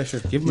 yeah, sure.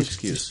 Give him an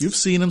excuse. You've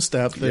seen him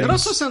stab things. It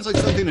also sounds like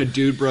something a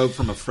dude bro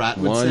from a frat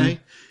would 1, say.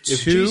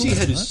 If 2, JC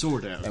had his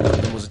sword out.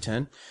 That was a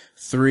 10.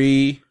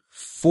 3,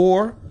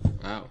 4,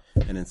 Wow.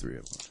 and then 3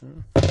 of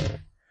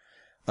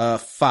them.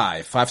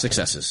 5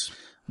 successes.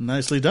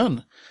 Nicely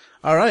done.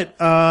 All right.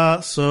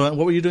 So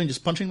what were you doing?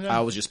 Just punching the guy? I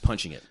was just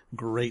punching it.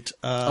 Great.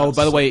 Oh,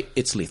 by the way,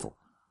 it's lethal.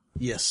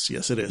 Yes,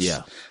 it is.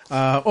 Yeah.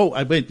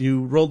 I wait.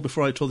 You rolled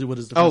before I told you what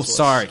his defense Oh, was.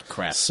 sorry.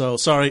 Crap. So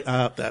sorry.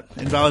 That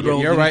invalid roll.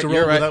 You're You need right, to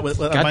you're roll right. with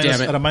God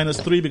damn it. at a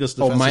 -3 because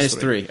the Oh, defense is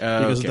 -3.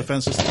 because okay. the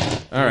defense is 3.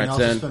 All You right, can also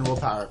then. spend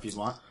willpower if you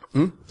want.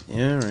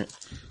 Yeah, all right.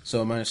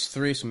 So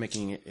 -3, so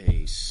making it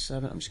a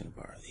 7. I'm just going to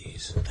borrow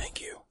these. Thank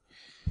you.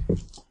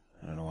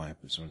 I don't know why I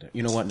put some there.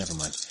 You know what? Never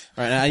mind.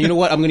 All right, you know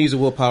what? I'm going to use a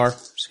willpower. I'm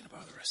just going to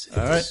borrow the rest of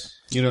these. All right.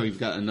 You know, you've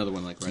got another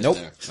one like right Nope.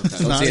 there. Okay.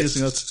 Don't Not see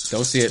using it. it.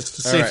 Don't see it.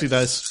 All Safety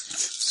right. dice.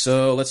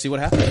 So let's see what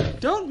happens.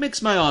 Don't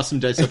mix my awesome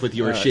dice up with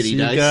your All right, shitty So you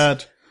dice.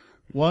 got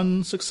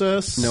 1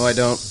 success. No, I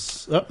don't.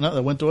 Oh, no,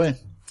 that went away.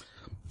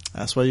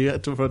 That's why you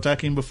got to for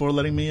attacking before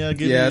letting me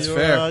give Yeah, you that's your,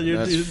 fair. your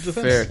That's defense.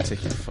 fair.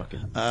 Take your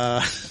fucking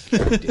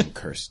goddamn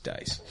cursed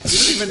dice. You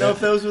didn't even know if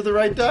those were the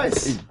right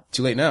dice.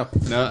 Too late now.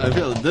 No, I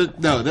feel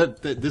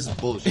that this is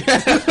bullshit.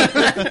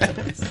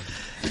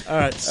 All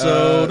right,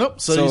 so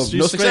nope. So, so you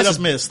no straight up successes.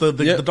 miss. The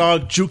Yep.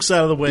 dog jukes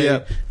out of the way,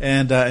 Yep.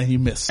 and you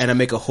miss. And I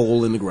make a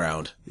hole in the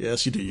ground.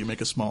 Yes, you do. You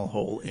make a small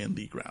hole in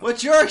the ground.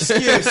 What's your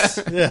excuse?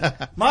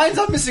 Mine's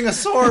I'm missing a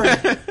sword.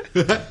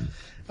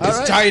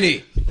 It's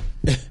tiny.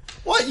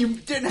 What? You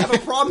didn't have a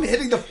problem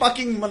hitting the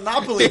fucking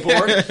Monopoly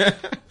board?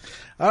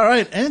 All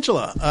right,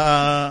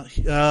 Angela.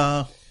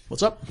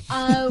 What's up?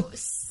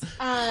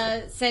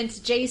 Since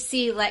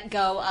JC let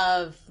go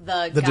of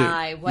the dude,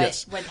 guy,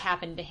 yes. what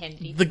happened to him? Did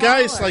he The fall,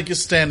 guy's or- like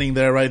is standing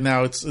there right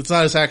now. It's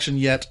not his action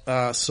yet.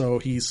 So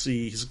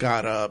he's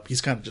kind of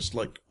just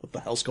like, what the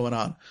hell's going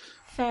on?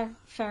 Fair.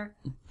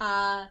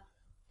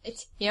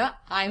 It's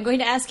I'm going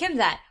to ask him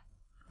that.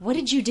 What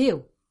did you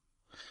do?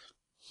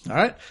 All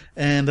right,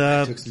 and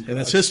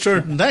it's his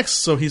turn next.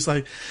 So he's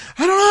like,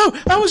 I don't know.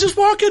 I was just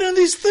walking, and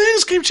these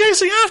things came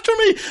chasing after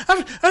me.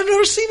 I've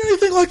never seen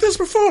anything like this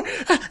before.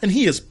 And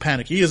he is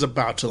panicked. He is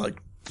about to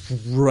like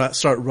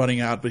start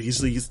running out, but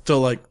he's still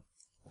like,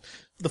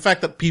 the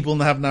fact that people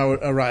have now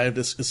arrived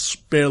is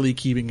barely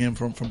keeping him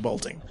from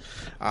bolting.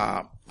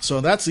 So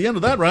that's the end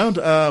of that round.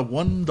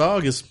 One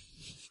dog is.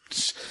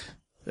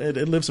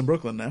 It lives in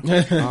Brooklyn now.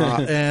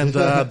 And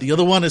the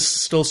other one is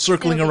still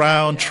circling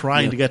around,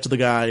 trying to get to the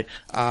guy.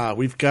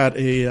 We've got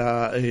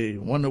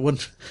one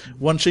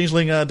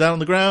changeling down on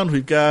the ground.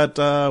 We've got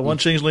one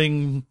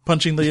changeling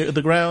punching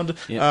the ground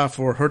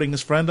for hurting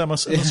his friend, I'm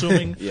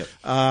assuming.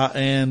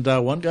 And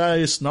one guy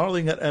is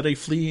snarling at a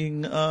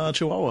fleeing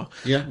chihuahua.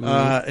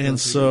 And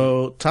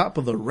so top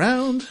of the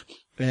round,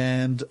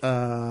 and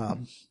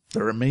the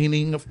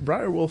remaining of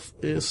Briarwolf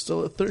is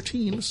still at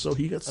 13, so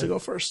he gets to go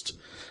first.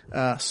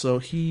 So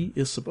he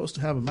is supposed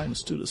to have a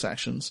 -2 to his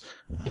actions.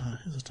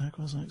 His attack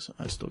was like, so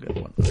I still get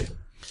one. Okay.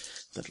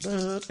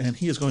 And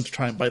he is going to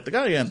try and bite the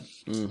guy again.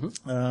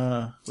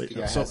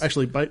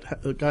 Actually,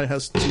 the guy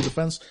has 2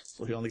 defense,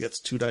 so he only gets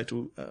 2 die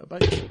to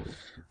bite.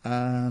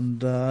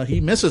 And he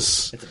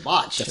misses. It's a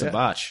botch. That's a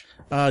botch.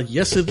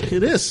 Yes, it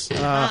is.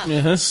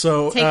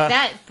 So Take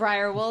that,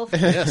 Briarwolf.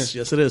 yes,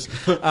 it is.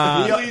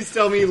 Please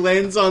tell me he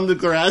lands on the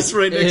grass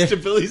right next to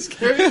Billy's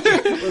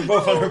character. We're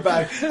both on her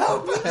back.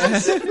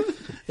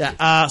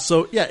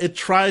 It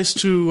tries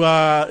to,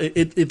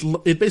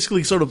 it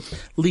basically sort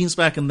of leans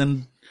back and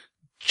then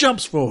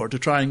jumps forward to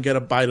try and get a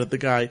bite at the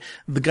guy.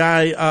 The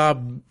guy,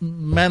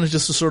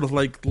 manages to sort of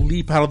like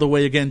leap out of the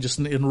way again, just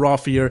in raw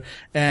fear,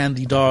 and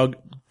the dog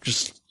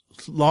just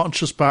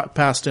launches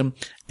past him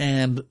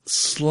and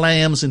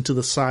slams into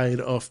the side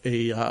of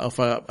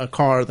a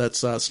car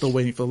that's, still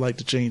waiting for the light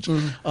to change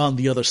on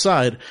the other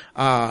side.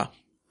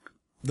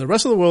 The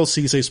rest of the world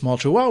sees a small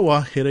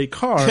chihuahua hit a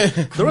car.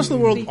 The rest of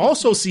the world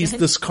also sees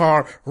this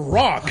car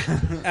rock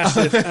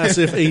as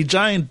if a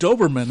giant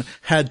Doberman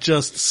had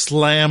just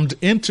slammed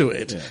into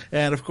it. Yeah.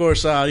 And of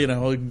course,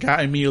 a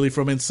guy immediately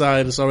from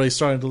inside is already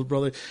starting to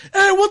brother,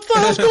 hey, what the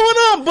hell's going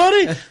on,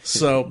 buddy?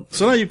 So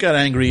now you've got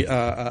angry,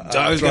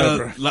 Dog's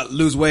driver. gonna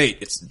lose weight.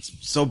 It's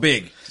so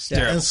big. It's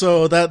terrible. And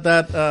so that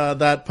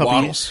puppy,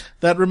 Waddles.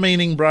 that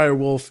remaining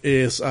Briarwolf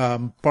is,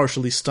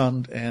 partially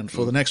stunned. And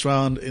for the next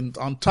round,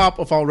 on top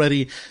of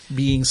already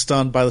being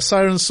stunned by the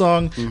siren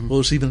song, will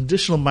receive an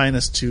additional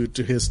 -2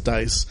 to his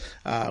dice,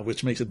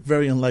 which makes it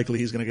very unlikely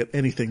he's going to get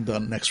anything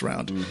done next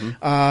round.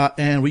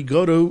 And we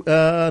go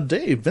to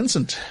Dave,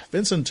 Vincent.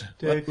 Vincent,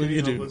 what do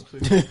you do?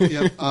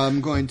 Yep,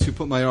 I'm going to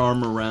put my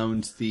arm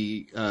around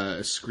the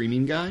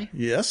screaming guy,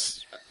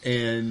 Yes.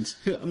 and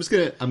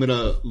I'm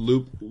gonna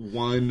loop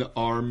one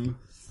arm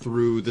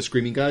through the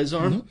screaming guy's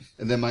arm,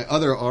 and then my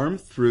other arm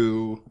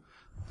through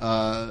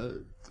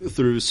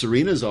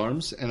Serena's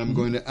arms, and I'm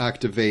going to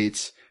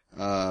activate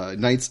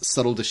Knight's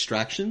subtle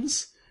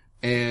distractions,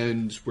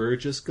 and we're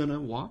just gonna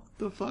walk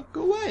the fuck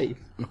away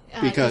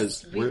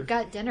because we've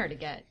got dinner to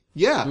get.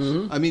 Yeah,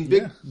 I mean,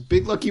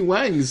 big Lucky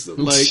Wangs,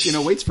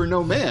 waits for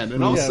no man,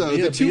 and also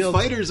the 2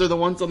 fighters are the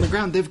ones on the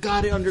ground. They've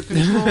got it under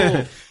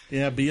control.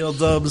 Yeah, BL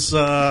Dubs,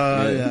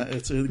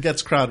 it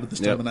gets crowded this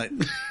time of night.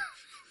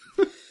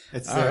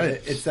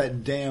 It's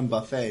that damn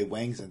buffet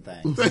Wangs and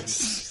thing.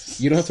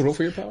 You don't have to roll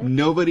for your power?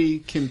 Nobody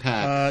can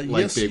pack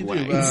like yes, Big you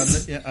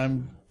Wangs. do.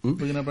 I'm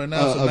looking up right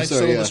now. So I'm next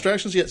sorry, level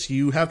distractions, yes,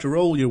 you have to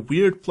roll your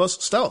weird plus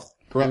stealth.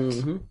 Correct.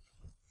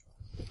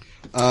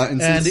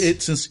 And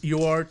since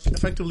you are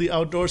effectively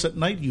outdoors at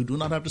night, you do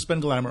not have to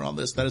spend glamour on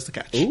this. That is the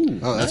catch. Ooh,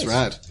 Oh, that's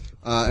rad.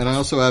 And I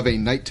also have a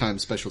nighttime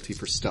specialty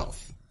for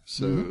stealth.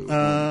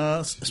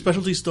 So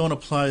Specialties don't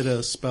apply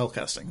to spell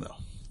casting, though.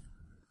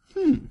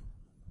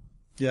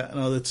 Yeah,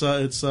 no,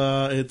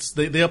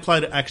 they apply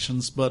to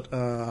actions, but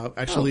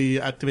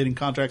actually activating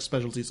contract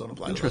specialties don't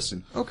apply.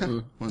 interesting. Okay.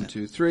 1,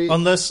 2, 3.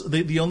 Unless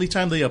the only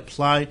time they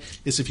apply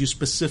is if you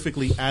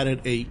specifically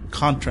added a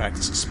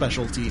contract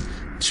specialty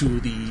to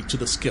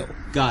the skill.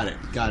 Got it.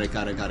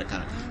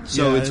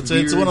 So So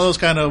it's one of those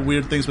kind of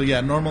weird things, but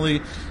yeah,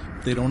 normally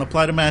they don't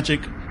apply to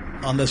magic.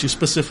 unless you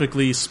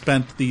specifically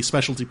spent the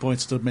specialty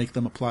points to make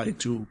them apply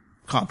to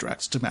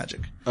contracts to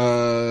magic. Since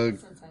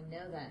I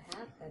know that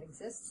that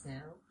exists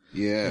now.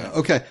 Yeah.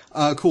 Okay.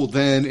 Cool.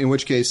 Then, in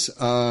which case,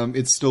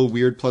 it's still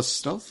weird plus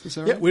stealth. Is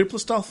that right? Yeah, weird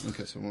plus stealth.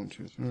 Okay. So 1,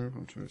 2, 3,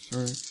 1, 2,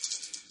 3.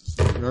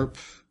 Yarp.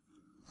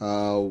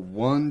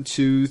 1,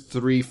 2,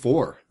 3,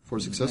 4. 4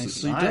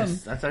 successes. Nicely done.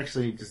 That's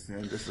actually just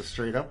a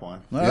straight up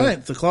one. All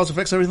right. The clause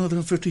affects everything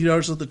within 50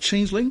 yards of the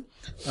changeling.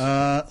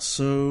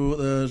 So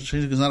the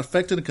changeling is not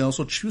affected. It can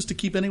also choose to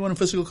keep anyone in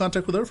physical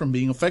contact with her from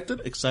being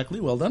affected. Exactly.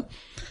 Well done.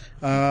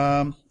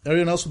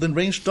 Everyone else within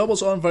range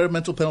doubles all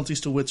environmental penalties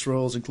to wits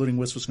rolls, including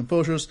wits with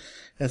composures,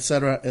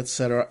 etc.,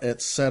 etc.,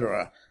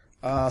 etc.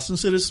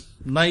 Since it is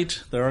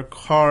night, there are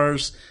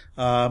cars,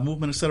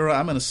 movement, etc.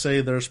 I'm going to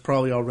say there's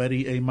probably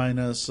already a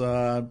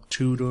 -2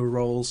 to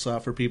rolls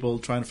for people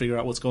trying to figure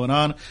out what's going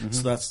on. Mm-hmm.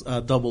 So that's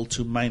double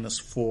to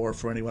 -4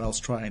 for anyone else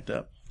trying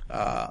to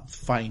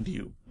find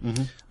you.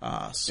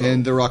 Mm-hmm. So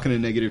And they're rocking a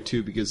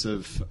 -2 because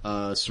of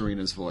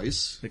Serena's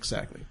voice.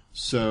 exactly.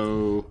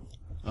 So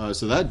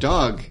that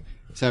dog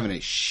is having a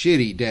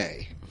shitty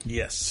day.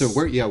 Yes. So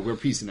we're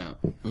peacing out.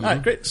 All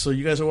right, great. So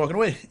you guys are walking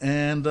away,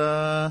 and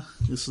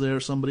is there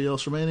somebody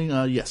else remaining?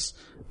 Yes.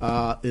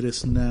 It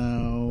is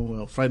now.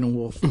 Well, Frightened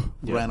Wolf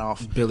ran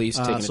off. Billy's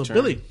taking a so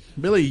turn.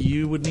 Billy,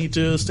 you would need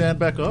to stand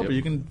back up, or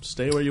you can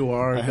stay where you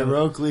are. I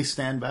heroically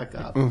stand back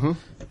up. All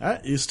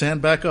right, you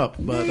stand back up,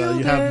 but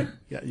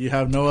you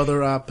have no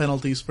other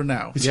penalties for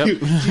now.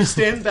 You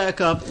stand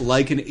back up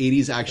like an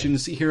 80s action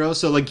hero.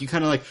 So like you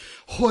kind of like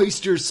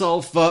hoist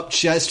yourself up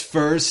chest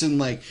first and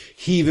like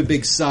heave a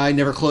big sigh,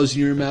 never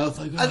closing your mouth.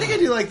 Like, I think I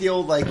do like the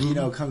old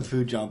kung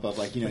fu jump up,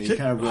 like you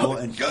kind of roll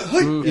and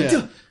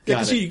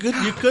Yeah, so you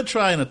could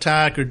try and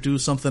attack or do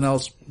something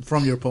else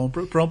from your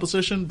prone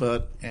position,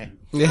 but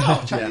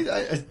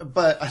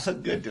but I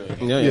look good doing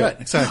it. Yeah. Right,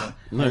 exactly.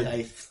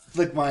 I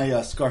flick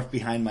my scarf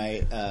behind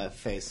my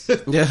face,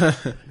 Yeah.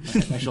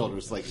 my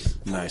shoulders, like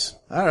Nice.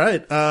 All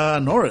right,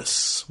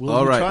 Norris, will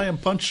All you right. try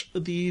and punch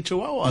the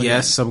Chihuahua? again?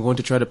 Yes, I'm going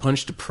to try to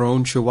punch the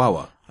prone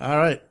chihuahua. All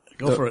right,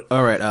 go for it.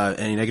 All right.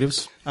 Any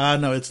negatives?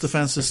 No, its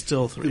defense is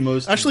still 3.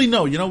 most- Actually,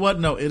 no. You know what?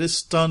 No, it is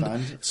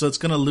stunned, so it's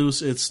going to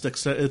lose its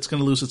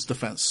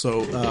defense.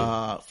 So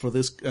for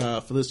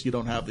this, you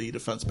don't have the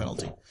defense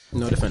penalty.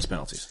 No defense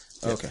penalties.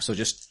 Okay, so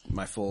just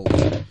my full.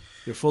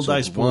 Your full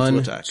dice pool to 1,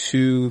 attack.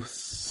 2,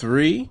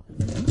 3.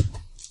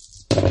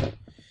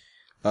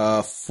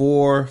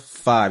 4,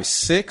 5,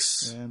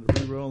 6. And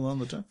reroll on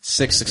the turn.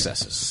 6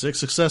 successes. 6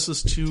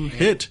 successes to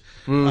hit.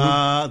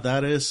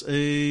 That is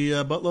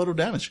a buttload of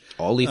damage.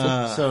 All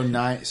lethal. so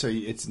 9. So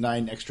it's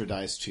 9 extra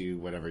dice to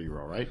whatever you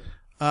roll, right?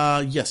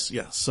 Yes,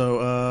 yeah.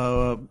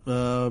 So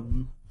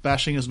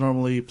bashing is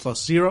normally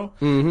 +0.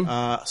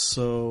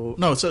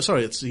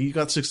 Sorry, you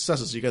got 6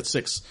 successes. You got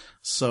 6.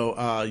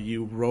 So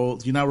you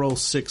now roll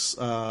 6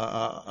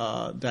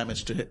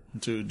 damage to hit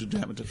to do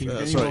damage.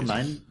 Didn't you roll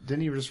 9?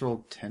 Didn't you just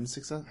roll 10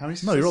 successes? How many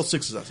successes? No, you rolled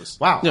 6 successes.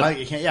 Wow.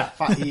 I can't, yeah.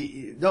 5,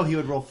 he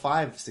would roll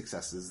 5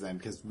 successes then,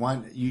 because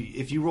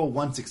if you roll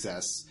 1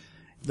 success,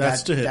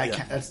 That's to hit.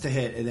 That's to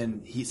hit, and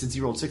then since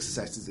he rolled 6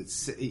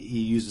 successes,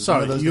 he uses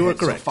Sorry, one of those. you to were hit,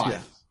 so correct, 5.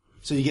 yeah.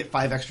 So you get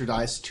 5 extra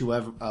dice to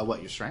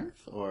your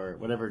strength or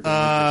whatever.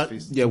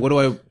 Yeah, what do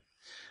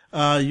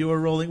I... You are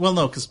rolling. Well,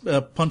 no, because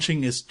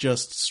punching is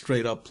just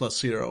straight up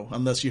 +0,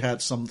 unless you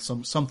had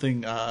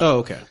something. Oh,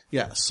 okay.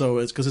 Yeah, so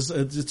it's because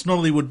it's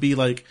normally would be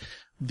like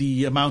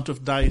the amount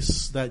of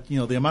dice that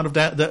the amount of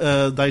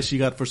dice you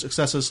got for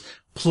successes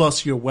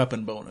plus your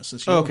weapon bonus.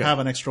 Since you don't have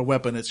an extra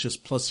weapon, it's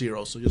just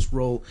 +0. So just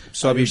roll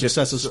So your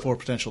successes for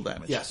potential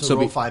damage. Yeah, so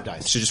roll 5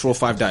 dice. So just roll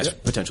 5 dice,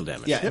 potential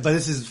damage. Yeah, but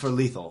this is for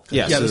lethal.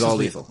 Yeah, Yeah, so this it's all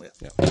is lethal.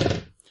 lethal. Yeah.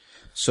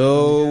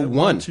 So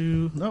 1.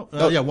 2, no,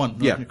 1. No,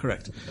 yeah. you're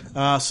correct.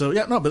 But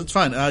it's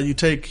fine. He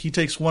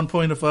takes 1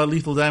 point of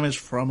lethal damage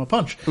from a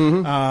punch,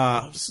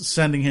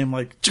 sending him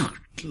like,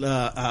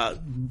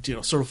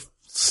 sort of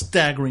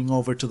staggering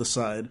over to the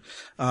side.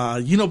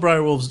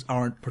 Direwolves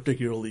aren't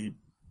particularly.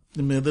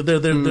 I mean,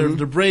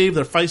 they're brave,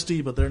 they're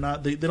feisty, but they're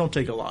not. They don't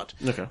take a lot.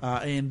 Okay.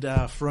 And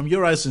from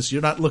your eyes, since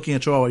you're not looking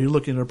at Chihuahua, you're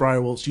looking at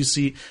Direwolves. You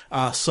see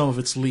some of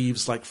its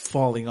leaves like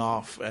falling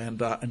off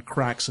and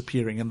cracks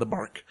appearing in the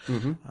bark.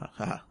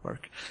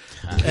 Bark.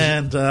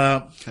 And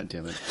God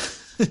damn it.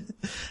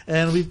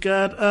 and we've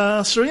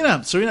got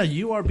Serena. Serena,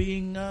 you are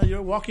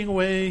you're walking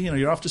away.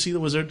 You're off to see the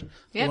wizard,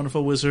 the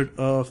wonderful wizard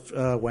of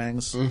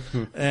Wangs,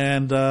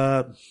 and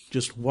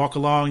just walk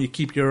along. You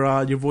keep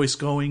your voice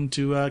going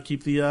to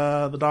keep the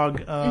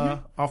dog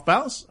off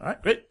balance. All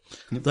right, great,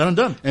 done and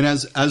done. And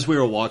as we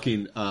were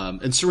walking,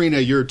 and Serena,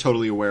 you're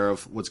totally aware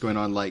of what's going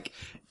on. Like,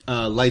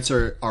 lights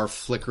are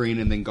flickering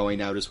and then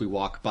going out as we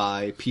walk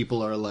by.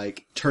 People are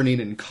like turning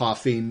and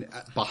coughing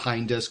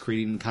behind us,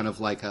 creating kind of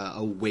like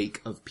a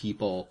wake of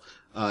people.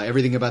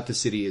 Everything about the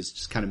city is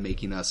just kind of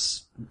making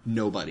us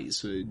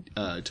nobodies,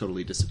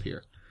 totally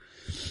disappear.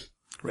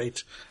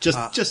 Great.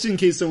 Just in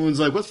case someone's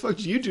like, what the fuck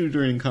did you do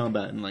during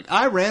combat? And like,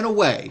 I ran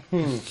away.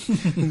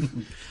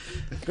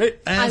 Great.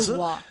 And I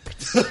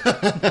walked.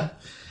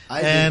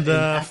 And did an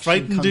action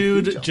frightened kung fu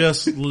dude jump.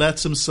 just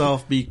lets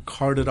himself be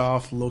carted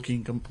off,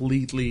 looking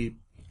completely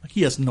like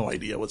he has no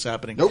idea what's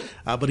happening. Nope.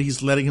 But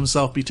he's letting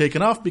himself be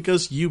taken off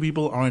because you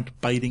people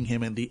aren't biting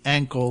him in the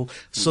ankle,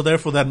 so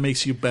therefore that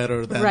makes you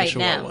better than Right the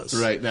now.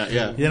 Chihuahuas. Right now,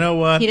 yeah. You know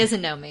what? He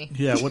doesn't know me.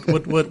 Yeah. What? You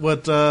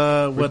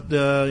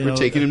We're know,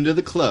 taking him to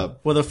the club.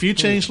 what a few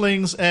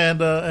changelings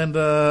and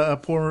a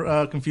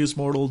poor confused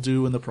mortal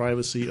do in the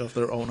privacy of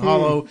their own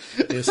hollow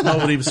is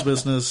nobody's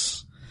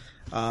business.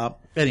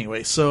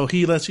 Anyway, so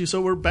he lets you. So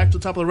we're back to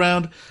the top of the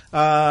round.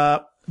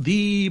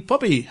 The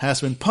puppy has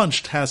been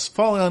punched, has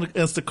fallen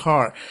against the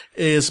car,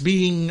 is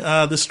being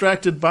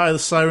distracted by the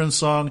siren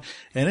song,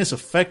 and is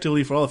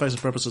effectively, for all effects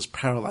and purposes,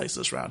 paralyzed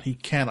this round. He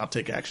cannot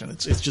take action.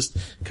 It's just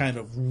kind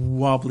of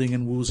wobbling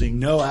and woozing.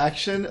 No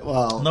action?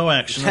 Well, No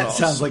action at That all.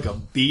 sounds like a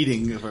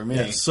beating for me.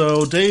 Yeah,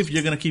 so Dave,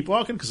 you're going to keep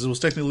walking because it was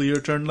technically your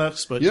turn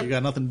left, but Yep. you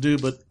got nothing to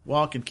do but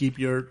walk and keep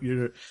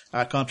your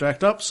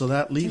contract up. So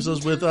that leaves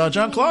us with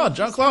John Claude.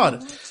 John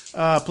Claude,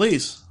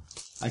 please.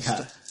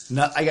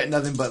 I got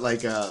nothing but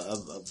like a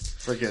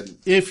freaking.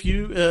 If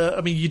you,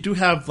 you do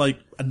have like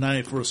a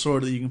knife or a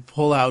sword that you can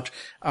pull out.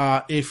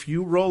 If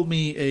you roll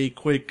me a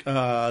quick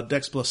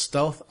Dex plus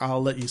Stealth,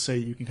 I'll let you say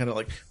you can kind of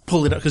like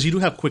pull it out because you do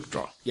have quick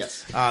draw.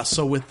 Yes.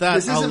 So with that,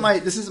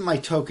 This isn't my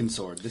token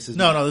sword. This is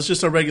No, this is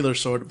just a regular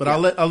sword. But I'll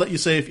let you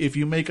say if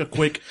you make a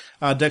quick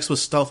Dex with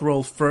Stealth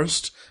roll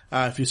first,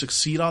 if you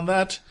succeed on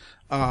that,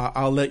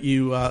 I'll let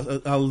you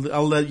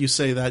I'll let you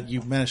say that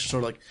you managed to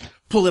sort of like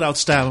pull it out,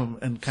 stab him,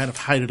 and kind of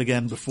hide it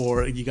again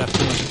before you got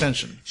too much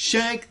attention.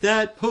 Shank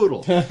that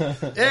poodle.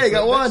 Hey,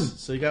 got one.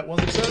 So you got one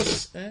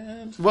success,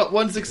 and What?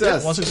 One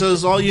success. one success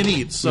is all you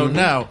need. So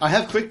now, I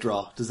have quick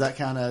draw. Does that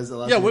count as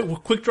a? yeah,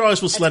 quick draw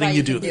is what's letting why you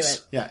you do can do this.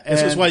 it. Yeah,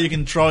 This is and- why you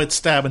can draw it,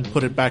 stab, and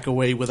put it back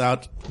away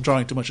without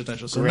drawing too much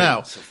attention. So Great.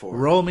 now, So 4.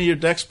 roll me your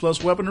Dex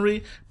plus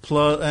weaponry,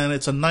 and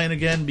it's a 9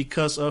 again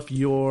because of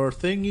your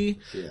thingy.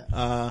 Yeah.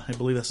 I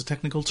believe that's a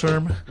technical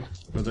term.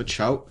 Or the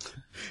chow.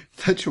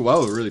 That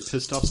chihuahua really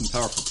pissed off some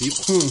powerful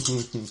people.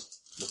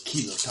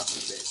 Kilo Taco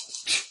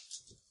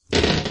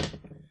Bell.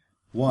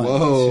 1,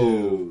 Whoa.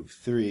 2,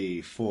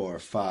 3, 4,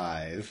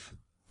 5,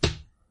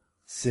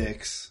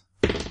 6,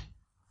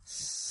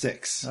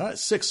 6. All right,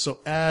 6. So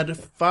add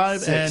 5,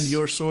 6. and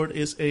your sword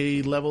is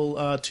a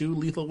level 2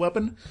 lethal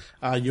weapon.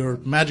 Your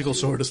magical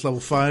sword is level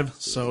 5,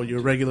 so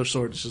your regular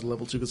sword is just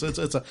level 2 because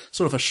it's a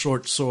sort of a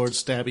short sword,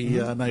 stabby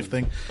knife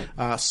thing.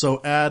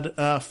 So add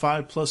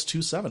 5 plus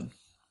 2, 7.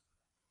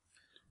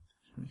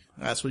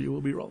 That's what you will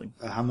be rolling.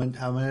 How many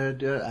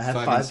did I have?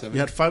 5 and 5. 7. You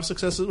had 5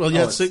 successes. Well, you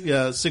had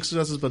it's- 6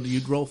 successes, but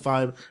you'd roll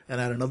 5 and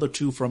add another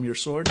 2 from your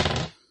sword.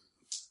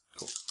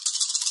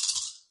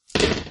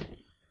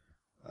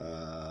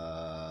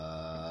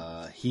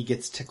 He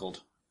gets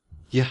tickled.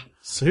 Yeah.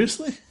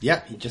 Seriously?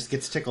 Yeah, he just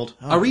gets tickled.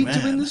 Are we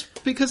man. doing this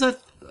because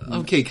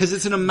because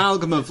it's an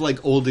amalgam of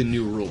like old and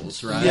new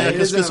rules, right? Yeah, it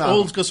is because an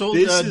old, This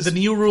is- the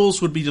new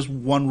rules would be just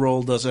one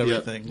roll does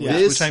everything, Yeah. which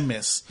This- I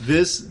miss.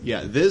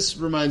 This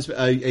reminds me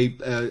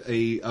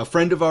a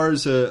friend of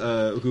ours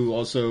who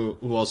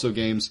also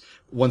games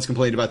once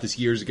complained about this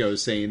years ago,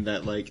 saying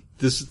that like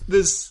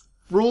this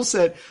rule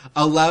set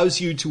allows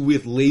you to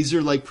with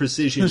laser like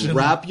precision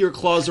wrap your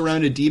claws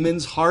around a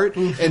demon's heart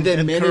and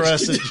then manage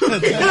Caress to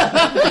it.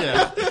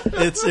 Yeah,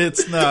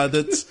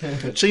 that's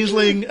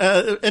Changeling.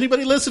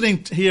 Anybody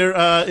listening here,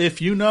 if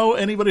you know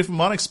anybody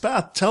from Onyx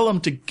Path, tell them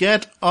to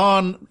get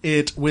on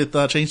it with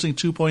Changeling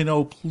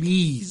 2.0,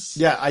 please.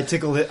 Yeah, I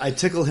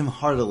tickle him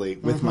heartily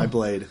with my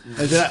blade,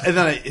 and then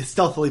I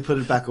stealthily put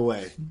it back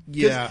away.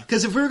 Yeah.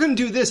 Because if we were going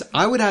to do this,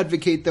 I would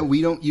advocate that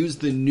we don't use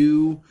the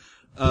new.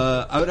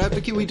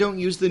 We don't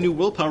use the new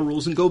willpower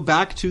rules and go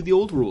back to the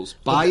old rules.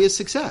 Buy a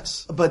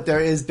success. But there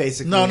is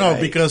basically No,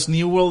 because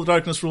New World of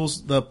Darkness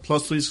rules, the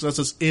plus 3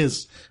 successes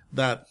is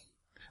that.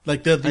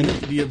 Like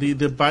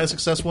the buy a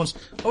success ones.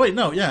 Oh wait,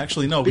 no, yeah,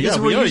 actually no. Because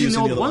we are using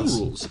using the the old other one ones.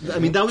 rules. I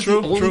mean, that was True,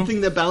 the only true.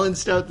 thing that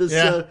balanced out this.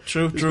 Yeah,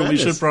 true. this We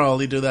madness. should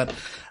probably do that.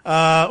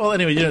 Well,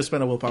 anyway, you didn't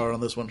spend a willpower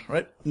on this one,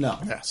 right? No.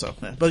 Yeah. So,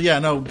 yeah. But yeah,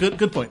 no.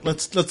 Good point.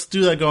 Let's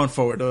do that going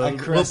forward.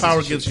 caress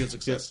Willpower his gives cheek. you a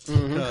success.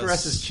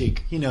 caress his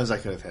cheek. He knows I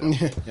could have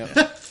hit him.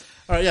 All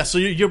right. Yeah. So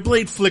your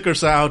blade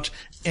flickers out,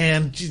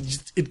 and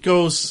it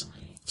goes.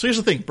 So here's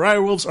the thing: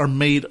 Briarwolves are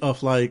made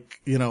of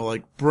like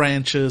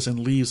branches and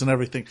leaves and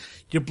everything.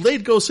 Your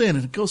blade goes in,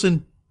 and it goes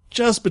in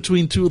just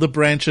between two of the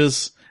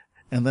branches,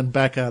 and then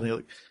back out. And you're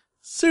like,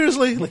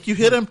 seriously? Like you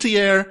hit empty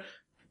air.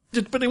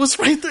 But it was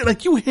right there.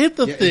 Like you hit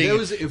the Yeah, thing.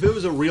 if it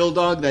was a real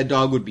dog, that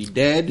dog would be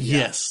dead.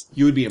 Yes.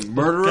 You would be a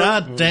murderer.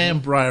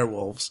 Goddamn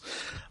Briarwolves.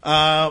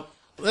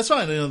 That's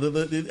fine.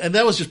 And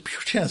that was just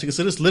pure chance because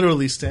it is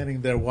literally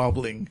standing there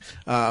wobbling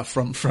from I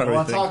want to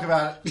everything. talk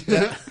about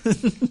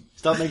it.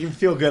 Stop making me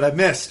feel good. I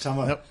missed.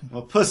 I'm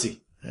a pussy.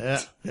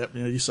 Yeah,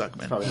 you suck,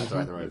 man. Probably not the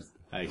right word.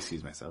 I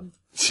excuse myself.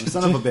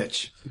 Son of a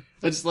bitch.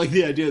 I just like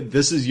the idea.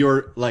 This is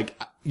your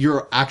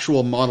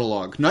actual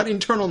monologue, not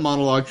internal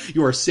monologue.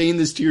 You are saying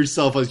this to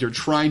yourself as you're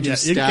trying to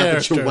stab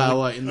a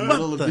chihuahua in the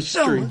middle of the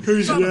street.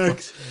 Who's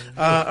next?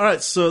 All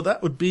right, so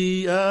that would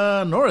be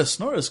Norris.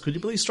 Norris, could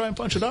you please try and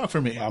punch a dog for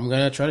me? I'm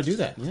gonna try to do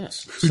that.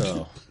 Yes.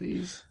 So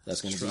Please.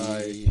 that's gonna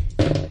Try be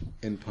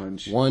and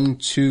punch. 1,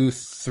 2,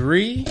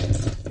 3.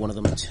 One of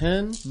them a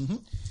 10.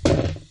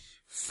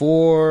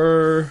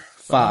 4,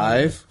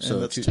 5. And So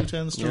that's 2 two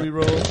tens to yeah.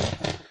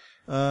 reroll.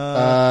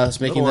 It's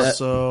making four, that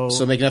so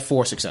making that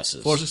 4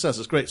 successes. 4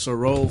 successes. Great. So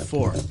roll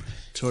 4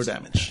 to her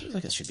damage. I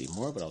think it should be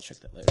more, but I'll check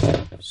that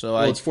later. So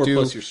Well, it's 4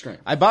 plus your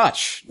strength. I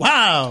botch.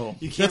 Wow.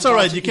 That's all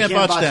right. You can't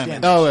botch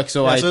damage. Oh,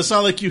 so So it's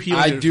not like you heal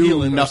I your do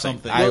healing or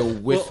nothing. something.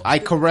 I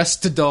caress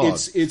the dog.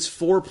 It's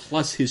 4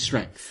 plus his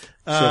strength.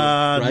 So,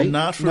 right?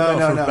 Not for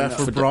No.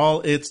 for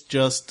brawl. It's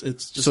just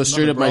So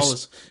straight up my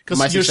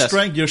because your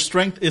success. your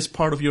strength is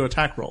part of your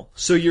attack roll.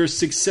 So your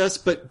success,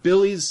 but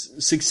Billy's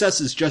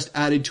success is just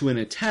added to an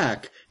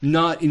attack,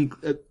 not in.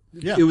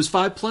 Yeah. It was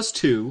 5 plus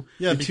 2.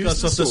 Yeah, The two's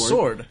because of the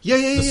sword. Yeah.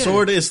 The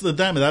sword is the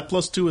damage. That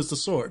plus 2 is the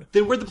sword.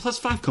 Then where'd the plus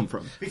 5 come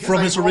from?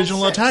 From his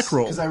original attack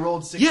roll. Because I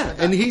rolled 6. Yeah,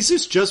 and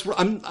Jesus just.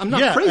 I'm not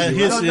Yeah, crazy.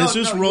 and right?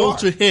 Jesus rolled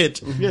to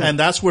hit, and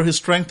that's where his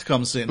strength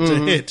comes in to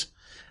hit.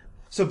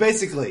 So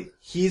basically,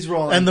 he's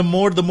rolling. And the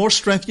more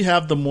strength you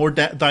have, the more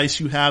dice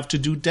you have to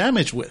do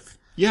damage with.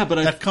 Yeah, but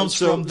That comes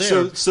from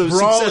there. So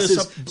Brawl success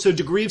is so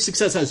degree of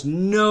success has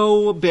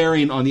no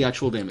bearing on the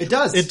actual damage. It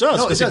does. It does,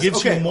 No, because it gives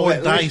Okay, you more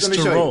okay, let me dice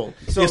show to you. roll.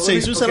 So If let me-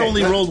 Jesus had okay,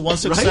 only rolled one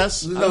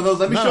success, No,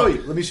 let me show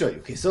you. Let me show you.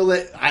 Okay, so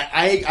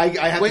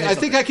I have Wait, to I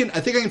think I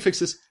can fix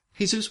this.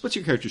 Jesus, what's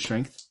your character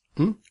strength?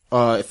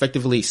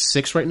 Effectively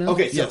 6 right now.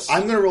 Okay, so Yes.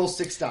 I'm going to roll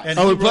 6 dice. And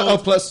Oh, he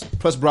rolled-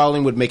 plus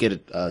brawling would make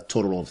it a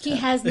total roll of 10. He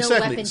has no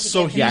Exactly. weapon to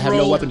So give he him. I have no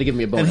rolled- weapon to give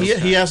me a bonus.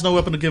 and he has no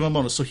weapon to give him a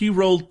bonus. So he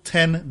rolled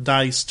 10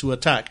 dice to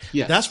attack.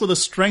 Yes. That's where the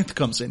strength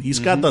comes in. He's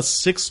got the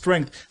 6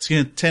 strength. He's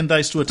getting 10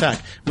 dice to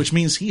attack, which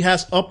means he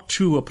has up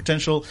to a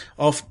potential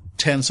of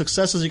 10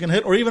 successes you can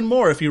hit, or even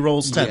more if he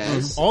rolls 10.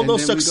 Yes. All And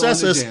those then we go on to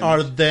successes damage.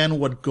 are then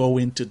what go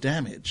into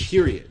damage.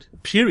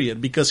 Period.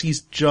 Because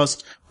he's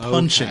just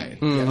punching.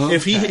 Okay.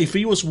 If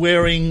he was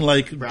wearing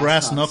like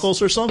brass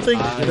knuckles or something,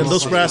 then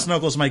those brass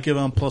knuckles might give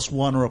him a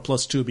 +1 or a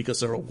 +2 because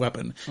they're a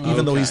weapon.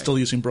 Even though he's still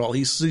using brawl,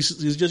 he's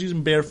just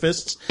using bare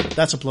fists.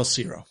 That's a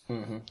 +0.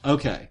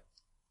 Okay.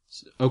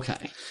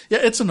 Yeah,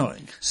 it's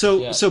annoying.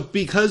 So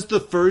because the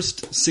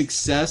first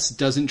success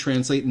doesn't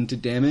translate into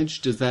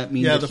damage, does that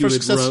mean Yeah, that the he first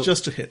would success roll? is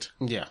just to hit.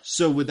 Yeah.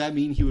 So would that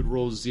mean he would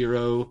roll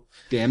 0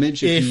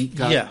 damage if he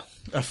got?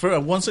 For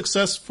one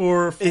success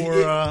for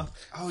you're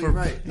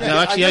right. No,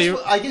 actually,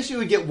 I guess you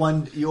would get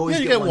one. You always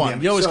you get get one.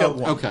 damage. You always So, get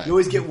one. Okay. You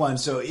always get one.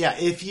 So yeah,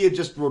 if he had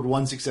just rolled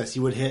one success,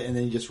 he would hit, and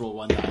then you just roll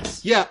 1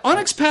 dice. Yeah,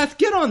 Onyx Path,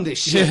 get on this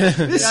shit.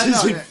 This Yeah,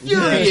 is no,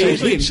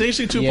 infuriating.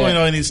 Changing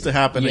 2.0 needs to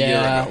happen a year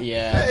ago.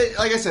 Yeah.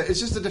 Like I said, it's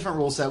just a different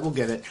rule set. We'll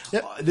get it.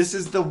 This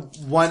is the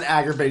one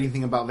aggravating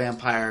thing about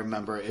Vampire.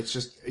 Remember, it's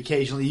just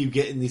occasionally you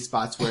get in these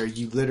spots where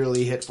you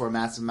literally hit for a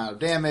massive amount of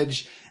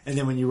damage, and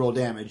then when you roll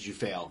damage, you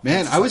fail.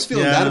 Man, I was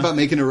feeling Yeah. bad about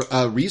making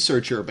a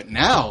researcher, but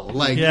now, take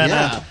I me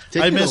to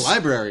the miss-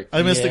 library.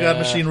 I miss the God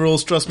Yeah. Machine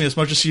rules. Trust me, as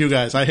much as you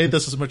guys. I hate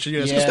this as much as you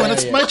guys. Because Yeah, when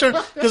it's yeah. my turn,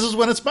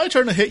 when it's my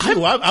turn to hit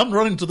you, I'm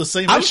running to the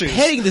same I'm issues.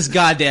 petting this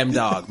goddamn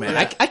dog, man.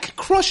 I could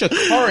crush a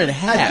car in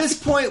half. At this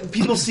point,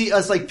 people see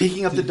us like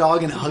picking up the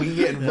dog and hugging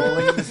it and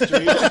rolling in the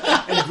street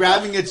and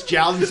grabbing its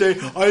jowls and saying,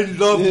 "I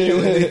love you."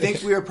 And they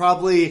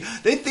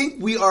think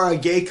we are a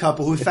gay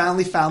couple who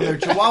finally found their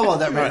chihuahua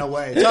that ran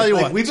away. Tell you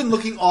like, what. we've been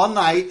looking all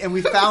night and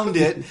we found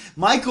it.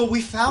 Michael,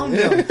 we found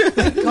him.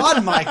 Thank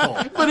God, Michael.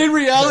 But in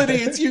reality,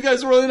 it's you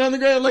guys rolling on the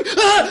ground like, get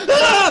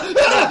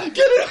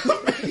it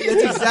out.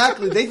 That's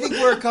exactly. They think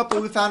we're a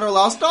couple who found our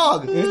lost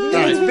dog.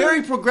 It's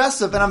very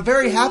progressive, and I'm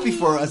very happy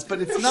for us,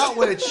 but it's not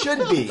what it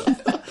should be.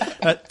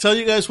 Tell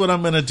you guys what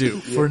I'm going to do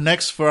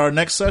for our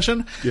next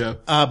session.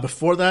 Yeah.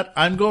 Before that,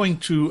 I'm going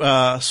to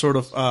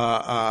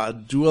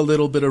do a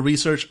little bit of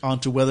research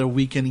onto whether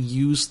we can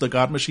use the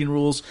God Machine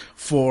rules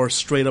for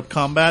straight up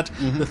combat.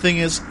 Mm-hmm. The thing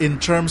is, in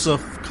terms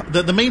of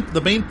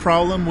the main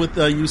problem with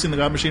using the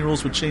God Machine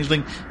rules with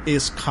Changeling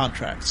is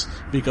contracts,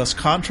 because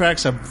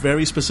contracts have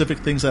very specific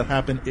things that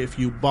happen if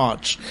you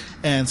botch,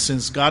 and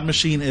since God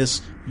Machine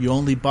is you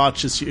only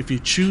botch if you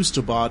choose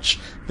to botch,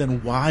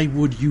 then why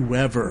would you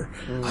ever?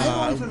 I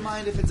don't even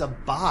mind if it's a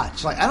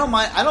botch. Like I don't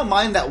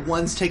mind that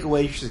ones take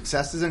away your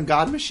successes in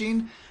God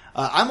Machine.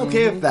 I'm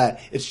okay with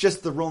that. It's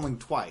just the rolling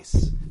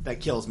twice that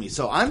kills me.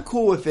 So I'm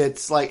cool if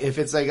it's like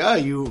oh,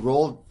 you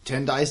roll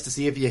 10 dice to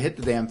see if you hit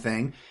the damn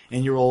thing,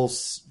 and you roll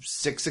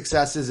 6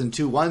 successes and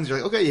 2 ones. You're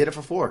like, okay, you hit it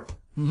for 4.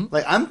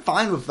 Like I'm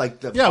fine with like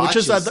the which is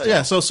botches that. stuff.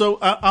 Yeah,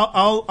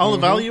 I'll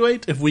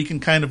evaluate if we can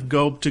kind of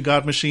go to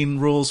God Machine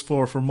rules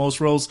for most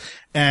roles,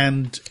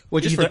 and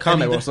Well, just for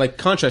combat rules, like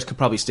contracts could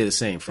probably stay the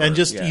same. For, and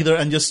just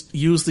just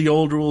use the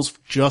old rules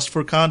just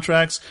for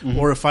contracts,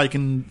 or if I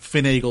can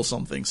finagle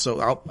something.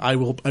 So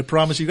I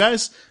promise you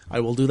guys, I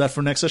will do that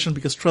for next session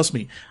because trust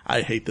me,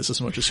 I hate this as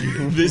much as you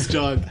do. This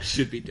dog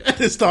should be dead.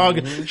 This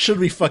dog should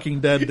be fucking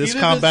dead. This Either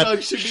combat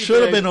this dog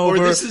should have been over.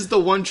 Or this is the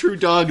one true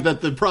dog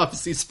that the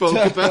prophecy spoke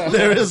about.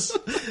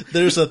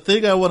 There's a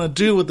thing I want to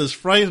do with this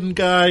frightened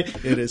guy.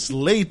 It is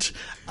late.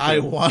 I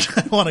want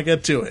to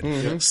get to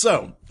it.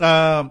 So,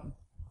 what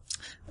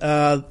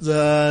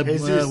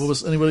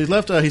was anybody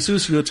left?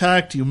 Jesus, you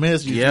attacked, you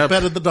missed, you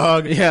petted the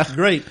dog. Yeah.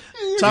 Great.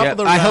 Top of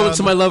the round. I held it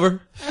to my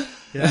lover.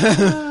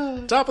 Yeah.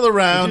 Top of the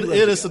round.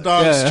 It is the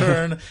dog's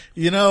turn.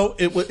 You know,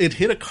 it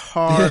hit a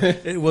car.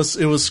 It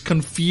was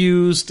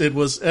confused. It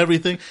was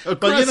everything.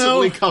 But you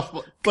know,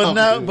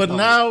 but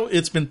now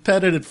it's been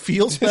petted. It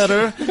feels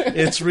better.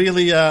 It's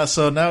really,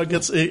 so now it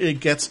gets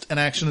an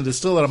action. It is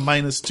still at a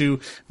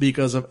 -2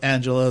 because of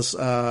Angela's,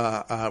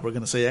 we're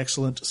going to say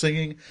excellent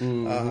singing.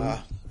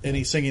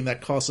 Any singing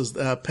that causes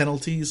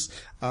penalties,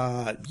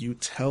 you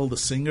tell the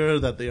singer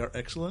that they are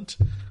excellent.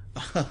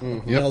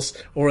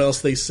 Or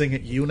else they sing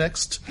at you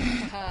next.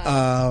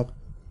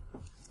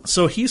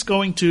 So he's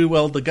going to,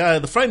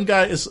 the frightened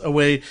guy is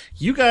away.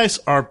 You guys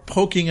are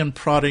poking and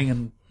prodding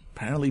and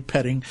apparently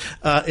petting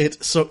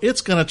so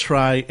it's gonna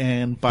try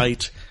and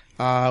bite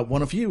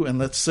one of you, and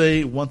let's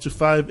say 1 to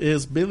 5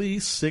 is Billy,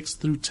 6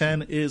 through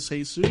 10 is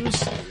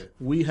Jesus.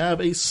 We have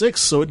a 6,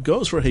 so it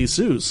goes for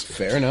Jesus.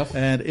 Fair enough.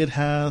 And it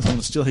has, I'm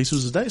gonna steal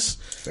Jesus' dice.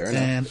 Fair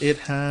enough. And it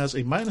has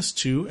a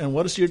 -2, and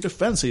what is your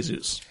defense,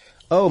 Jesus?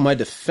 Oh, my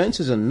defense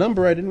is a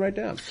number I didn't write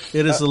down.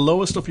 It is the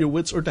lowest of your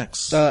wits or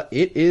dex.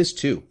 It is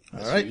 2.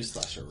 All right.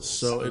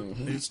 So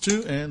it's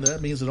 2, and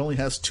that means it only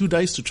has 2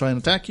 dice to try and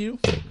attack you.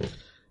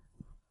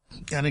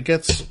 And it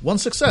gets 1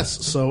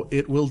 success. So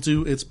it will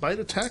do its bite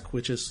attack,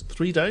 which is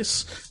 3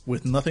 dice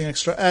with nothing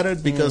extra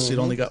added because it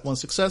only got 1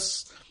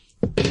 success.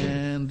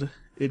 And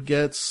it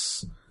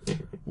gets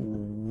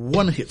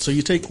 1 hit. So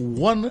you take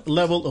 1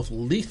 level of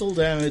lethal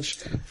damage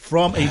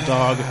from a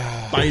dog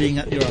biting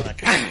at your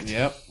arm.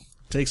 Yep.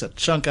 Takes a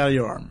chunk out of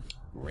your arm.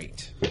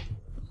 Great.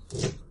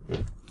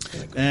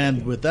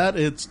 And with that,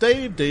 it's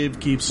Dave.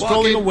 Dave keeps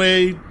scrolling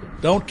away.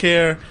 Don't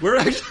care. We're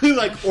actually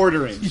like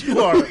ordering.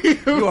 You are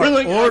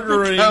like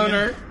ordering.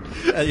 Counter.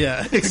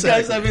 Yeah,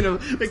 exactly.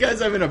 The guy's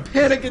having a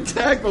panic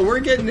attack, but we're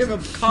getting him a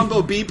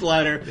combo beep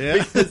ladder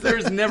because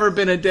there's never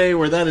been a day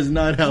where that has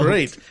not helped.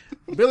 Great.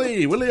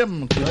 Billy,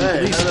 William,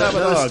 please stab a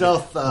dog.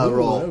 Stealth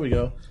roll. There we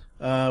go.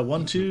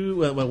 1, 2,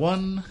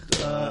 1,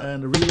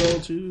 and a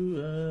reroll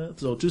 2.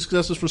 So 2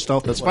 successes for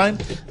stealth. That's fine.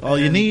 All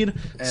you need,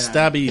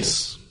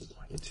 stabbies.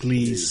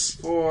 Please.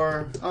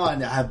 4. Oh,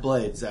 and I have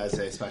blades as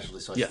a specialty,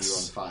 so I can Yes.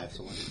 roll 5.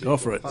 So 1, 2, 3, Go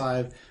for it.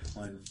 5.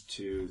 1,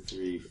 2,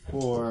 3,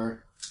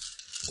 4.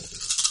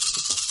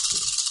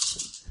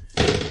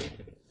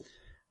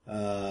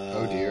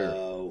 Oh dear.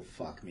 Oh,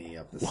 fuck me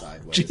up the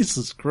sideways.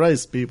 Jesus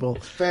Christ, people.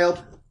 Failed.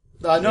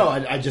 No,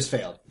 I just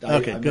failed.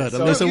 Okay, good.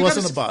 At least it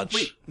wasn't a botch.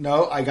 Wait,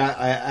 no, I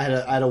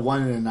had a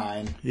 1 and a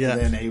 9, Yeah.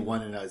 and then a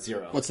 1 and a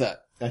 0. What's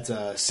that? That's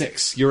a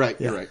 6. You're right.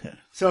 You're right. Yeah.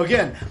 So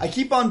again, I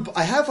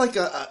have like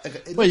a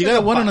Wait, you got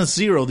a 1 and a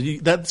 0.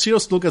 That 0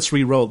 still gets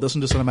re-rolled. Doesn't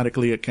just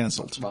automatically get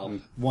cancelled. Well,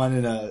 1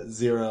 and a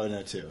 0 and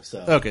a 2. So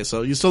Okay,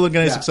 so you still don't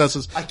get any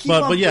successes. I keep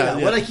but on, yeah.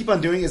 What I keep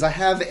on doing is I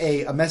have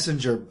a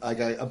messenger, like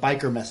a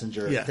biker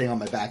messenger thing on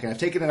my back, and I've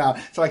taken it out.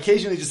 So I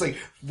occasionally just like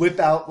whip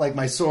out like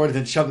my sword and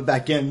then shove it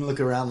back in and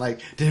look around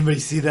like, did anybody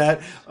see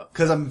that?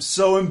 Because I'm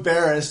so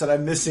embarrassed that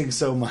I'm missing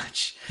so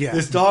much. Yeah.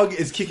 This dog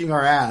is kicking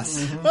our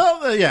ass.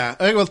 Well, yeah.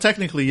 Well,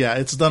 technically, yeah.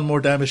 It's done more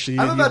damage to you.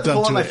 I'm than about you've to done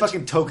pull out to my it.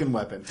 fucking token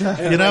weapon.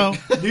 And, You know?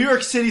 like, New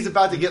York City's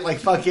about to get like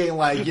fucking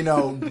like, you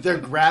know, their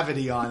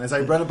gravity on as I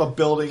run up a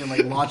building and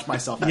like launch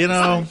myself. You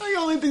know? The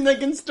only thing that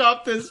can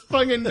stop this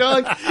fucking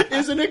dog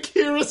is an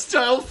Akira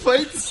style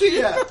fight scene.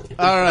 Yeah.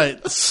 All right.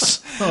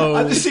 So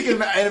I'm just thinking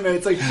about anime.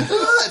 It's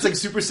like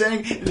Super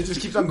Saiyan, and it just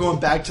keeps on going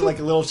back to like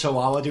a little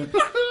chihuahua doing.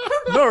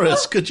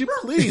 Norris, could you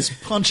please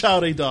punch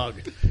out a dog?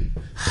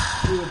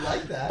 You would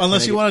like that.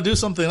 Unless you want to do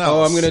something else.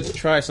 Oh, I'm going to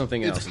try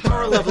something else.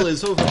 Power level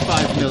is over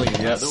 5 million.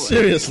 By the way.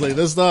 Seriously,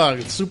 this dog,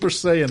 it's Super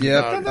Saiyan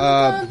Yep.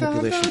 dog.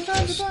 Manipulation.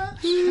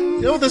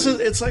 You know,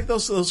 it's like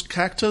those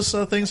cactus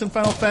things in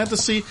Final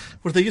Fantasy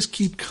where they just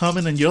keep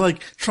coming and you're like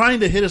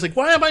trying to hit. It's like,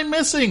 why am I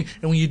missing?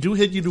 And when you do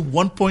hit, you do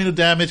 1 point of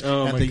damage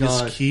and my they God.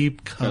 just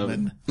keep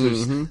coming.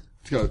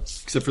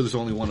 Except for there's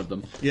only one of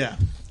them. Yeah.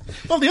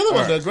 Well, the other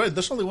one, right?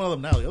 There's only one of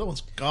them now. The other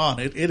one's gone.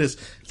 It is.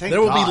 Thank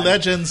There will God. be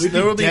legends. We'd be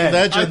There will be dead.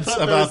 legends I thought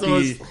that about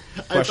was the. the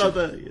I thought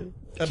that.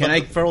 about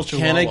the feral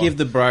Can I chihuahua. give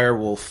the Briar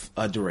Wolf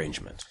a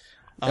derangement?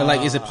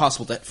 Like, is it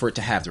possible for it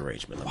to have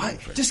derangement? Why?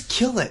 Just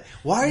kill it.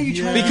 Why are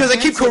you trying? to Because I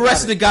keep cancel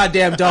caressing the about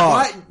goddamn it?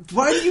 dog.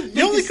 Why do you?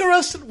 You only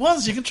caressed it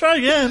once. You can try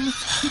again.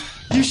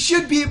 You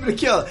should be able to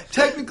kill it.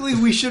 Technically,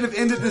 we should have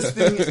ended this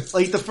thing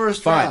like the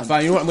first round.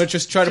 Fine. You know what? I'm going to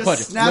just try to Just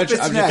punch it. snap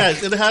its neck.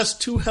 Guys, it has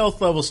 2 health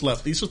levels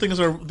left. These things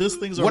are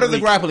What are the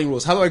weak. grappling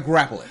rules? How do I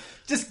grapple it?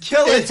 Just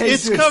kill it.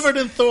 It's Jesus. covered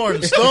in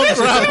thorns. Don't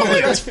grapple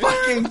it. Just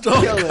fucking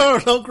kill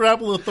it. Don't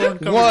grapple the thorn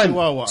covered 1,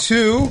 chihuahua.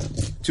 2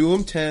 of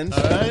them 10.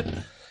 All right.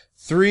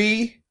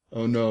 3.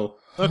 Oh no.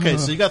 Okay,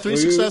 so you got 3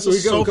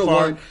 successes so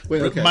far.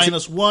 Wait, okay.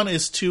 Minus 1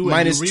 is 2.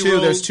 Minus and you 2,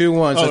 reroll. there's 2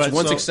 1s. So All it's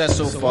 1 success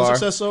so far. 1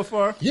 success so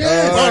far.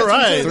 Yeah. All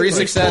right. 3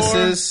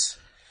 successes.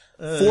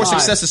 4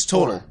 successes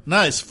total.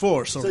 Nice,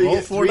 4. So you roll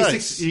get 4 three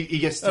dice. He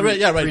gets All right,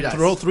 yeah, three right. dice.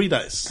 Roll 3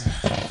 dice.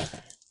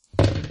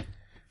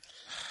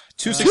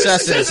 2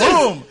 successes.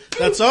 Boom!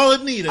 That's all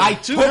it needed.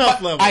 2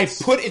 health levels. I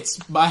put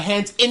my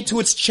hands into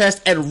its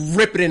chest and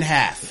rip it in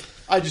half.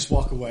 I just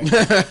walk away.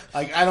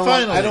 Like I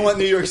Finally. don't want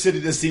New York City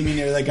to see me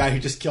near that guy who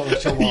just killed a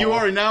chihuahua. You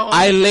are now.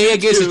 I lay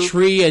against a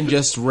tree and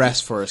just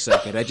rest for a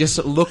second. I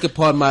just look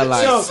upon my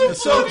life.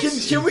 So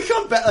can we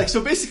come back? Like, so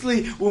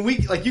basically, when we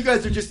like, you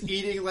guys are just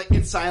eating like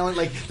in silent.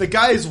 Like the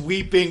guy is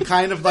weeping,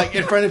 kind of like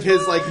in front of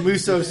his like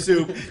muso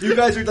soup. You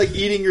guys are like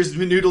eating your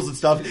noodles and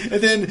stuff,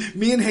 and then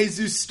me and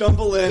Jesus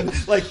stumble in.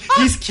 Like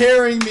he's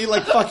carrying me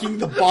like fucking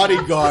the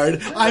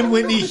bodyguard. I'm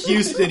Whitney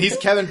Houston. He's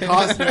Kevin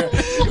Costner.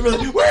 We're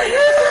like, we're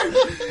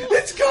here.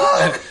 It's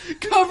gone.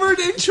 Covered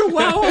in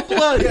chihuahua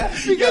blood.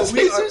 Because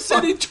Jesus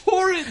said he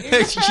tore it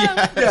in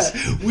half.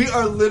 Yeah, we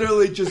are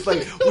literally just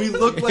like, we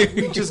look like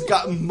we just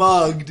got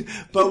mugged,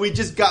 but we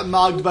just got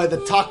mugged by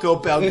the Taco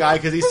Bell guy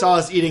because he saw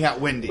us eating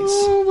at Wendy's.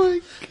 Oh my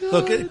god!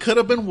 Look, it could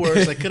have been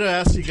worse. I could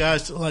have asked you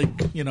guys to, like,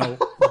 you know,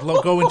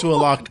 go into a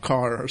locked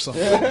car or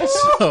something.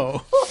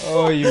 So,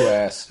 Oh, you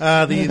ass.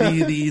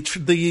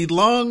 the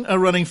long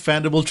running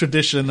Fandible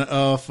tradition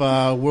of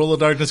World of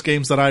Darkness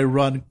games that I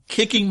run,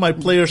 kicking my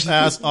players'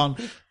 ass on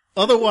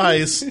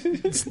otherwise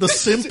it's the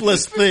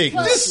simplest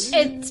things.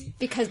 It's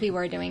because we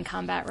were doing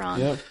combat wrong.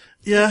 Yep.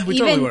 Yeah, we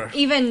totally were.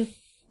 Even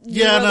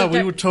Yeah, no,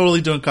 we were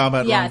totally doing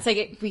combat Yeah, wrong. it's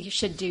like we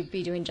should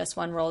be doing just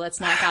one roll. That's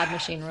not God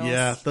Machine rules.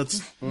 Yeah,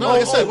 that's no.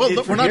 Like I said, well,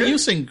 it- we're not here?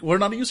 using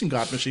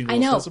God Machine rules. I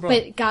know, That's the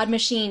problem. but God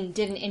Machine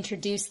didn't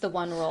introduce the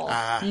one roll.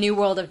 New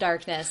World of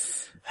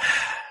Darkness.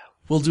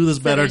 We'll do this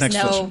So better there's next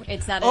session.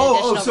 it's not an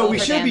additional So roll we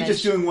for should be damage.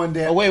 just doing one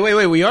day. Oh, wait,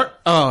 we are?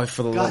 Oh,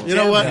 for the love. You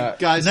know what?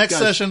 Guys, next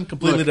guys, session,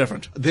 completely look,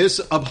 different.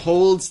 This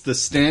upholds the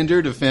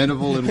standard of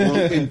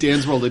Fandible in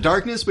Dan's World of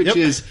Darkness, which Yep.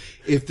 is,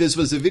 if this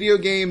was a video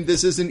game,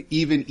 this isn't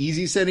even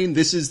easy setting,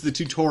 this is the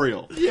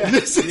tutorial. Yeah.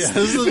 This is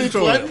the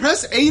tutorial.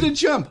 Press A to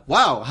jump.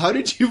 Wow, how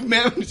did you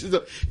manage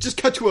to just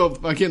cut to a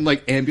fucking,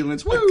 like,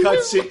 ambulance? Woo, woo.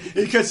 Cutscene.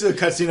 It cuts to a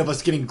cutscene of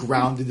us getting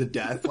grounded to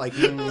death. Like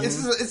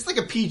it's like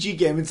a PG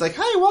game. It's like,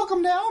 hey,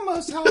 welcome to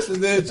Elmo's house,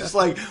 and then it's just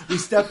like we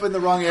step in the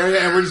wrong area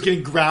and we're just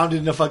getting grounded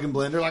in a fucking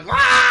blender. Like,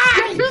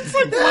 this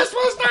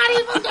was not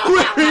even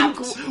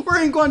done.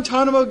 We're in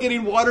Guantanamo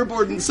getting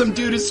waterboarded and some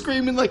dude is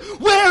screaming like,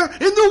 where in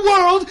the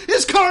world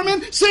is Carmen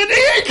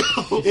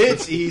Sandiego?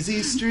 It's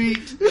Easy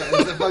Street. Yeah,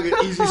 it's a fucking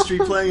Easy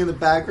Street playing in the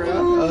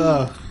background.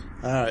 All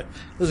right,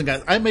 listen,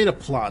 guys. I made a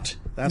plot.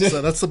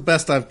 That's the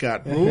best I've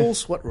got.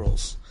 Rules? What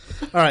rules?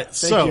 All right,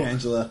 Thank you,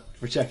 Angela,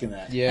 for checking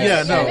that.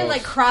 yeah, no. I've been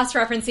like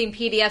cross-referencing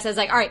PDFs. I was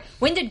like, all right,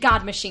 when did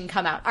God Machine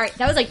come out? All right,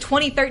 that was like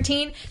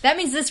 2013. That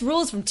means this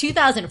rule's from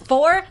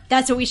 2004.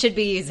 That's what we should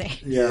be using.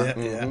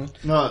 Yeah.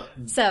 No,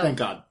 So, thank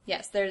God.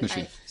 Yes, there's.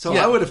 So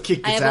I would have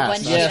kicked I his have a ass.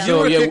 bunch Yeah, of so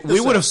would've yeah, kicked we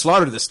this would out. have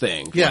slaughtered this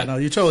thing. Yeah, no,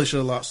 you totally should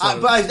have lost.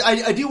 But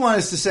I do want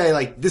us to say,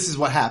 like, this is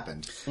what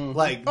happened.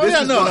 Like, Oh this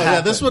yeah, is no, what no, yeah.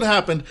 happened. This would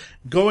happen.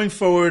 Going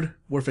forward,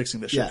 we're fixing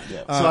this shit.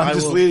 Yeah. So I'm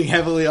just leaning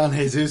heavily on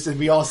Jesus, and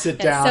we all sit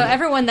down. So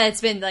everyone that's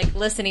been like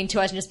listening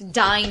to us and just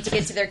dying to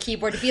get to their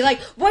keyboard to be like,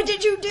 "What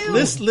did you do?"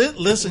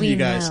 Listen, We you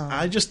guys. know.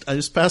 I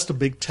just passed a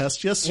big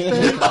test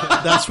yesterday.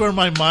 That's where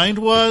my mind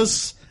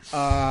was.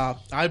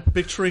 I'm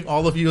picturing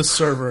all of you as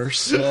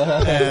servers,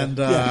 and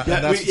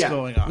that's what's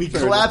going on. We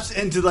collapse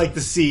into like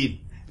the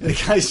seat. And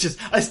the guy's just,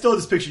 I still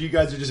just picture you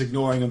guys are just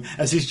ignoring him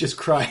as he's just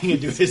crying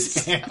into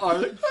his hand.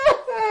 The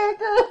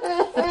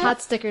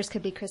pot stickers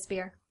could be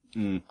crispier.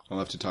 I'll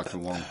have to talk to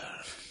Wong.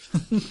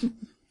 Did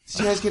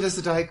you guys get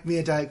us me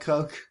a Diet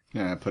Coke?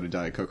 Yeah, I put a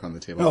Diet Coke on the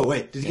table. Oh,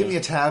 wait. Did you give me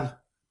a tab?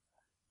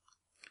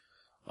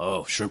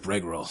 Oh, shrimp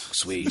egg roll.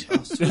 Sweet.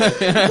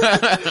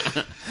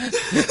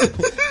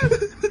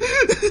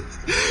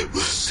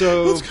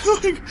 So,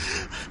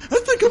 I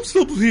think I'm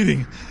still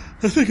bleeding.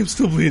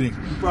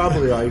 You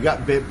probably are. You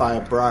got bit by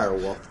a briar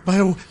wolf. By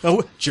a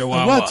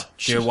Chihuahua. What?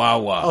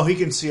 Chihuahua. Oh, he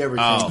can see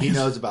everything. Oh. He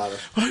knows about it.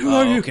 Who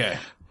are you? Okay.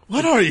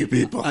 What are you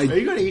people? Are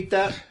you going to eat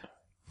that?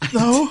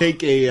 No.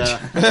 take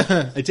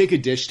I take a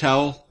dish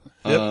towel,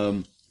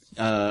 a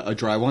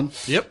dry one.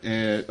 Yep.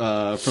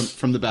 And,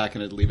 from the back,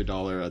 and I'd leave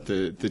 $1 at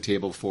the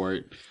table for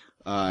it.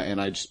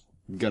 And I just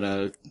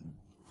gonna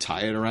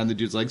tie it around the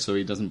dude's leg so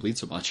he doesn't bleed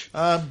so much.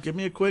 Give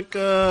me a quick.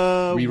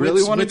 We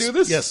really want to do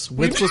this? Yes.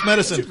 Wits was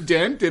medicine.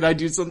 Dan, did I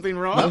do something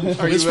wrong?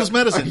 Wits was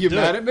medicine. Are you Do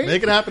mad it. at me?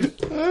 Make it happen.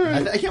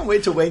 I can't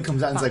wait till Wayne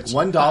comes out and it's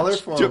like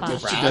 $1 for a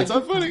brag. That's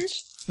not funny.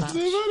 That's not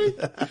funny.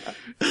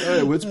 All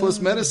right, Wits plus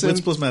medicine.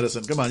 Wits plus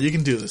medicine. Come on, you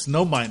can do this.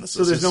 No minuses.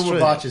 So there's no more Straight.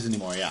 botches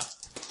anymore, yeah.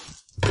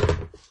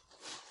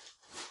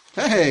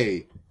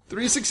 Hey,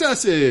 3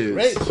 successes.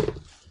 Great.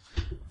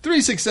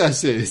 3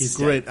 successes.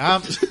 Great.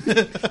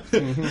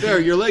 There,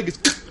 your leg is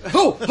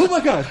Oh my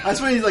god!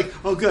 That's when he's like,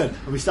 "Oh, good,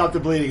 and we stopped the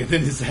bleeding," and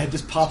then his head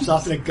just pops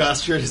off in a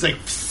gusher, and he's like,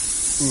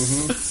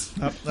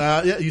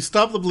 yeah, you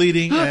stop the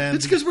bleeding, and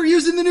It's because we're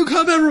using the new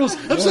combat rules.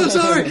 I'm so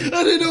sorry.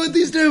 I didn't know what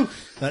these do.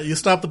 you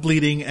stop the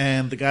bleeding,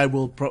 and the guy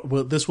will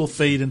this will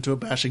fade into a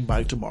bashing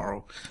bite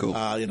tomorrow. Cool.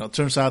 It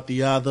turns out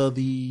the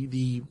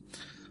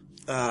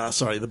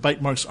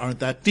bite marks aren't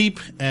that deep,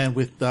 and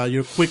with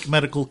your quick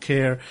medical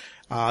care,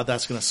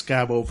 that's going to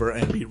scab over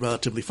and be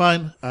relatively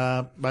fine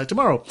by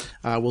tomorrow.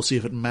 We'll see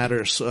if it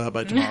matters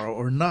by tomorrow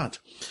or not.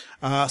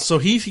 So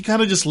he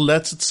kind of just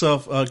lets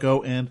itself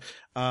go, and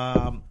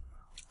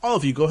all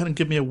of you, go ahead and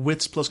give me a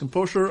wits plus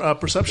composure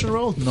perception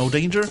roll. No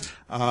danger,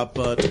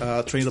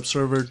 but trained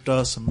observer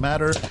does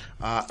matter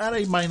at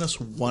a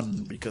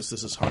 -1 because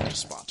this is hard to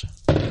spot.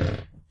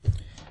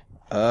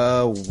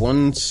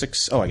 1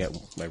 6. Oh, I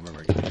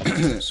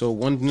remember. So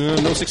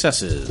no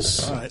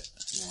successes. All right.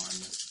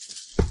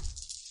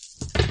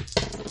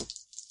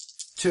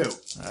 2.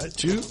 All right,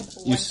 2.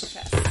 You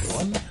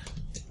 1.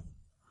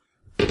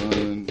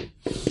 1,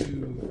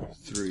 2,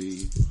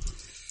 3,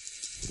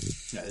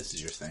 Yeah, this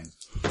is your thing.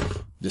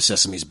 The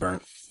sesame's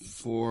burnt.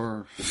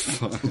 4,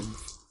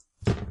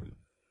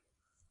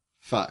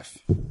 5.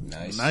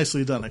 Nice.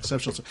 Nicely done.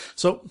 Exceptional.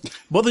 So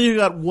both of you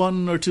got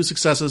 1 or 2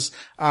 successes.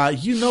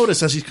 You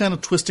notice as he's kind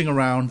of twisting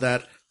around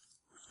that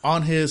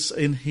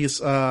in his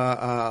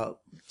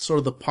sort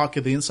of the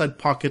pocket, the inside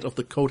pocket of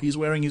the coat he's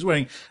wearing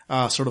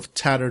sort of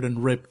tattered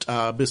and ripped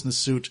business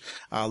suit.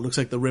 Looks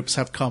like the rips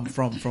have come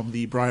from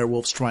the Briar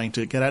Wolves trying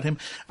to get at him.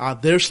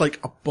 There's like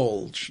a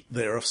bulge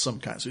there of some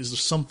kind. So there's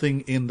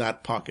something in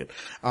that pocket.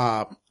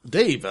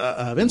 Dave,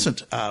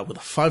 Vincent, with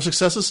 5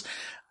 successes.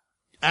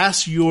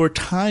 As you're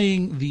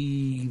tying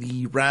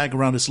the rag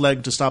around his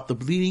leg to stop the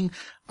bleeding,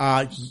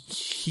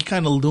 he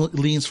kind of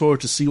leans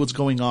forward to see what's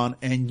going on,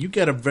 and you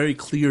get a very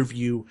clear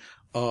view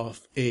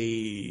of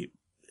a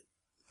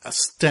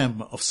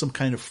stem of some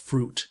kind of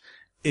fruit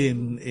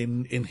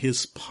in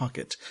his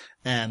pocket,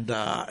 and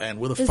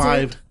with a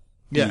 5.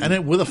 Yeah, and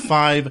then with a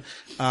 5,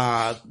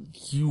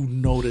 you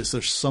notice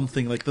there's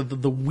something like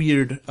the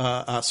weird,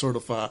 sort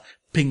of,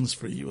 pings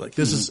for you. Like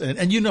this is,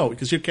 and you know,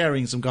 because you're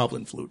carrying some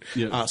goblin fruit.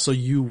 Yeah. So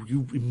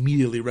you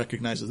immediately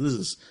recognize that this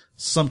is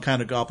some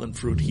kind of goblin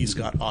fruit he's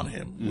got on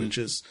him, which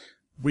is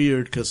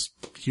weird because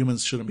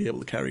humans shouldn't be able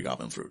to carry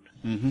goblin fruit.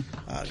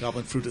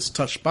 Goblin fruit is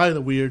touched by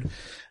the weird.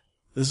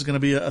 This is going to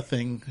be a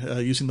thing,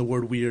 using the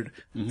word weird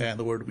and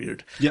the word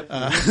weird. Yep.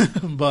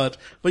 But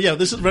yeah,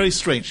 this is very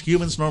strange.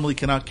 Humans normally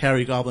cannot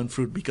carry goblin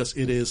fruit because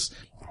it is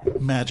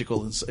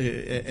magical and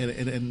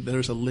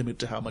there's a limit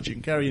to how much you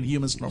can carry, and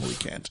humans normally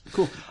can't.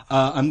 Cool.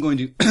 I'm going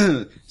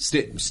to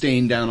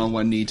staying down on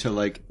one knee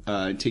to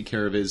take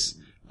care of his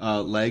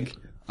leg.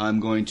 I'm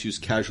going to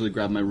casually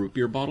grab my root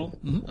beer bottle,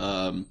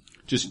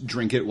 just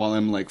drink it while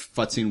I'm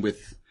futzing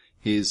with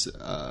his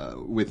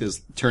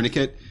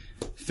tourniquet.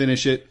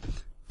 Finish it,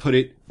 put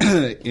it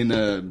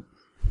in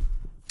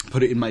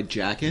my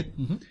jacket,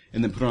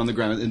 and then put it on the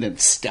ground, and then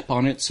step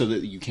on it so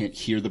that you can't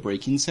hear the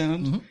breaking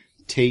sound.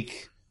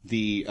 Take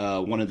the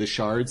one of the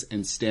shards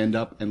and stand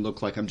up and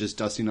look like I'm just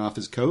dusting off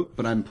his coat,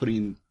 but I'm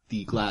putting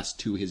the glass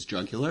to his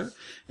jugular,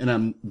 and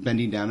I'm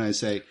bending down and I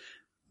say,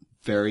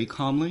 very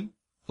calmly,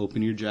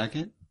 open your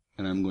jacket,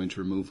 and I'm going to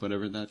remove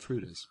whatever that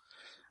fruit is.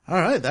 All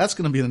right, that's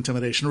going to be an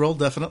intimidation roll,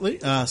 definitely.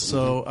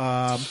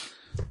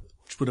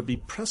 Would it be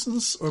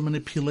presence or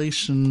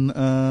manipulation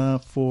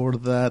for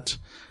that?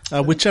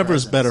 Whichever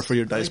is better for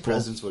your dice pool.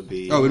 Presence would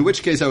be. Oh, in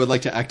which case I would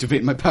like to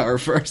activate my power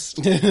first,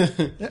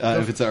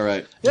 if it's all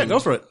right. Yeah, go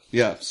for it.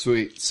 Yeah,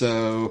 sweet.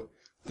 So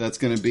that's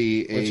going to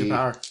be What's your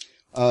power?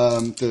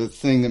 The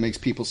thing that makes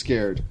people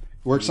scared.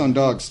 Works on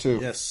dogs too.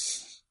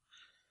 Yes.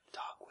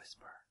 Dog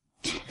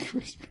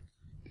whisper.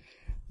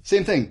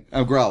 Same thing.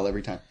 I'll growl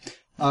every time.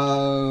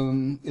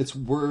 It's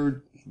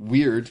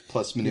weird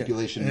plus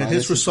manipulation. And minus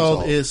his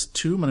resolve is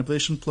 2,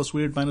 manipulation plus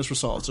weird minus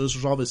resolve. So his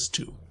resolve is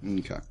 2.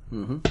 Okay.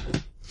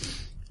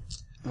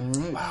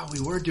 Wow, we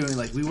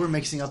were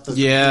mixing up the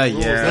Yeah,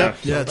 rules. yeah.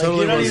 Yeah, totally.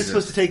 You're not was. even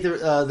supposed to take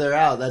their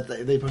out. That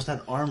they're supposed to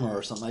have armor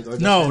or something or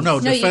No, defense. No,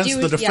 you defense.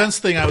 do- The defense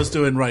thing I was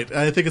doing right.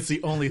 I think it's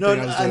the only No, thing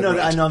I was I doing know.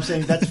 right. I know. I'm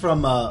saying that's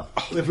from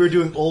if we were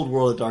doing Old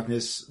World of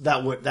Darkness.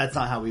 That's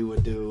not how we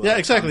would do. Yeah,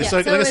 exactly. Yeah,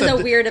 So, so like it was I said,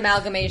 a weird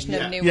amalgamation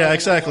of new. yeah,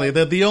 exactly.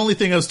 The only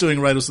thing I was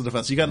doing right was the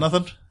defense. You got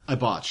nothing? I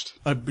botched.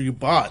 You You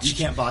botched.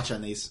 can't botch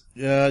on these.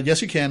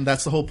 Yes, you can.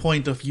 That's the whole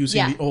point of using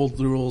Yeah. the old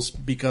rules,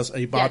 because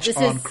a botch this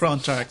on is-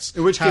 contracts.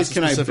 In which has case, a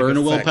can I specific burn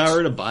a effect.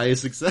 willpower to buy a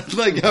success?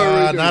 How are we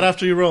doing? Not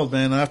after you rolled,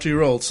 man. After you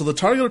rolled. So the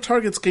target or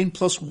targets gain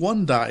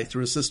 +1 die to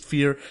resist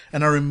fear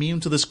and are immune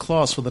to this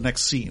clause for the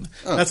next scene.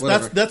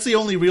 whatever. That's the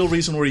only real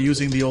reason we're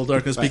using the old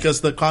darkness,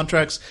 because the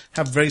contracts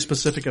have very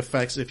specific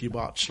effects if you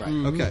botch. Right.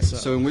 Okay,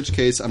 so in which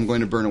case, I'm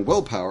going to burn a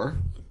willpower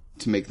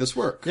to make this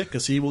work. Yeah,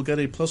 because he will get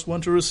a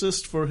 +1 to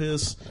resist for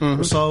his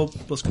resolve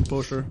plus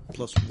composure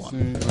 +1.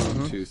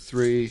 1, 2,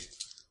 3.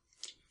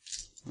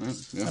 Well,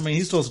 yeah. I mean,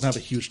 he still doesn't have a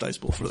huge dice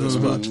pool for this,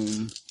 but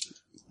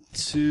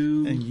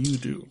 2, and you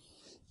do.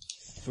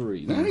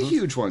 3. Not a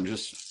huge one,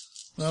 just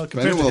Well, burn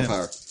compared a to him.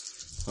 willpower.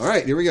 All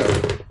right, here we go.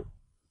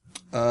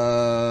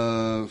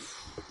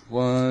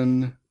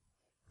 1,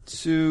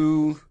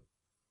 2,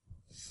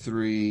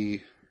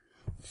 3,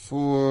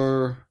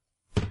 4,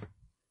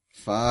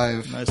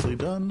 5. Nicely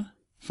done.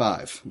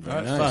 5. All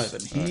right, nice.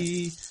 5. And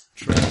he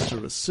tries to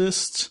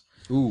resist.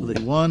 With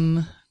a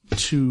 1,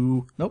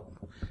 2, nope.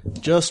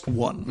 Just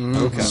 1.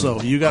 Okay.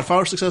 So you got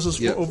 4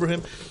 successes over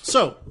him.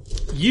 So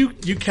you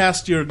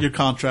cast your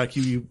contract,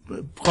 you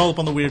call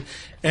upon the weird,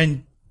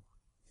 and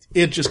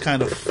it just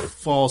kind of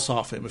falls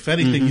off him. If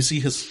anything, you see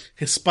his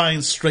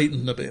spine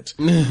straighten a bit.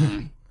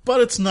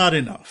 But it's not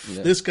enough.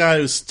 Yeah. This guy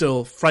is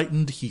still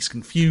frightened, he's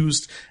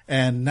confused,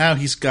 and now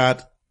he's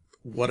got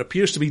what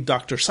appears to be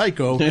Dr.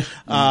 Psycho,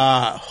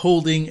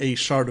 holding a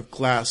shard of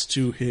glass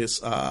to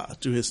his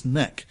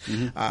neck.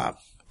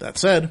 That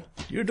said,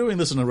 you're doing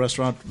this in a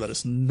restaurant that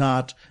is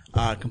not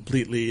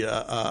completely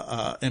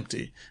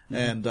empty,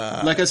 and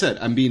like I said,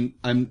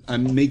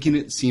 I'm making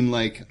it seem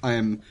like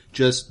I'm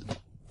just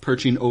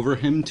perching over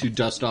him to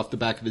dust off the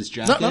back of his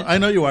jacket. No, I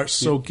know you are.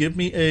 So give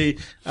me a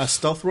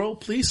stealth roll,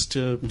 please,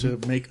 to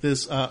make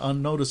this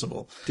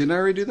unnoticeable. Didn't I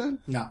already do that?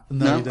 No. You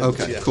didn't.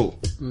 Okay, cool.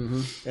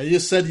 Yeah, you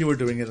said you were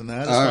doing it in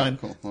that. It's fine.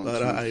 Cool.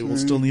 But I will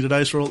still need a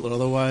dice roll,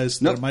 otherwise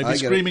there might be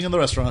screaming in the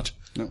restaurant.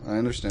 No, I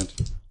understand.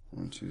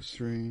 1, 2,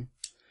 3.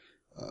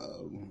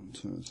 1,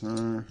 2, 3.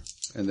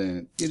 And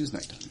then it is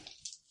nighttime.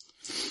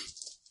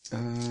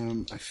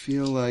 I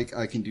feel like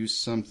I can do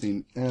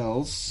something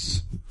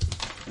else.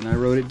 And I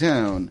wrote it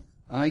down.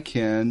 I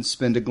can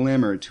spend a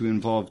glamour to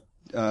involve,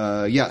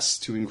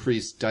 to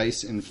increase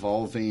dice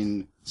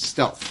involving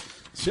stealth.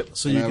 Yep.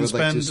 So you can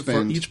spend,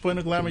 for each point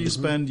of glamour you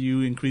spend,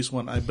 you increase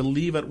 1. I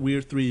believe at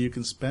Weird 3 you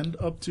can spend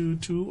up to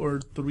 2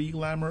 or 3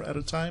 glamour at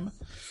a time.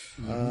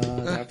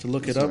 I have to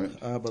look it up,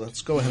 but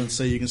let's go ahead and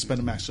say you can spend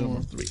a maximum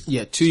of 3.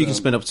 Yeah, 2 you can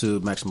spend up to a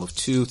maximum of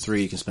 2,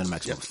 3 you can spend a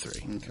maximum of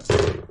 3.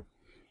 Okay.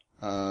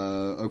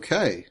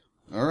 Okay.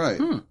 All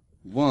right.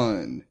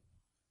 1,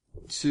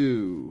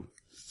 2,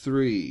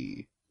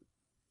 3,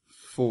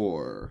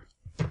 4.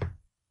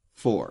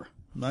 4.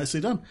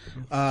 Nicely done.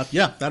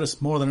 That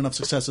is more than enough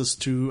successes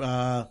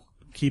to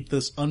keep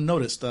this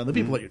unnoticed. The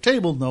people at your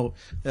table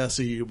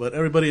see you, but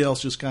everybody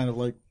else just kind of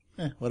like,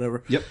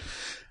 whatever. Yep.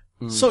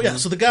 So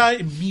so the guy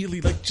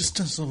immediately just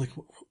turns like,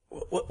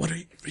 what are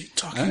you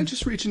talking? I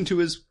just reach into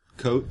his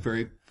coat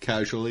very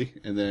casually,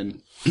 and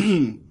then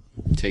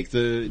take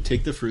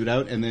the fruit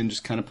out, and then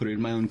just kind of put it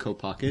in my own coat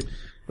pocket.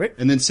 Right.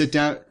 And then sit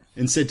down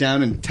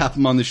and tap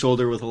him on the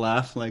shoulder with a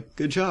laugh, like,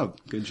 good job.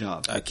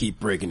 I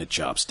keep breaking the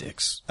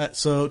chopsticks.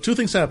 So 2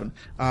 things happen.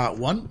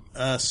 One,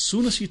 as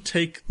soon as you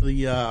take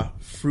the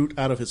fruit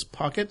out of his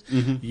pocket,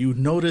 you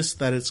notice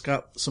that it's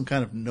got some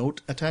kind of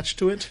note attached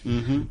to it.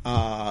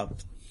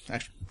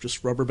 Actually,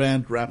 just rubber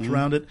band wrapped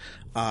around it.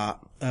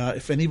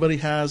 If anybody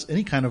has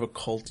any kind of a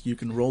cult, you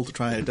can roll to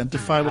try and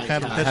identify what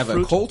kind of pet I have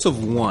fruit. a cult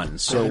of 1,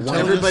 so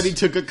Everybody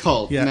took a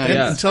cult. Yeah, Nice.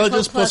 and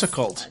intelligence plus a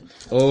cult.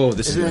 Oh,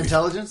 this Is is it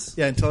intelligence?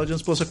 Yeah,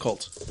 intelligence plus a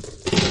cult.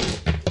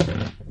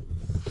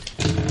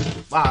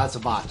 Wow, that's a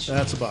botch.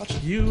 That's a botch.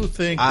 You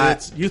think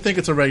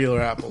it's a regular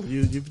apple.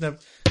 You've never.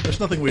 There's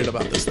nothing weird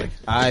about this thing.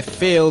 I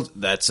failed.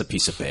 That's a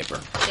piece of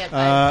paper. You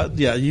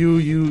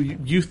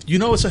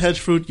know it's a hedge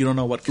fruit. You don't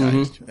know what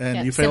kind,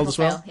 and you failed as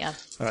well. Fail, yeah.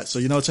 All right, so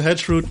you know it's a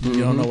hedge fruit.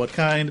 You don't know what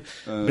kind.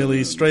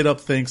 Billy straight up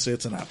thinks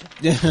it's an apple.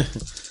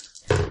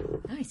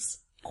 Nice.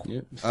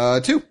 2.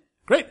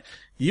 Great.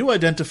 You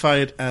identify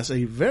it as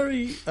a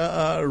very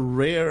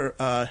rare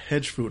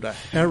hedge fruit, a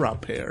Hera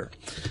pear.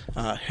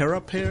 Hera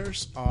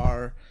pears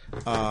are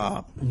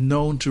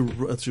known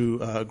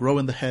to grow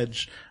in the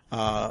hedge.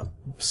 They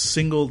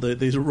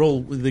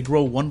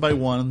grow one by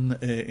one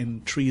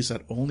in trees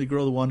that only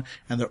grow the one,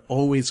 and they're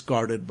always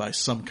guarded by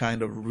some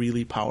kind of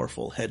really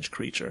powerful hedge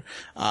creature.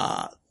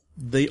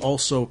 They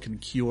also can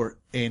cure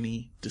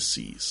any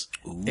disease.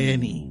 Ooh.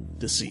 Any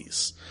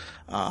disease.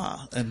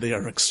 And they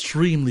are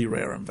extremely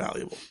rare and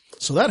valuable.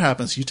 So that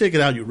happens. You take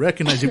it out, you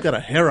recognize you've got a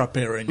Hera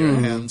pear in your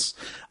hands,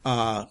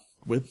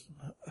 with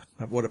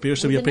what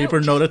appears to be a paper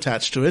note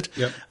attached to it.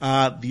 Yep.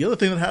 The other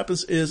thing that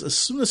happens is as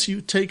soon as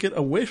you take it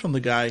away from the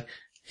guy,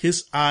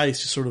 his eyes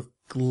just sort of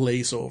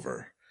glaze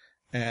over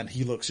and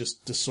he looks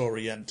just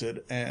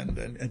disoriented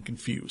and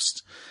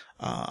confused.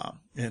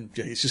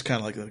 He's just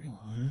kind of like,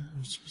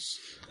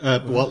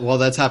 While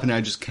that's happening,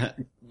 I just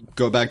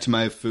go back to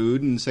my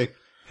food and say,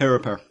 Hera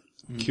pear,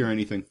 cure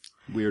anything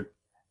weird.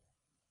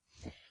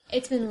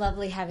 It's been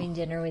lovely having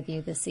dinner with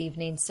you this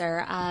evening,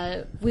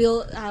 sir.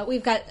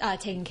 We've got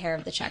taken care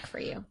of the check for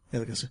you. Yeah,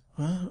 like I said,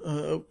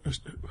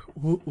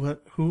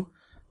 who?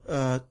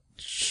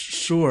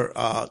 Sure.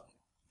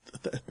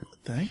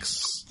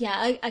 Thanks.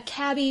 Yeah, a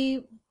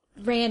cabbie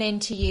ran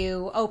into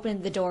you,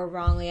 opened the door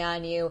wrongly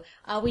on you.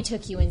 We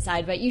took you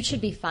inside, but you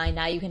should be fine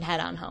now. You can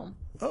head on home.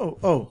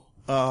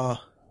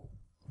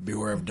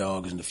 Beware of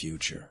dogs in the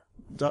future.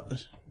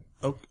 Just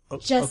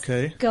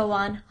okay. Go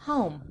on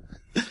home.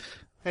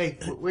 Hey,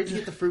 where'd you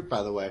get the fruit,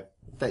 by the way?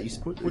 That you.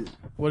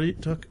 What are you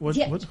talking?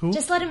 Who?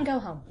 Just let him go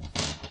home.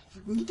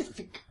 We need to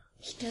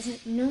He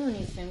doesn't know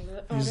anything.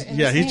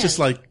 He's just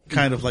like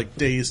kind of like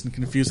dazed and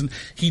confused, and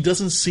he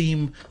doesn't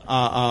seem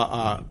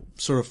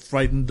sort of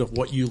frightened of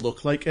what you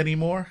look like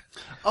anymore.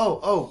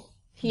 Oh.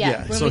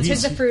 Yeah, when so we took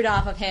he's- the fruit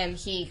off of him,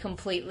 he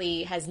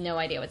completely has no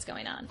idea what's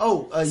going on.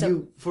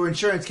 You for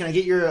insurance? Can I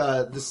get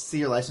your see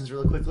your license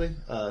really quickly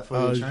for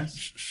the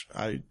insurance?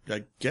 I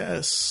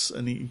guess,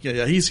 and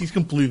he's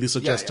completely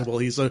suggestible.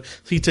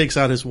 He takes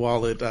out his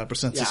wallet,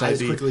 presents his I ID.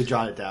 just quickly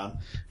jot it down.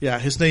 Yeah,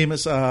 his name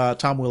is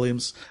Tom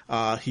Williams.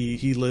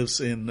 He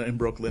lives in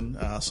Brooklyn,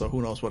 so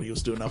who knows what he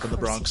was doing up in the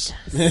Bronx.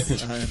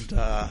 And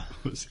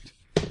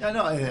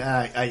No, I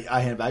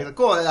hand it back. Like,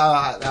 cool.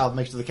 I'll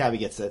make sure the cabbie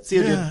gets it. See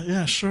you.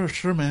 yeah, sure,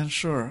 man,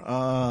 sure.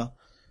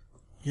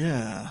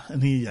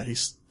 And he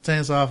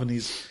stands off and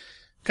he's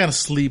kind of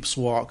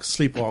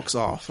sleepwalks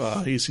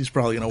off. He's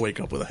probably gonna wake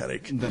up with a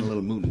headache. And then a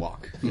little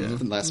moonwalk. Yeah.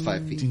 The last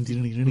 5 feet.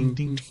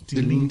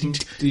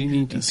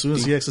 As soon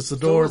as he exits the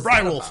door,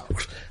 Brian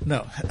Wolf.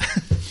 No.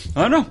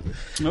 I don't know.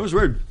 That was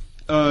weird.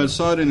 I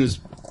saw it in his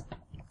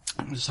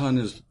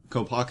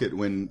coat pocket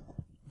when.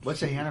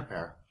 What's a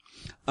Hannah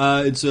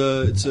It's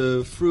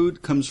a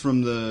fruit, comes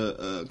from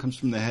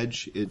the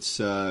hedge. It's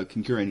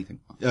can cure anything.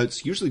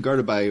 It's usually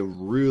guarded by a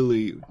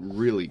really,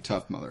 really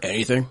tough mother.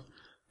 Anything?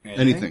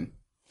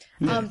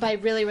 By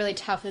really, really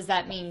tough, does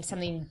that mean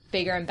something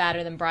bigger and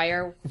badder than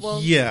Briar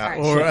Wolf? Yeah, All right,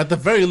 or sure. at the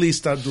very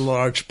least a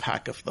large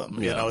pack of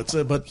them. You know,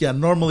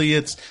 normally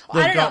it's.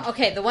 I don't know.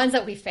 Okay, the ones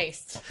that we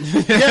faced.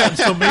 Yeah,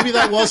 so maybe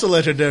that was a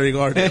legendary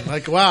guardian.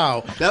 Like,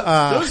 wow.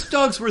 Those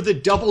dogs were the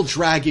double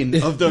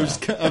dragon of their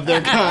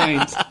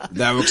kind.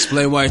 That would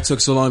explain why it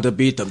took so long to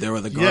beat them. They were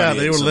the guardians. Yeah,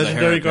 they were of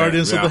legendary the Hera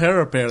guardians pair. of the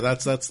Hera pair.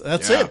 That's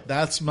Yeah. it.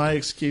 That's my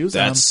excuse.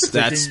 That's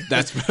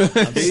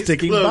I'm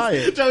sticking by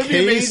it. That would be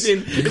Case amazing.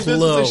 If this is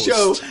closed. a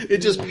show, it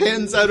just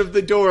pans out of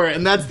the door,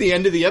 and that's the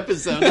end of the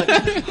episode.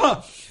 Like,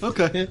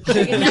 okay.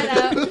 Figure that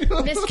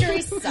out.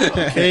 Mystery solved.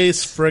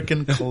 Case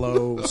frickin'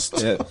 closed.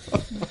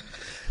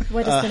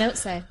 What does the note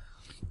say?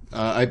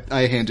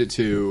 I hand it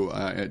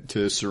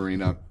to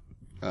Serena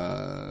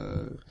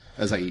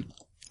as I eat.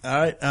 All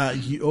right,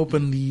 you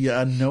open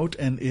the note,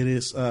 and it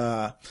is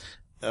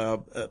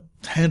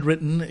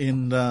handwritten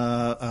in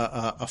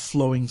a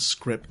flowing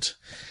script,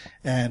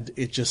 and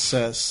it just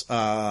says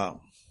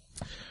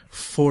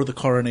for the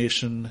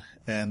coronation,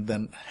 and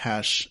then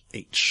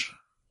 #H,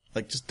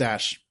 like just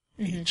dash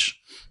H.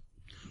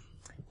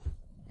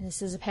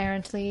 This is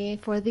apparently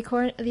for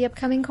the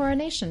upcoming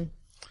coronation.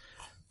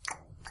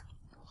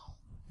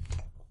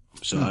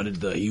 So how did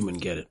the human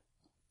get it?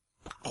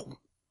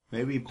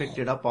 Maybe he picked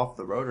it up off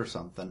the road or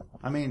something.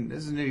 I mean,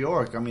 this is New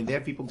York. I mean, they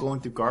have people going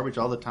through garbage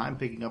all the time,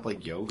 picking up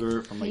like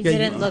yogurt from like. He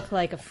didn't look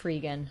like a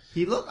freegan.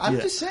 I'm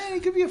just saying, he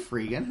could be a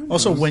freegan. Who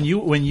Also, knows?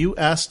 when you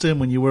asked him,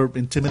 when you were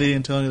intimidating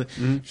and telling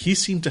him, he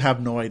seemed to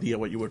have no idea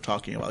what you were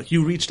talking about. Like,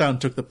 you reached out and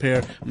took the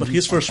pear, but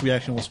his first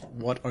reaction was,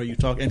 "What are you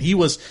talking?" And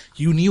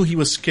you knew he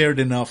was scared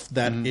enough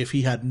that if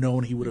he had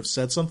known, he would have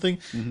said something.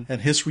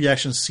 And his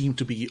reaction seemed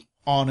to be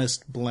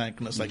honest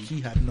blankness, like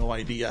he had no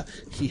idea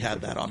he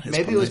had that on his.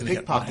 Maybe it was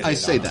pickpocketed. I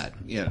say that,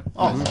 yeah.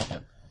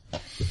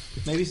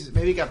 Maybe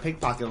he got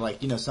pickpocketed. Like,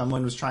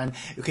 someone was trying.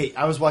 Okay,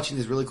 I was watching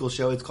this really cool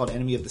show. It's called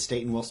Enemy of the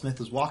State, and Will Smith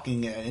was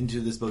walking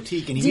into this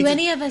boutique. And Do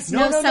any of us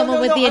know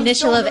someone with the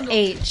initial of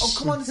H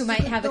who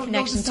might have a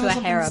connection to a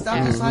Hera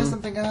pair?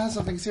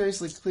 Something.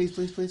 Seriously,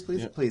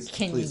 please.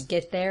 Can you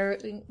get there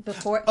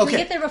before? Okay. Can we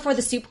get there before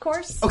the soup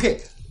course?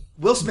 Okay,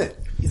 Will Smith.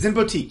 He's in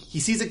boutique. He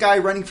sees a guy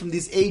running from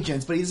these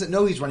agents, but he doesn't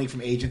know he's running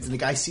from agents. And the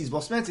guy sees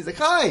Will Smith. He's like,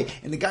 "Hi!"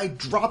 And the guy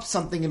drops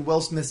something in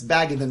Will Smith's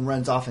bag and then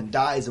runs off and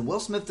dies. And Will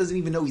Smith doesn't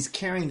even know he's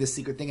carrying this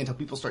secret thing until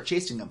people start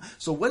chasing him.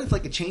 So what if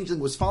like a changeling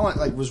was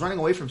was running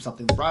away from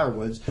something, the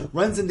Briarwoods,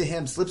 runs into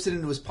him, slips it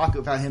into his pocket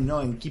without him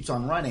knowing, keeps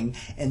on running,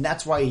 and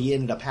that's why he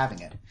ended up having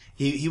it.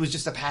 He was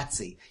just a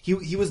patsy.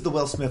 He was the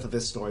Will Smith of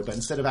this story, but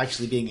instead of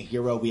actually being a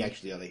hero, we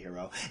actually are the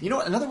hero. You know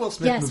what? Another Will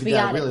Smith Yes, movie we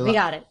that got I really it. We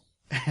got it.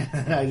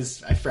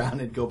 I frown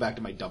and go back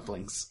to my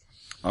dumplings.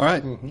 All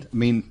right. I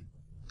mean,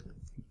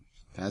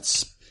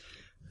 that's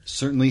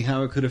certainly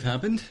how it could have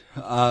happened.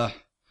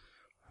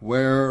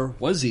 Where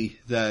was he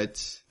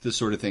that this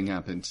sort of thing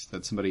happened?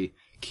 That somebody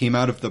came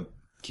out of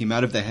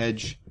the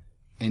hedge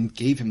and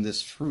gave him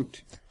this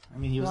fruit. I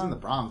mean, he was in the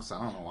Bronx.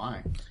 I don't know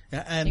why.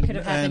 Yeah, and, It could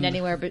have happened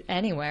anywhere, but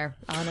anywhere,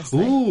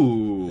 honestly.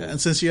 Ooh.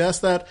 And since you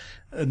asked that,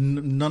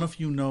 none of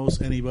you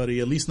knows anybody,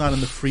 at least not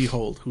in the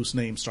Freehold, whose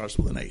name starts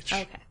with an H.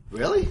 Okay.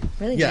 Really?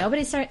 Really? Yeah.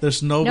 Nobody started.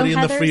 There's nobody in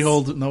the Heathers?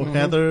 Freehold. No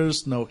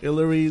Heathers, no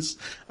Hillarys,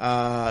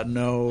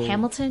 no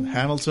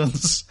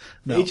Hamiltons.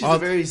 No. H is a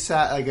very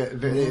sad.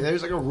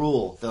 There's like a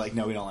rule. They're like,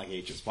 no, we don't like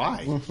H's.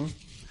 Why?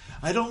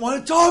 I don't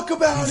want to talk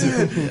about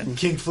it.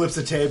 King flips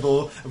a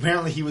table.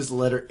 Apparently, he was the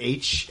letter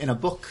H in a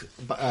book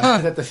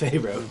that the Fae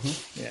wrote.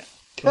 Yeah.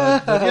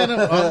 But yeah,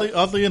 no,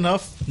 oddly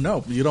enough,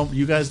 no, you don't.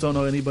 You guys don't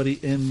know anybody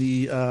in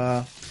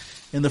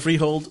the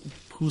Freehold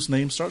whose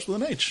name starts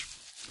with an H.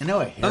 I know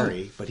a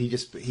Harry, but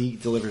he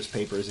delivers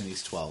papers and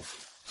he's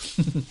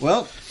 12.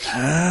 Well,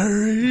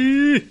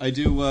 Harry. I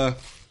do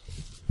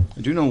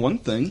know one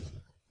thing.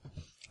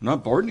 I'm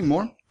not bored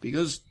anymore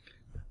because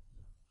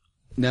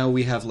Now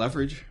we have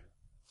leverage.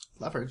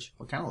 Leverage?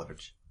 What kind of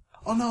leverage?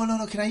 Oh,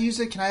 no. Can I use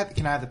it? Can I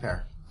have the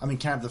pear? I mean,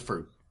 can I have the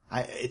fruit?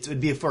 It would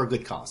be for a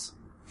good cause.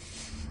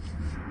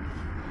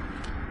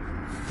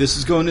 This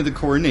is going to the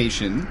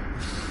coronation.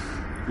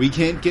 We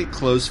can't get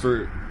close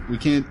we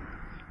can't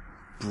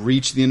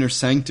breach the inner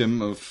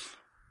sanctum of,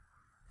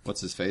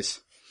 what's his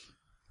face?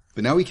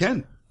 But now we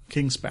can.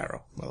 King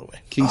Sparrow, by the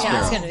way. King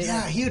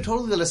Sparrow. He would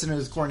totally listen to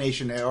his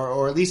coronation,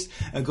 or at least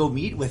go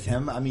meet with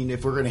him. I mean,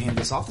 if we're going to hand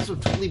this off, this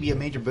would totally be a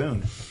major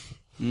boon.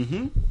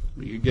 Mm-hmm.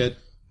 We could get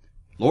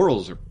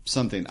laurels or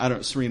something. I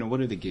don't. Serena,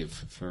 what do they give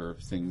for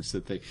things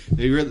that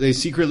they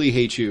secretly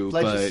hate you?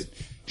 Pledges. But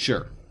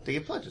sure, they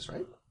get pledges,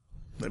 right?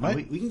 They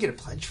might. We can get a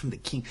pledge from the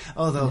king.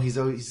 Although he's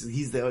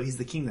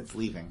the king that's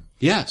leaving.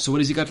 Yeah. So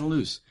what has he got to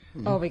lose?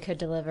 Or we could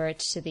deliver it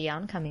to the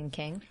oncoming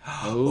king.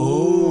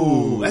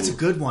 Oh, that's a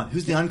good one.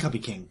 Who's the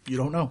oncoming king? You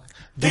don't know.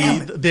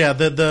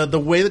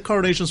 The way the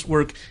coronations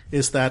work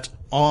is that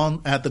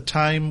at the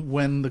time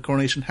when the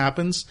coronation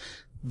happens,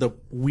 the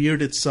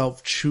weird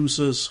itself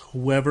chooses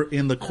whoever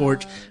in the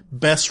court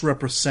best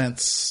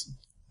represents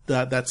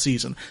that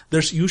season.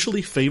 There's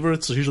usually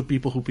favorites. There's usually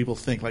people who people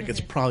think like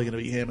it's probably going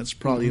to be him. It's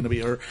probably going to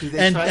be her.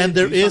 And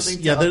there is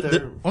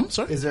I'm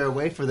sorry. Is there a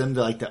way for them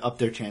to up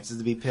their chances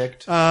to be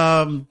picked?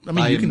 I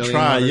mean, you can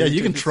try. Yeah,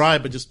 you can try,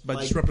 but just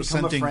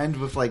representing. Become a friend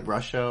with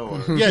Russia,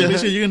 or yeah,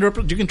 basically you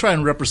can try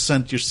and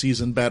represent your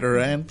season better,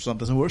 and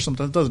sometimes it works,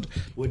 sometimes it doesn't.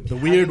 The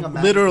weird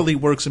literally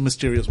works in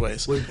mysterious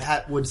ways.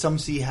 Would some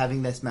see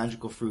having this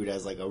magical fruit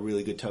as a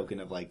really good token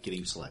of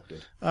getting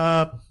selected?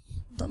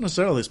 Not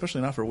necessarily, especially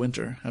not for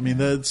winter. I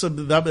mean,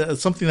 something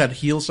that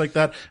heals like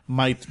that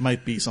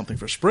might be something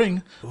for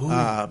spring,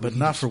 but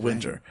not for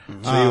winter.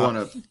 So you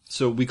want to?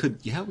 So we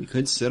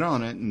could sit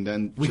on it and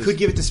then we could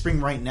give it to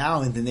spring right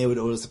now, and then they would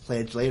owe us a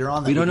pledge later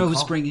on. We don't know who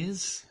spring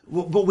is.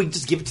 Well, but we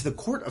just give it to the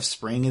court of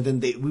spring, and then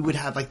we would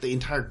have the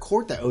entire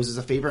court that owes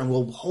us a favor, and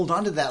we'll hold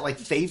on to that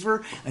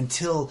favor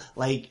until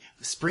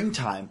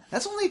springtime.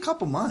 That's only a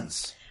couple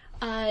months.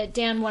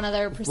 Dan, one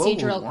other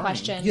procedural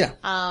question. Yeah.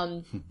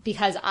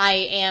 Because I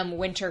am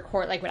winter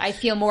court, would I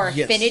feel more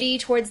affinity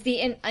towards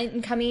the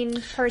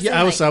incoming person? Yeah,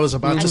 I was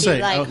about to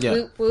say.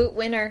 Woot, woot,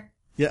 winter.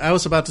 Yeah, I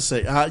was about to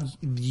say,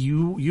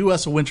 you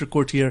as a winter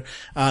courtier,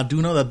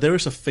 do know that there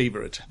is a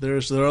favorite. There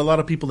are a lot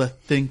of people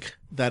that think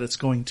that it's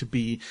going to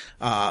be,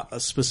 a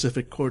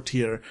specific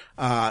courtier.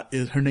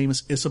 Her name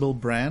is Isabel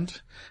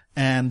Brand.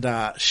 And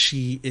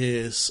she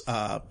is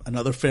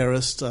another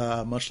fairest,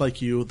 much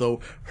like you,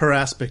 though her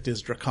aspect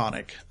is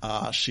draconic.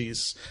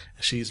 She's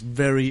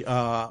very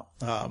very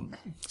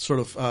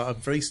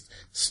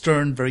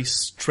stern, very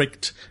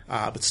strict,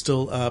 but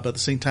still but at the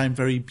same time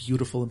very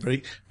beautiful and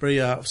very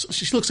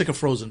she looks like a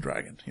frozen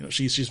dragon.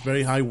 She's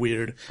very high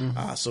weird.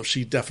 So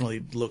she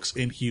definitely looks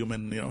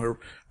inhuman.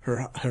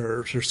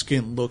 Her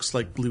skin looks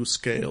like blue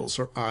scales.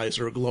 Her eyes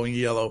are glowing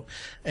yellow.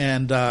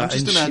 And I'm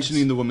just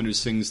imagining the woman who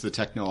sings the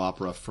techno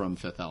opera from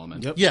Fifth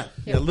Element. Yep. Yeah,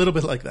 a little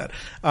bit like that.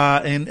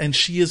 And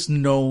she is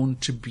known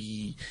to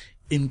be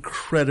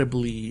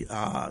incredibly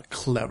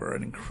clever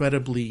and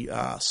incredibly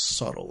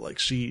subtle.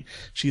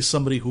 She's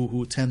somebody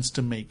who tends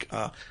to make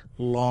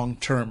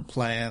long-term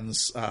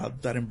plans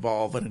that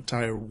involve an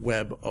entire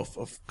web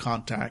of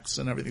contacts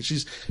and everything.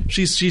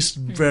 She's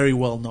very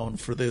well known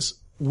for this.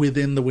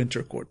 Within the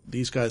Winter Court.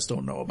 These guys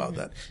don't know about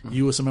that.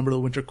 You as a member of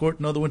the Winter Court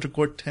know the Winter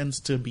Court tends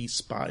to be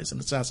spies and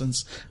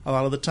assassins a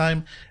lot of the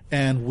time,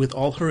 and with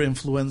all her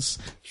influence,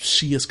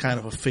 she is kind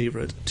of a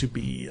favorite to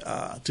be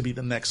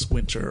the next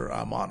Winter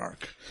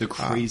monarch. The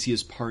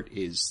craziest part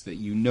is that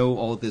you know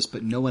all this,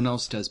 but no one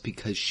else does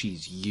because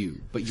she's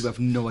you. But you have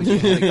no idea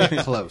how to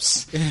get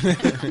close.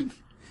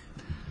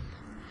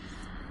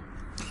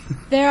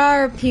 There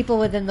are people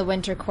within the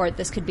Winter Court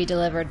this could be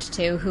delivered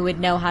to who would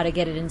know how to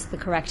get it into the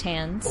correct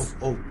hands.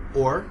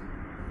 Or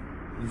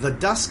the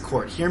Dusk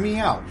Court. Hear me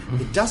out.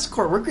 The Dusk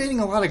Court. We're gaining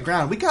a lot of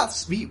ground.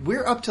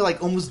 We're up to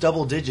almost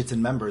double digits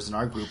in members in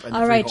our group.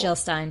 All right, Jill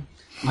Stein.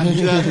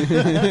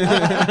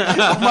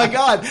 Oh my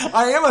God!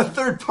 I am a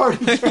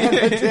third-party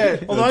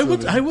candidate.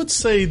 Although I would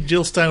say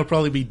Jill Stein would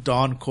probably be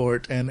Dawn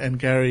Court, and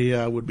Gary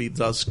would be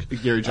Dusk.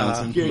 Gary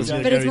Johnson.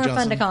 But it's more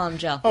fun to call him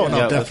Jill. Oh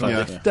no,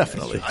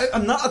 definitely.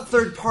 I'm not a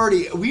third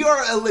party. We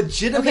are a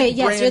legitimate. Okay,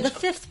 yes, branch. you're the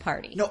fifth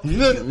party. No,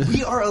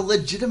 we are a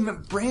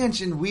legitimate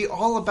branch, and we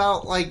all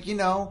about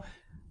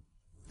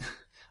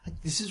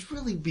this is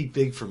really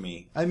big for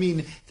me. I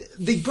mean,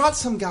 they brought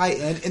some guy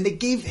in,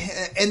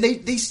 and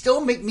they still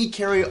make me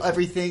carry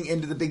everything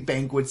into the big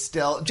banquet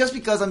still, just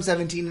because I'm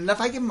 17, and if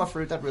I give him a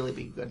fruit, that'd really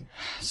be good.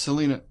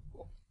 Selena,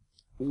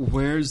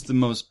 where's the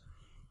most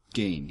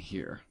gain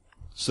here?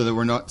 So that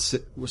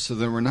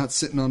we're not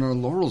sitting on our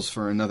laurels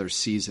for another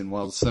season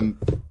while some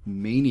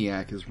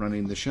maniac is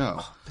running the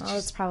show. Well,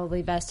 it's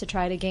probably best to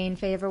try to gain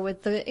favor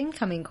with the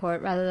incoming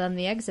court rather than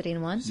the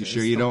exiting one. You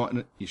sure you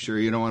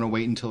don't want to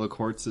wait until the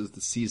court says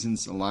the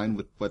seasons align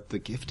with what the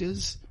gift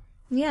is?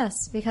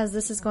 Yes, because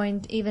this is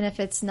even if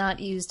it's not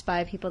used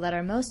by people that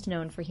are most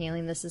known for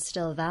healing, this is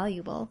still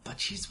valuable.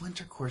 But she's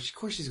Winter Court. Of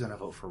course she's going to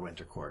vote for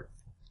Winter Court.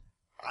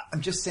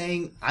 I'm just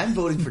saying I'm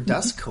voting for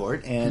Dusk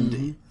Court,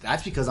 and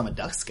that's because I'm a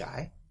Dusk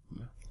guy.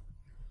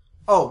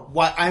 Oh,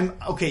 why?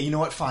 Okay, you know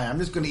what? Fine. I'm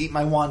just going to eat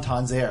my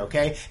wontons there,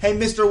 okay? Hey,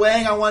 Mr.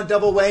 Wang, I want a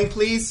double Wang,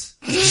 please.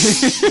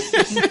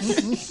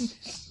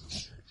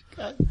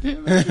 God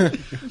damn it.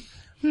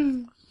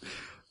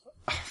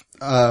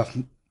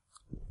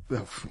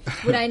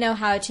 Would I know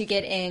how to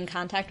get in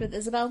contact with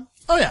Isabel?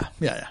 Oh, yeah.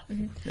 Yeah.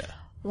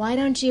 Why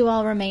don't you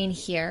all remain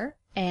here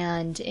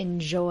and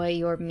enjoy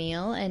your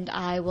meal, and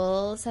I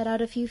will set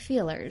out a few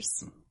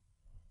feelers.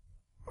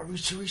 We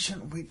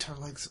shouldn't wait till,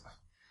 like...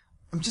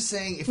 I'm just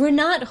saying if... We're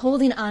not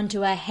holding on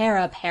to a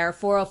harem pair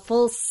for a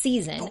full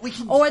season.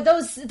 Can... Or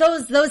those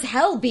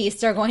hell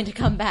beasts are going to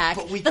come back.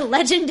 The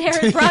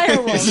legendary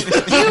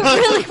Briarwolves. Do you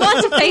really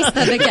want to face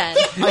them again?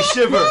 I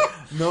shiver.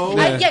 No.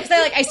 Because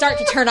I start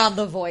to turn on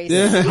the voice.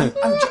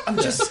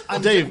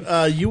 I'm Dave,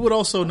 you would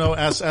also know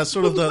as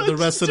sort of the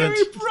resident...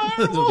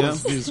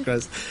 Jesus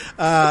Christ.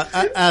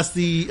 As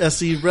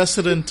the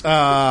resident...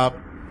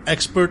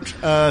 expert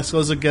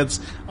goes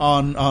against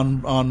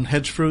on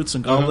hedge fruits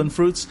and goblin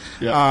fruits.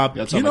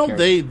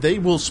 They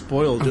will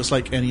spoil just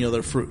like any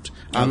other fruit.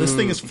 This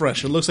thing is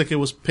fresh. It looks like it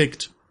was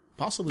picked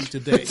possibly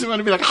today. So I'm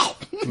gonna be like,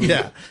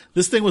 yeah,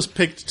 this thing was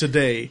picked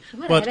today,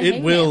 but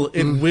it will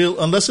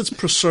unless it's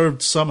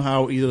preserved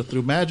somehow either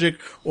through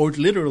magic or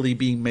literally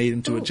being made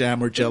into a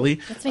jam or jelly.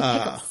 Let's make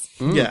pickles.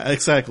 Yeah,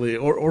 exactly.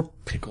 Or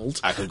pickled.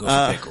 I could go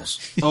for pickles.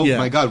 Oh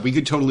my god, we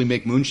could totally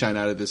make moonshine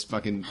out of this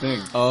fucking thing.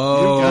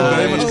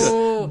 Very much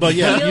good. But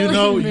yeah, you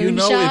know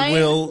it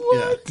will. What?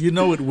 Yeah, you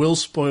know it will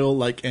spoil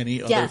like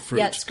any other fruit.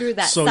 Yeah, screw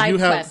that. So Side you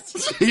have quest.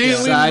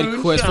 Side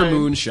quest for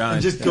moonshine.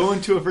 And just go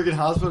into a freaking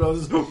hospital.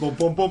 Just boom, boom,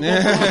 boom, boom.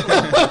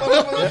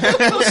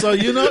 So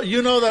you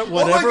know that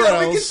whatever we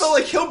can else. spell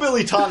like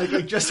hillbilly tonic,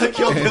 like just like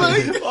hillbilly.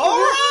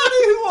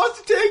 Alrighty, who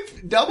wants to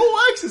take double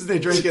X's? They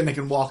drink it and they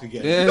can walk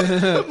again.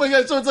 Oh my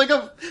god! So it's like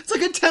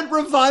a tent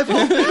revival.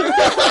 We're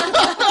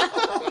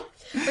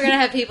gonna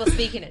have people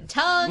speaking in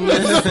tongues.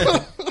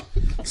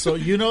 So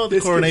you know the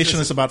coronation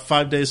is about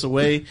 5 days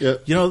away.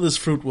 Yep. You know this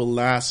fruit will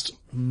last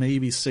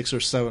maybe 6 or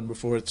 7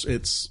 before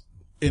it's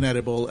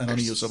inedible and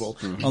unusable,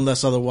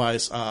 unless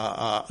otherwise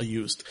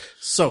used.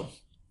 So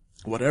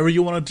whatever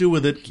you want to do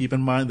with it, keep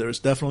in mind there is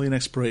definitely an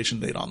expiration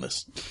date on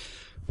this.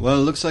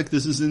 Well, it looks like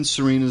this is in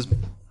Serena's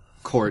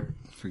court.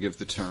 Forgive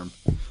the term.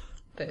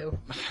 Boo.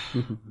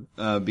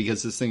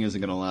 Because this thing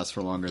isn't going to last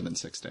for longer than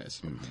 6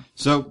 days.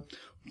 So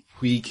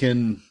we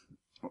can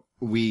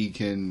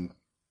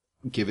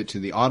give it to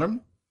the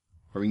autumn,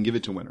 or we can give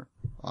it to winter.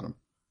 Autumn.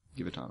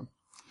 Give it to autumn.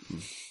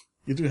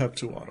 You do have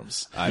 2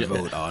 autumns. I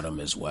vote autumn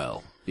as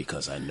well,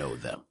 because I know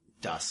them.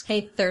 Dusk.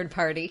 Hey, third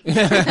party.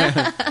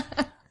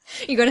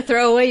 You going to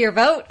throw away your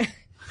vote?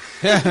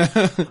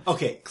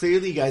 Okay,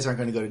 clearly you guys aren't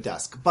going to go to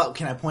dusk. But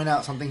can I point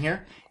out something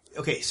here?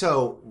 Okay,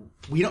 so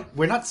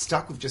we're not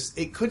stuck with just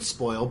it could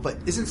spoil, but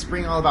isn't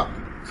spring all about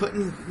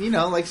couldn't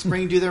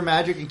spring do their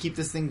magic and keep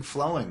this thing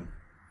flowing?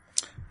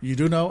 You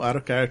do know, out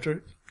of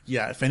character.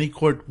 Yeah, if any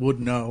court would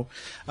know,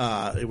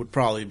 it would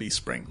probably be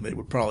spring. They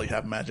would probably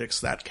have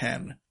magics that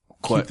can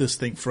keep this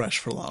thing fresh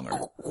for longer.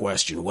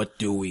 Question, what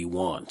do we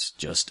want?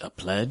 Just a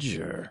pledge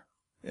or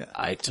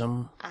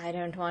item? I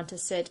don't want to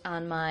sit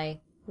on my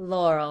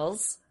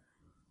laurels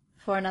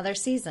for another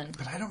season.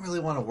 But I don't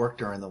really want to work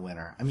during the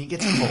winter. I mean, it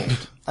gets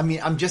cold. I mean,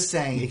 I'm just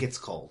saying it gets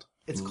cold.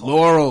 It's cold.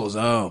 Laurels,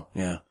 oh,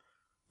 yeah.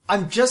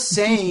 I'm just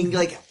saying,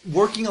 like,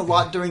 working a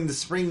lot during the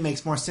spring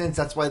makes more sense.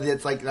 That's why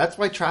that's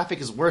why traffic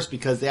is worse,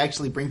 because they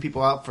actually bring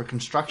people out for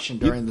construction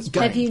during the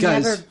spring. Have you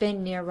never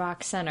been near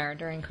Rock Center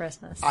during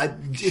Christmas?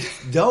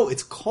 No,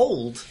 it's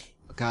cold.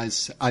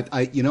 Guys,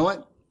 I you know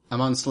what?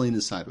 I'm on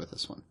Serena's side with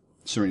this one.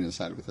 Serena's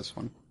side with this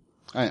one.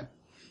 I am.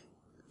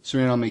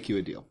 Serena, I'll make you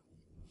a deal.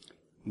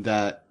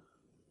 That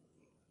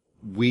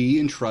we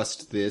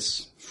entrust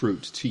this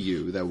fruit to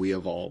you that we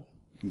have all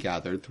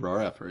gathered through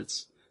our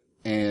efforts,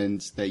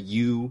 and that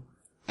you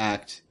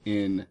act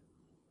in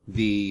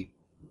the,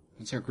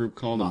 what's our group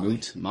called?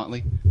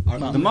 Motley?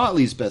 The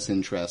Motley's best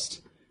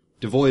interest,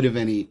 devoid of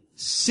any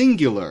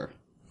singular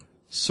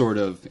sort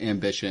of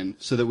ambition,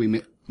 so that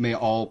we may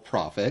all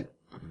profit.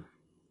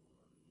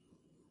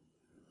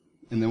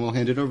 And then we'll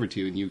hand it over to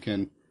you, and you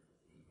can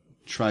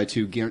try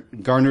to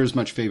garner as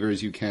much favor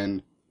as you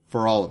can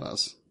for all of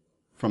us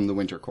from the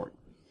Winter Court.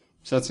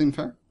 Does that seem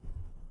fair?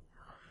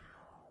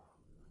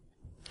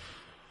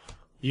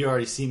 You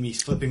already see me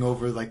flipping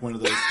over like one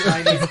of those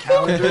Chinese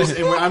calendars,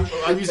 and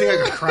I'm using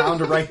like a crown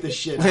to write this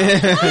shit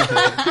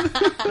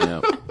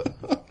out.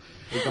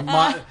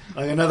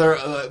 Like another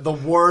the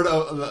ward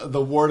of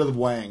the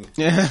Wang.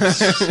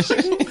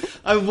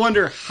 I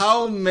wonder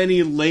how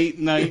many late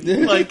night,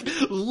 like,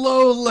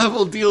 low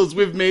level deals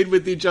we've made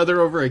with each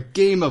other over a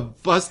game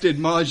of busted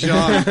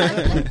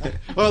mahjong.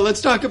 Well,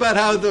 let's talk about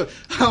how the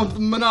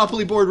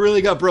Monopoly board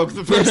really got broke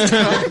the first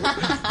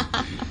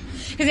time.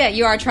 Because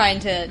you are trying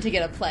to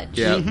get a pledge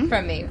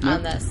from me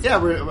on this.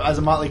 Yeah, as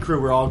a Motley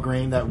crew, we're all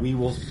agreeing that we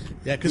will.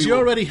 Yeah, because you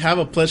already have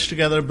a pledge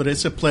together, but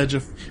it's a pledge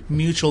of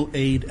mutual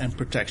aid and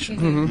protection.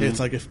 Mm-hmm. It's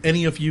like if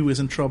any of you is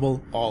in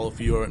trouble, all of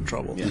you are in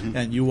trouble,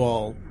 and you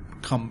all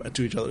come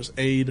to each other's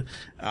aid.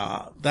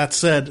 That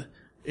said,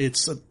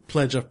 it's a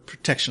pledge of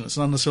protection. It's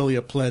not necessarily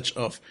a pledge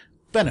of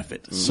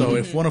benefit. So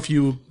if one of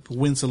you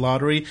wins the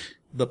lottery,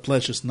 the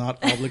pledge is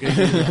not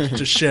obligated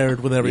to share it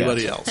with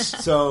everybody else.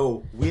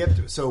 So we have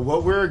to. So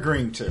what we're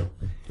agreeing to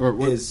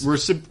is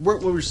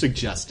what we're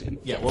suggesting.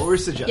 Yeah, what we're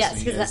suggesting.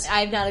 Yes, because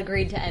I've not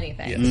agreed to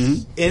anything.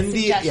 Yes. In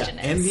Suggestion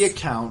the is.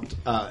 account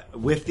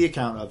with the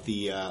account of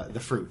the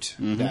fruit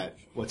that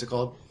what's it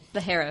called?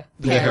 The Hera.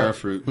 The Hera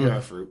fruit.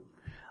 Hera fruit.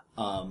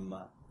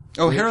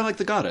 Hera like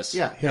the goddess.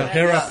 Yeah, Hera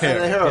pear.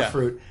 The Hera Yeah.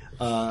 fruit.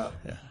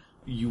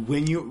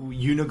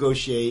 You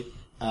negotiate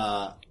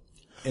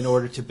in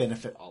order to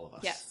benefit all of us,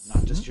 Yes.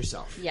 not just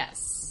yourself.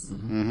 Yes.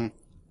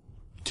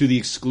 To the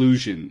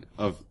exclusion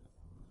of.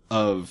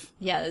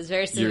 Yeah, it's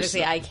very specifically,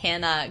 Yourself. I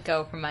cannot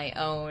go for my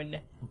own.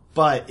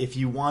 But if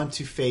you want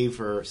to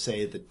favor,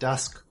 say, the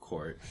Dusk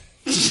Court.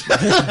 Then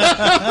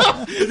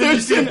you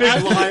see a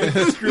big line,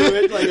 screw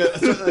it, like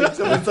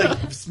someone's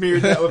like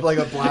smeared that with like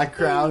a black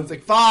crown. It's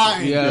like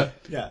fine.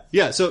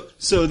 Yeah. So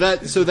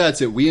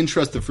that's it. We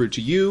entrust the fruit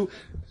to you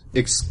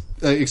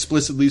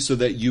explicitly, so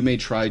that you may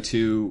try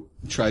to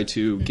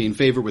gain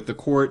favor with the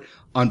court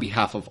on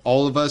behalf of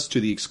all of us, to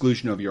the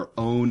exclusion of your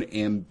own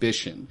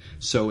ambition.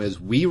 So as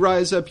we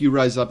rise up, you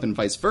rise up, and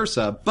vice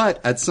versa. But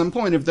at some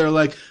point, if they're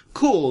like,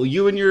 cool,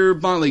 you and your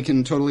Motley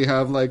can totally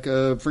have like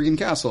a freaking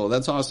castle,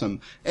 that's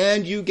awesome,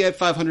 and you get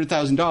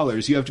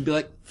 $500,000, you have to be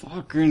like,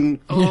 fucking,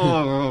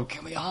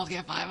 can we all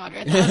get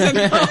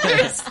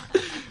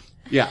 $500,000?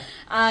 Yeah.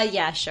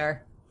 Yeah,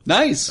 sure.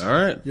 Nice. All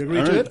right. You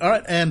agree to it? All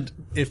right. And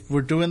if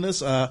we're doing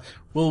this, we'll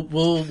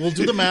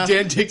do the math.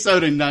 Dan takes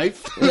out a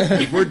knife.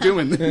 We're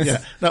doing this.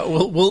 Yeah.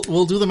 No,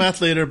 we'll do the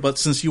math later. But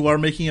since you are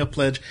making a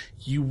pledge,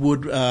 you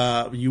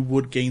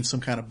would gain some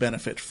kind of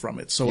benefit from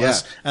it. So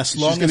as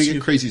long She's as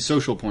get crazy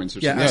social points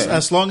or something.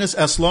 as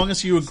long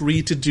as you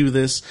agree to do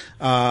this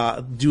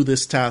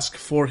task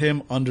for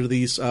him under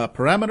these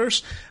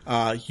parameters,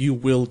 you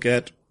will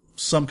get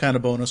some kind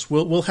of bonus.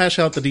 We'll hash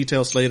out the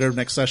details later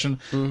next session,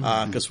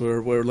 because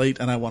we're late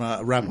and I want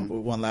to wrap up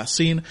with one last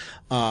scene,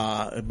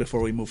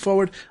 before we move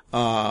forward.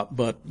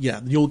 But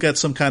yeah, you'll get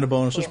some kind of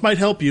bonus, which might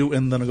help you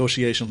in the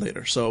negotiation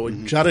later. So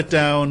jot it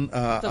down.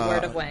 The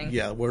word of Wang.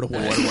 Yeah, word of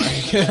Wang.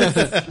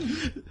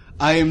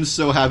 I am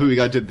so happy we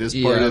got to this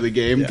part Yeah. of the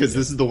game, because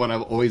this is the one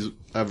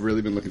I've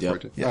really been looking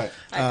forward to. Yeah.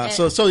 Right.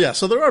 So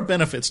there are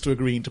benefits to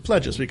agreeing to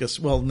pledges, because,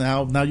 well,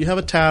 now you have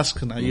a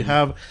task, now you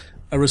have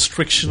a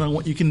restriction on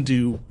what you can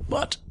do,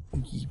 but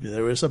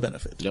there is a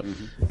benefit. Yep.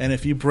 And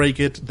if you break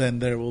it, then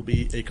there will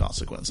be a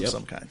consequence of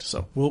some kind.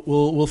 So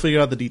we'll figure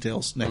out the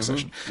details next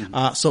session.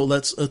 So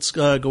let's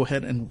go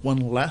ahead and one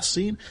last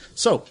scene.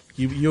 So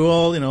you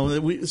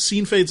all,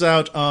 scene fades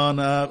out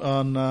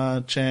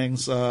on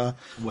Chang's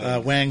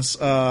Wang's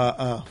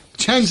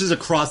Chang's is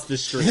across the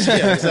street.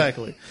 yeah,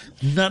 exactly.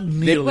 Not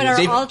nearly. But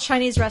are all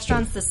Chinese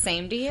restaurants the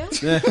same to you?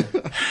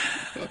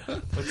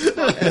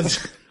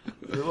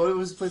 What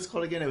was the place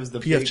called again? It was the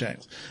P.F. Big-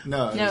 Chang's.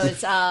 No, it No, was-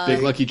 it's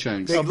Big Lucky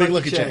Chang's. Big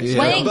Lucky Chang's. Yeah.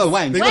 Wangs. Oh,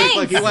 Wangs. Big Wangs.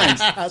 Lucky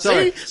Wangs.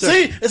 Sorry.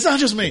 See, it's not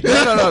just me.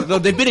 No.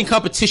 They've been in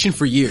competition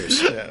for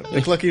years. Yeah,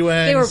 Big Lucky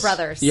Wangs. they were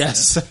brothers.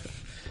 Yes.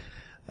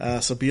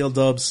 So BL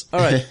Dubs. All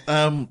right.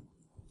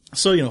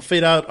 So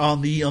fade out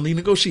on the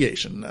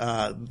negotiation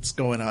that's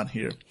going on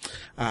here.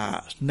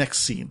 Next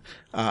scene.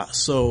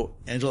 So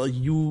Angela,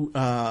 you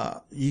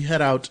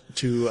head out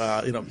to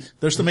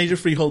there's the major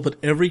freehold, but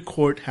every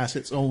court has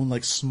its own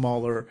like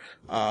smaller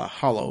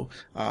hollow.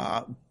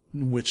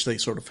 Which they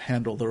sort of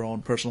handle their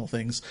own personal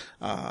things.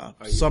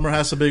 Summer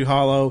has a big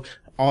hollow.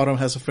 Autumn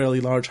has a fairly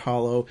large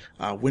hollow.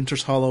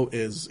 Winter's hollow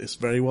is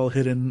very well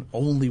hidden.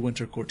 Only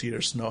winter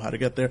courtiers know how to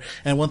get there.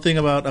 And one thing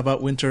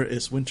about winter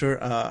is winter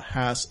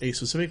has a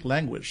specific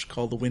language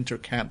called the winter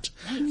cant,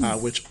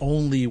 which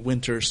only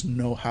winters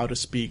know how to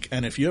speak.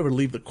 And if you ever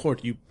leave the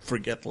court, you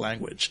forget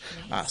language.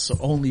 So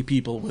only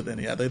people within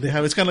they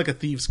have it's kind of like a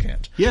thieves'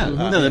 cant. Yeah,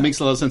 no, that makes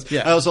a lot of sense.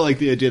 Yeah. I also like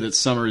the idea that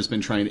Summer has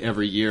been trying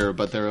every year,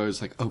 but they're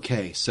always like,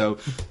 okay, so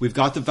we've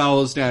got the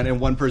vowels down, and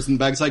one person in the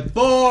back's like,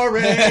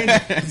 boring!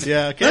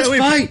 Yeah, Let's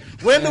fight!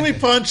 When do we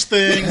punch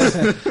things?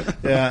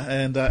 Yeah,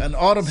 and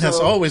Autumn has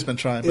So, always been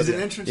trying. Is But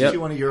an entrance Yep. to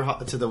one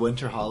of to the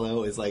Winter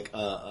Hollow is like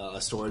a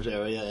storage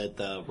area at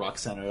the Rock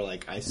Center,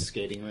 like ice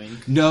skating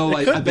rink? No,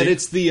 I could bet be.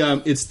 it's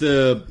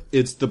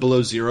the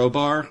Below Zero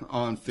bar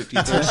on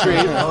 53rd Street.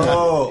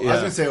 Oh, I Yeah. was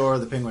gonna say, or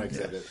the Penguin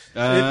exhibit.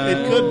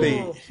 it could be.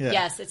 Yeah.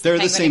 Yes, it's They're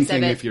the the same Penguin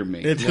thing exhibit. if you're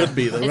me. It could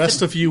be. The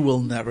rest of you will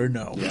never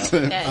know. Yeah, it's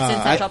in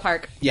Central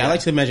Park. Yeah, I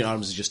like to imagine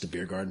Autumn's is just a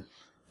beer garden.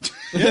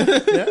 Yeah,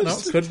 no,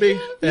 it could be.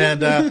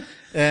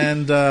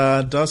 And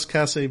Dusk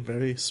has a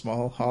very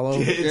small hollow.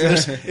 It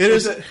is.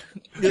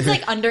 It's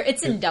like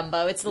it's in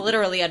Dumbo. It's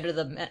literally under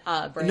the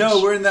bridge.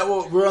 No, we're in that.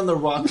 We're on the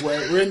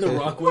Rockway. We're in the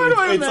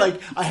Rockway. It's like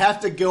I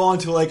have to go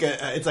onto like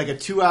it's like a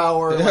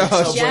 2-hour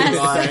subway Yes.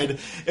 ride.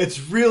 It's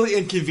really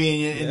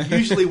inconvenient, and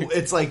usually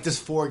it's like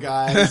just 4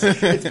 guys.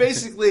 It's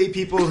basically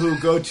people who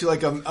go to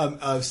like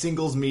a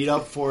singles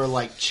meetup for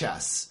like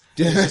chess.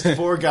 It's just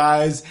 4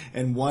 guys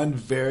and one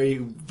very,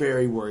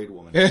 very worried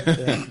woman.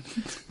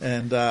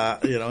 And,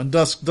 and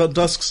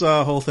Dusk's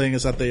whole thing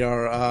is that they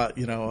are,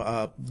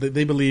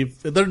 they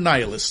believe they're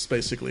nihilists,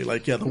 basically.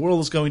 Like, the world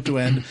is going to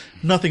end.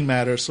 Nothing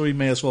matters, so we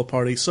may as well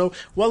party. So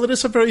while it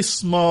is a very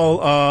small,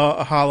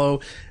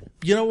 hollow,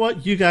 you know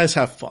what? You guys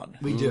have fun.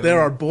 We do. There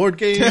are board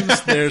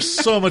games. There's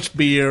so much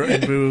beer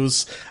and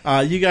booze.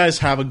 You guys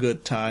have a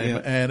good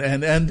time.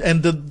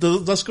 And the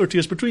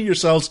Duskoteers, between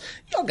yourselves,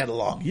 you'll get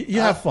along.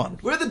 You have fun.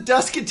 We're the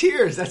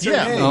Duskoteers. That's our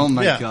name. Oh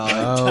my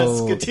god.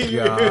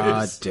 Duskoteers.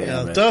 God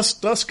damn it.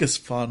 Dusk is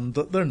fun.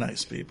 They're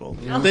nice people.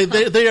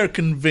 They are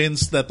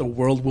convinced that the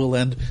world will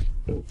end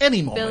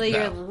any moment Billy, now.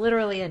 you're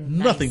literally a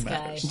nice Nothing guy.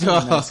 matters.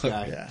 Nice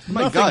guy. Yeah. Oh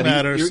my Nothing god,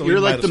 matters. so you're we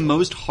like might the as well.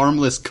 most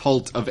harmless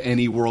cult of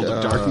any World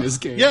of Darkness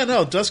game. Yeah,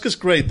 no, Dusk is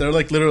great. They're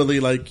like literally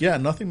like,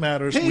 nothing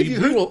matters. Hey,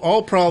 We will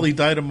all probably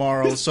die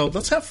tomorrow, so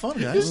let's have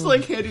fun, guys. Just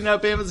like handing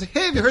out pamphlets.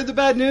 Hey, have you heard the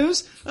bad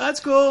news? That's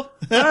cool. All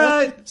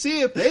right, see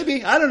you.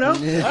 Maybe. I don't know.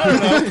 I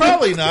don't know,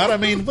 probably not. I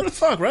mean, what the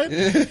fuck, right?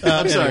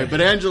 I'm sorry, but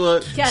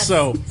Angela. Yes.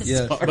 So,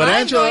 but I'm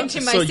Angela, going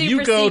to my so you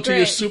super go to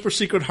your secret- super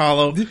secret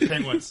hollow.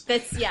 Penguins.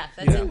 That's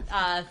in,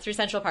 through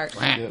Central Park.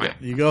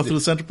 You go through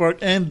the Central Park,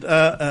 and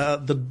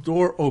the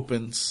door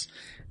opens,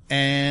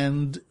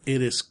 and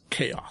it is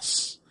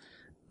chaos.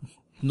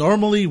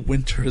 Normally,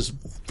 winter is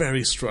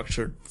very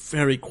structured,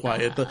 very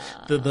quiet.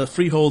 The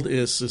freehold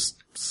is just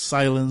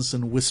silence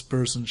and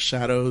whispers and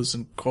shadows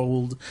and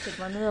cold. Did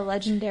one of the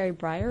legendary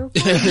Briar?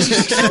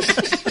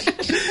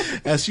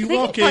 As you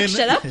walk in,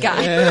 Shut up,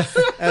 guy.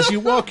 as you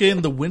walk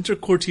in, the winter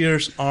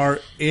courtiers are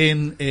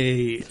in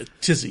a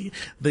tizzy.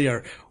 They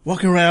are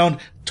walking around,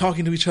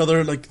 talking to each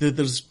other. Like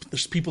there's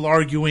people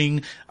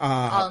arguing.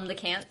 All in the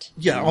cant.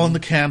 Yeah, all in the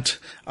cant.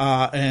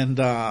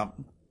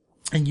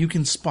 And you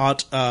can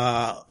spot,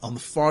 on the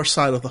far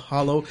side of the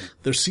hollow,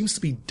 there seems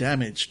to be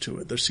damage to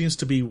it. There seems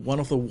to be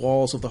one of the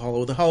walls of the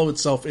hollow. The hollow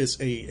itself is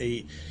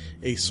a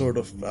sort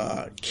of,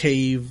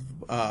 cave,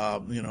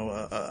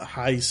 a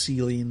high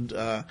ceilinged,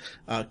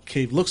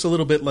 cave. Looks a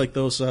little bit like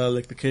those,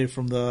 like the cave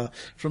from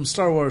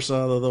Star Wars,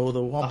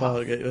 the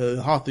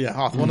Wampa, Hoth,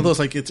 Hoth. One of those,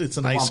 like, it's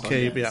an ice Wampa,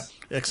 cave, yes. yeah.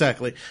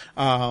 Exactly.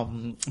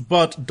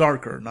 But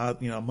darker,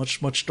 not,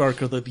 much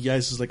darker. The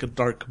ice is like a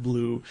dark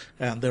blue,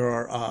 and there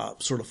are,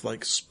 sort of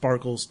like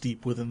sparkles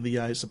deep within the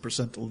ice that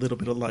present a little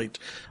bit of light.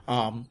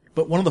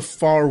 But one of the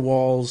far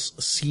walls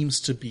seems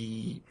to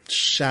be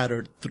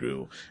shattered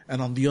through,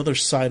 and on the other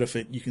side of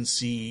it, you can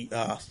see,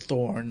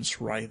 thorns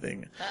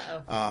writhing.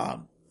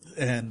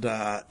 And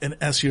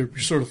as you're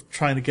sort of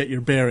trying to get your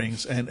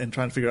bearings and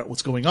trying to figure out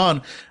what's going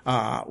on,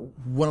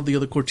 one of the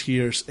other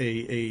courtiers,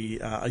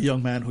 a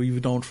young man who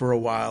you've known for a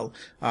while,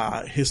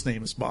 his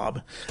name is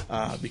Bob,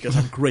 because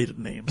I'm great at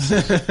names.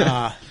 Is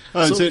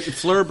it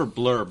flurb or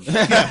blurb?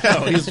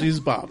 No, he's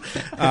Bob.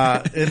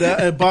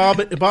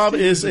 Bob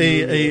is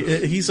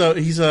he's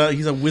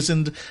a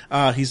wizened,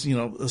 he's,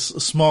 a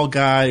small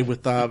guy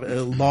with,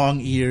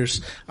 long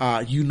ears.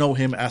 You know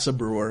him as a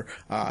brewer.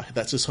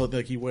 That's just how,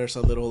 like, he wears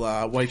a little,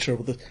 white shirt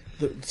with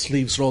the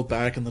sleeves rolled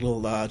back and the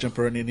little,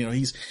 jumper. And,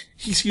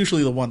 he's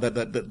usually the one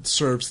that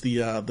serves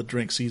the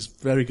drinks. He's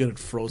very good at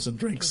frozen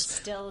drinks.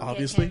 Still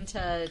obviously. get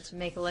him to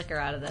make a liquor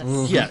out of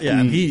this. Yeah,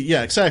 and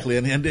exactly.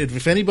 And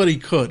if anybody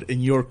could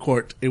in your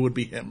court, it would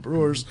be him.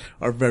 Brewers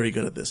are very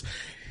good at this.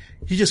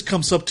 He just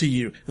comes up to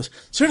you, goes,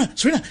 Serena,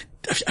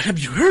 have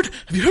you heard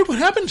what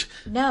happened?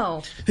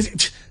 No.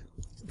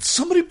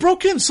 Somebody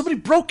broke in,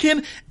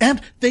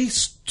 and they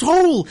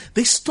stole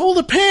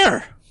the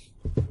pear.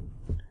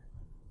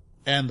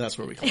 And that's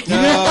where we come. Wait,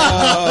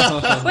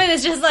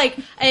 it's just like,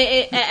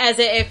 as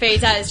it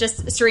fades out, it's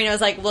just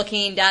Serena's like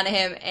looking down at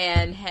him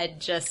and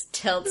head just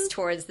tilts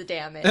towards the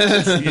damage.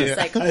 It's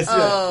like,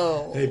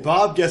 oh. Hey,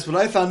 Bob, guess what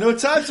I found? No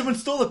time, someone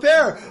stole the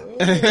pear.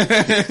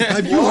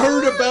 Have you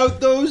heard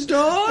about those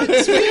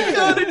dogs? We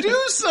gotta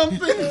do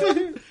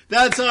something.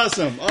 That's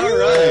awesome. All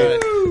right.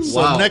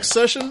 So next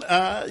session,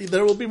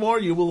 there will be more.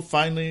 You will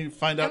finally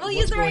find out And we'll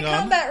what's use the right going on.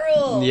 combat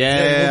rule.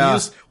 Yeah.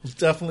 We'll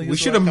definitely use We the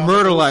should right have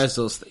combat rules. murderized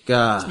those things.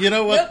 God. You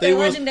know what? Nope, they they're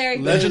were legendary.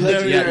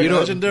 legendary. Yeah, you know-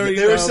 legendary.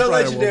 They were so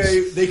Briar Wolves.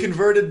 legendary, they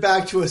converted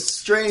back to a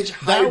strange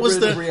That was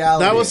hybrid of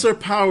reality. That was their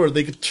power.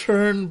 They could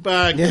turn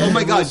back. Oh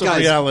my God, of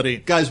reality.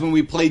 guys! When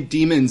we played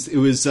demons, it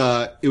was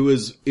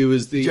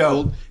the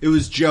Joe. it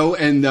was Joe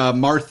and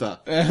Martha,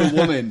 the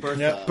woman,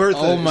 Bertha.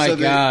 Oh my So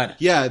they- God.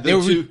 Yeah, They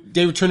were two.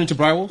 they were turned into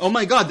Briarwolf? Oh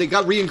my God, they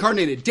got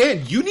reincarnated.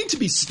 Dan, you need to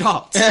be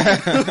stopped.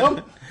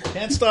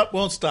 Can't stop,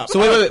 won't stop. So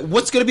wait.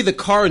 What's going to be the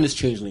car in this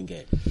Changeling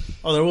game?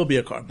 Oh, there will be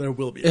a car. There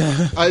will be a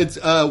car. It's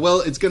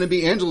going to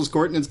be Angela's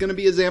court, and it's going to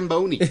be a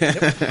Zamboni.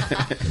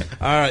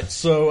 All right,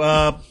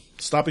 so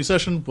stopping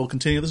session. We'll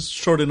continue. This is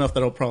short enough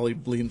that I'll probably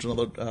bleed into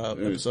another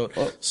episode.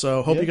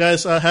 So hope you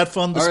guys had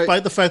fun, despite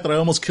right. the fact that I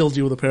almost killed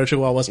you with a pair of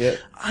chihuahuas. Yeah.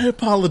 I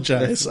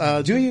apologize.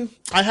 Do you?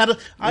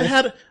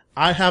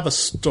 I have a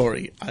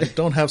story. I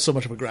don't have so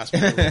much of a grasp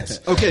of the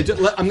rules. Okay,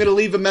 I'm going to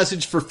leave a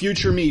message for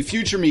future me.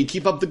 Future me,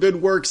 keep up the good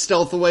work,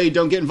 stealth away,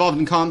 don't get involved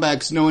in combat,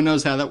 'cause no one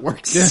knows how that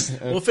works.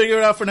 We'll figure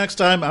it out for next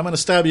time. I'm going to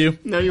stab you.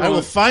 No, you I will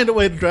won't. find a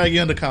way to drag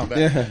you into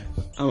combat.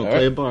 I'm gonna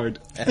play a bard.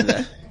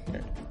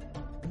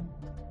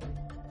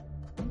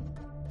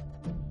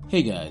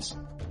 Hey guys,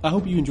 I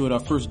hope you enjoyed our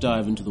first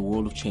dive into the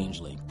world of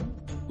Changeling.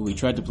 We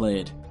tried to play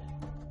it,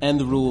 and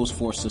the rules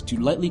forced us to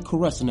lightly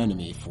caress an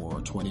enemy for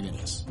 20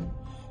 minutes.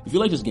 If you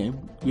like this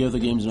game, we have other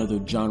games and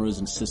other genres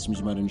and systems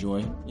you might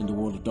enjoy in the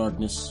World of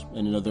Darkness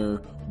and in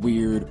other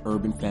weird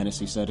urban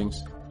fantasy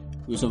settings.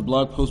 We also have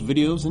blog posts,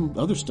 videos, and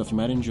other stuff you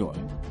might enjoy.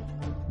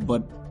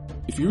 But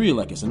if you really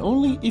like us, and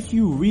only if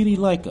you really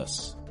like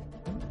us,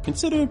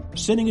 consider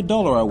sending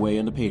 $1 our way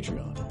on the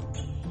Patreon.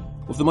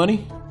 With the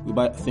money, we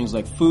buy things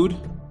like food,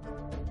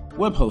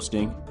 web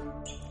hosting,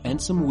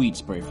 and some weed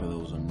spray for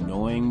those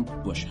annoying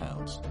bush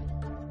hounds.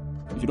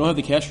 If you don't have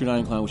the cash, you're not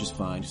inclined, which is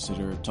fine.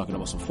 Consider talking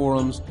about some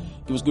forums,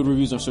 give us good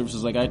reviews on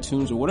services like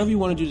iTunes, or whatever you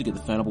want to do to get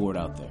the fanable word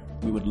out there.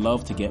 We would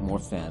love to get more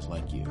fans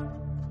like you.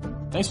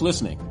 Thanks for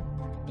listening,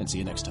 and see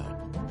you next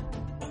time.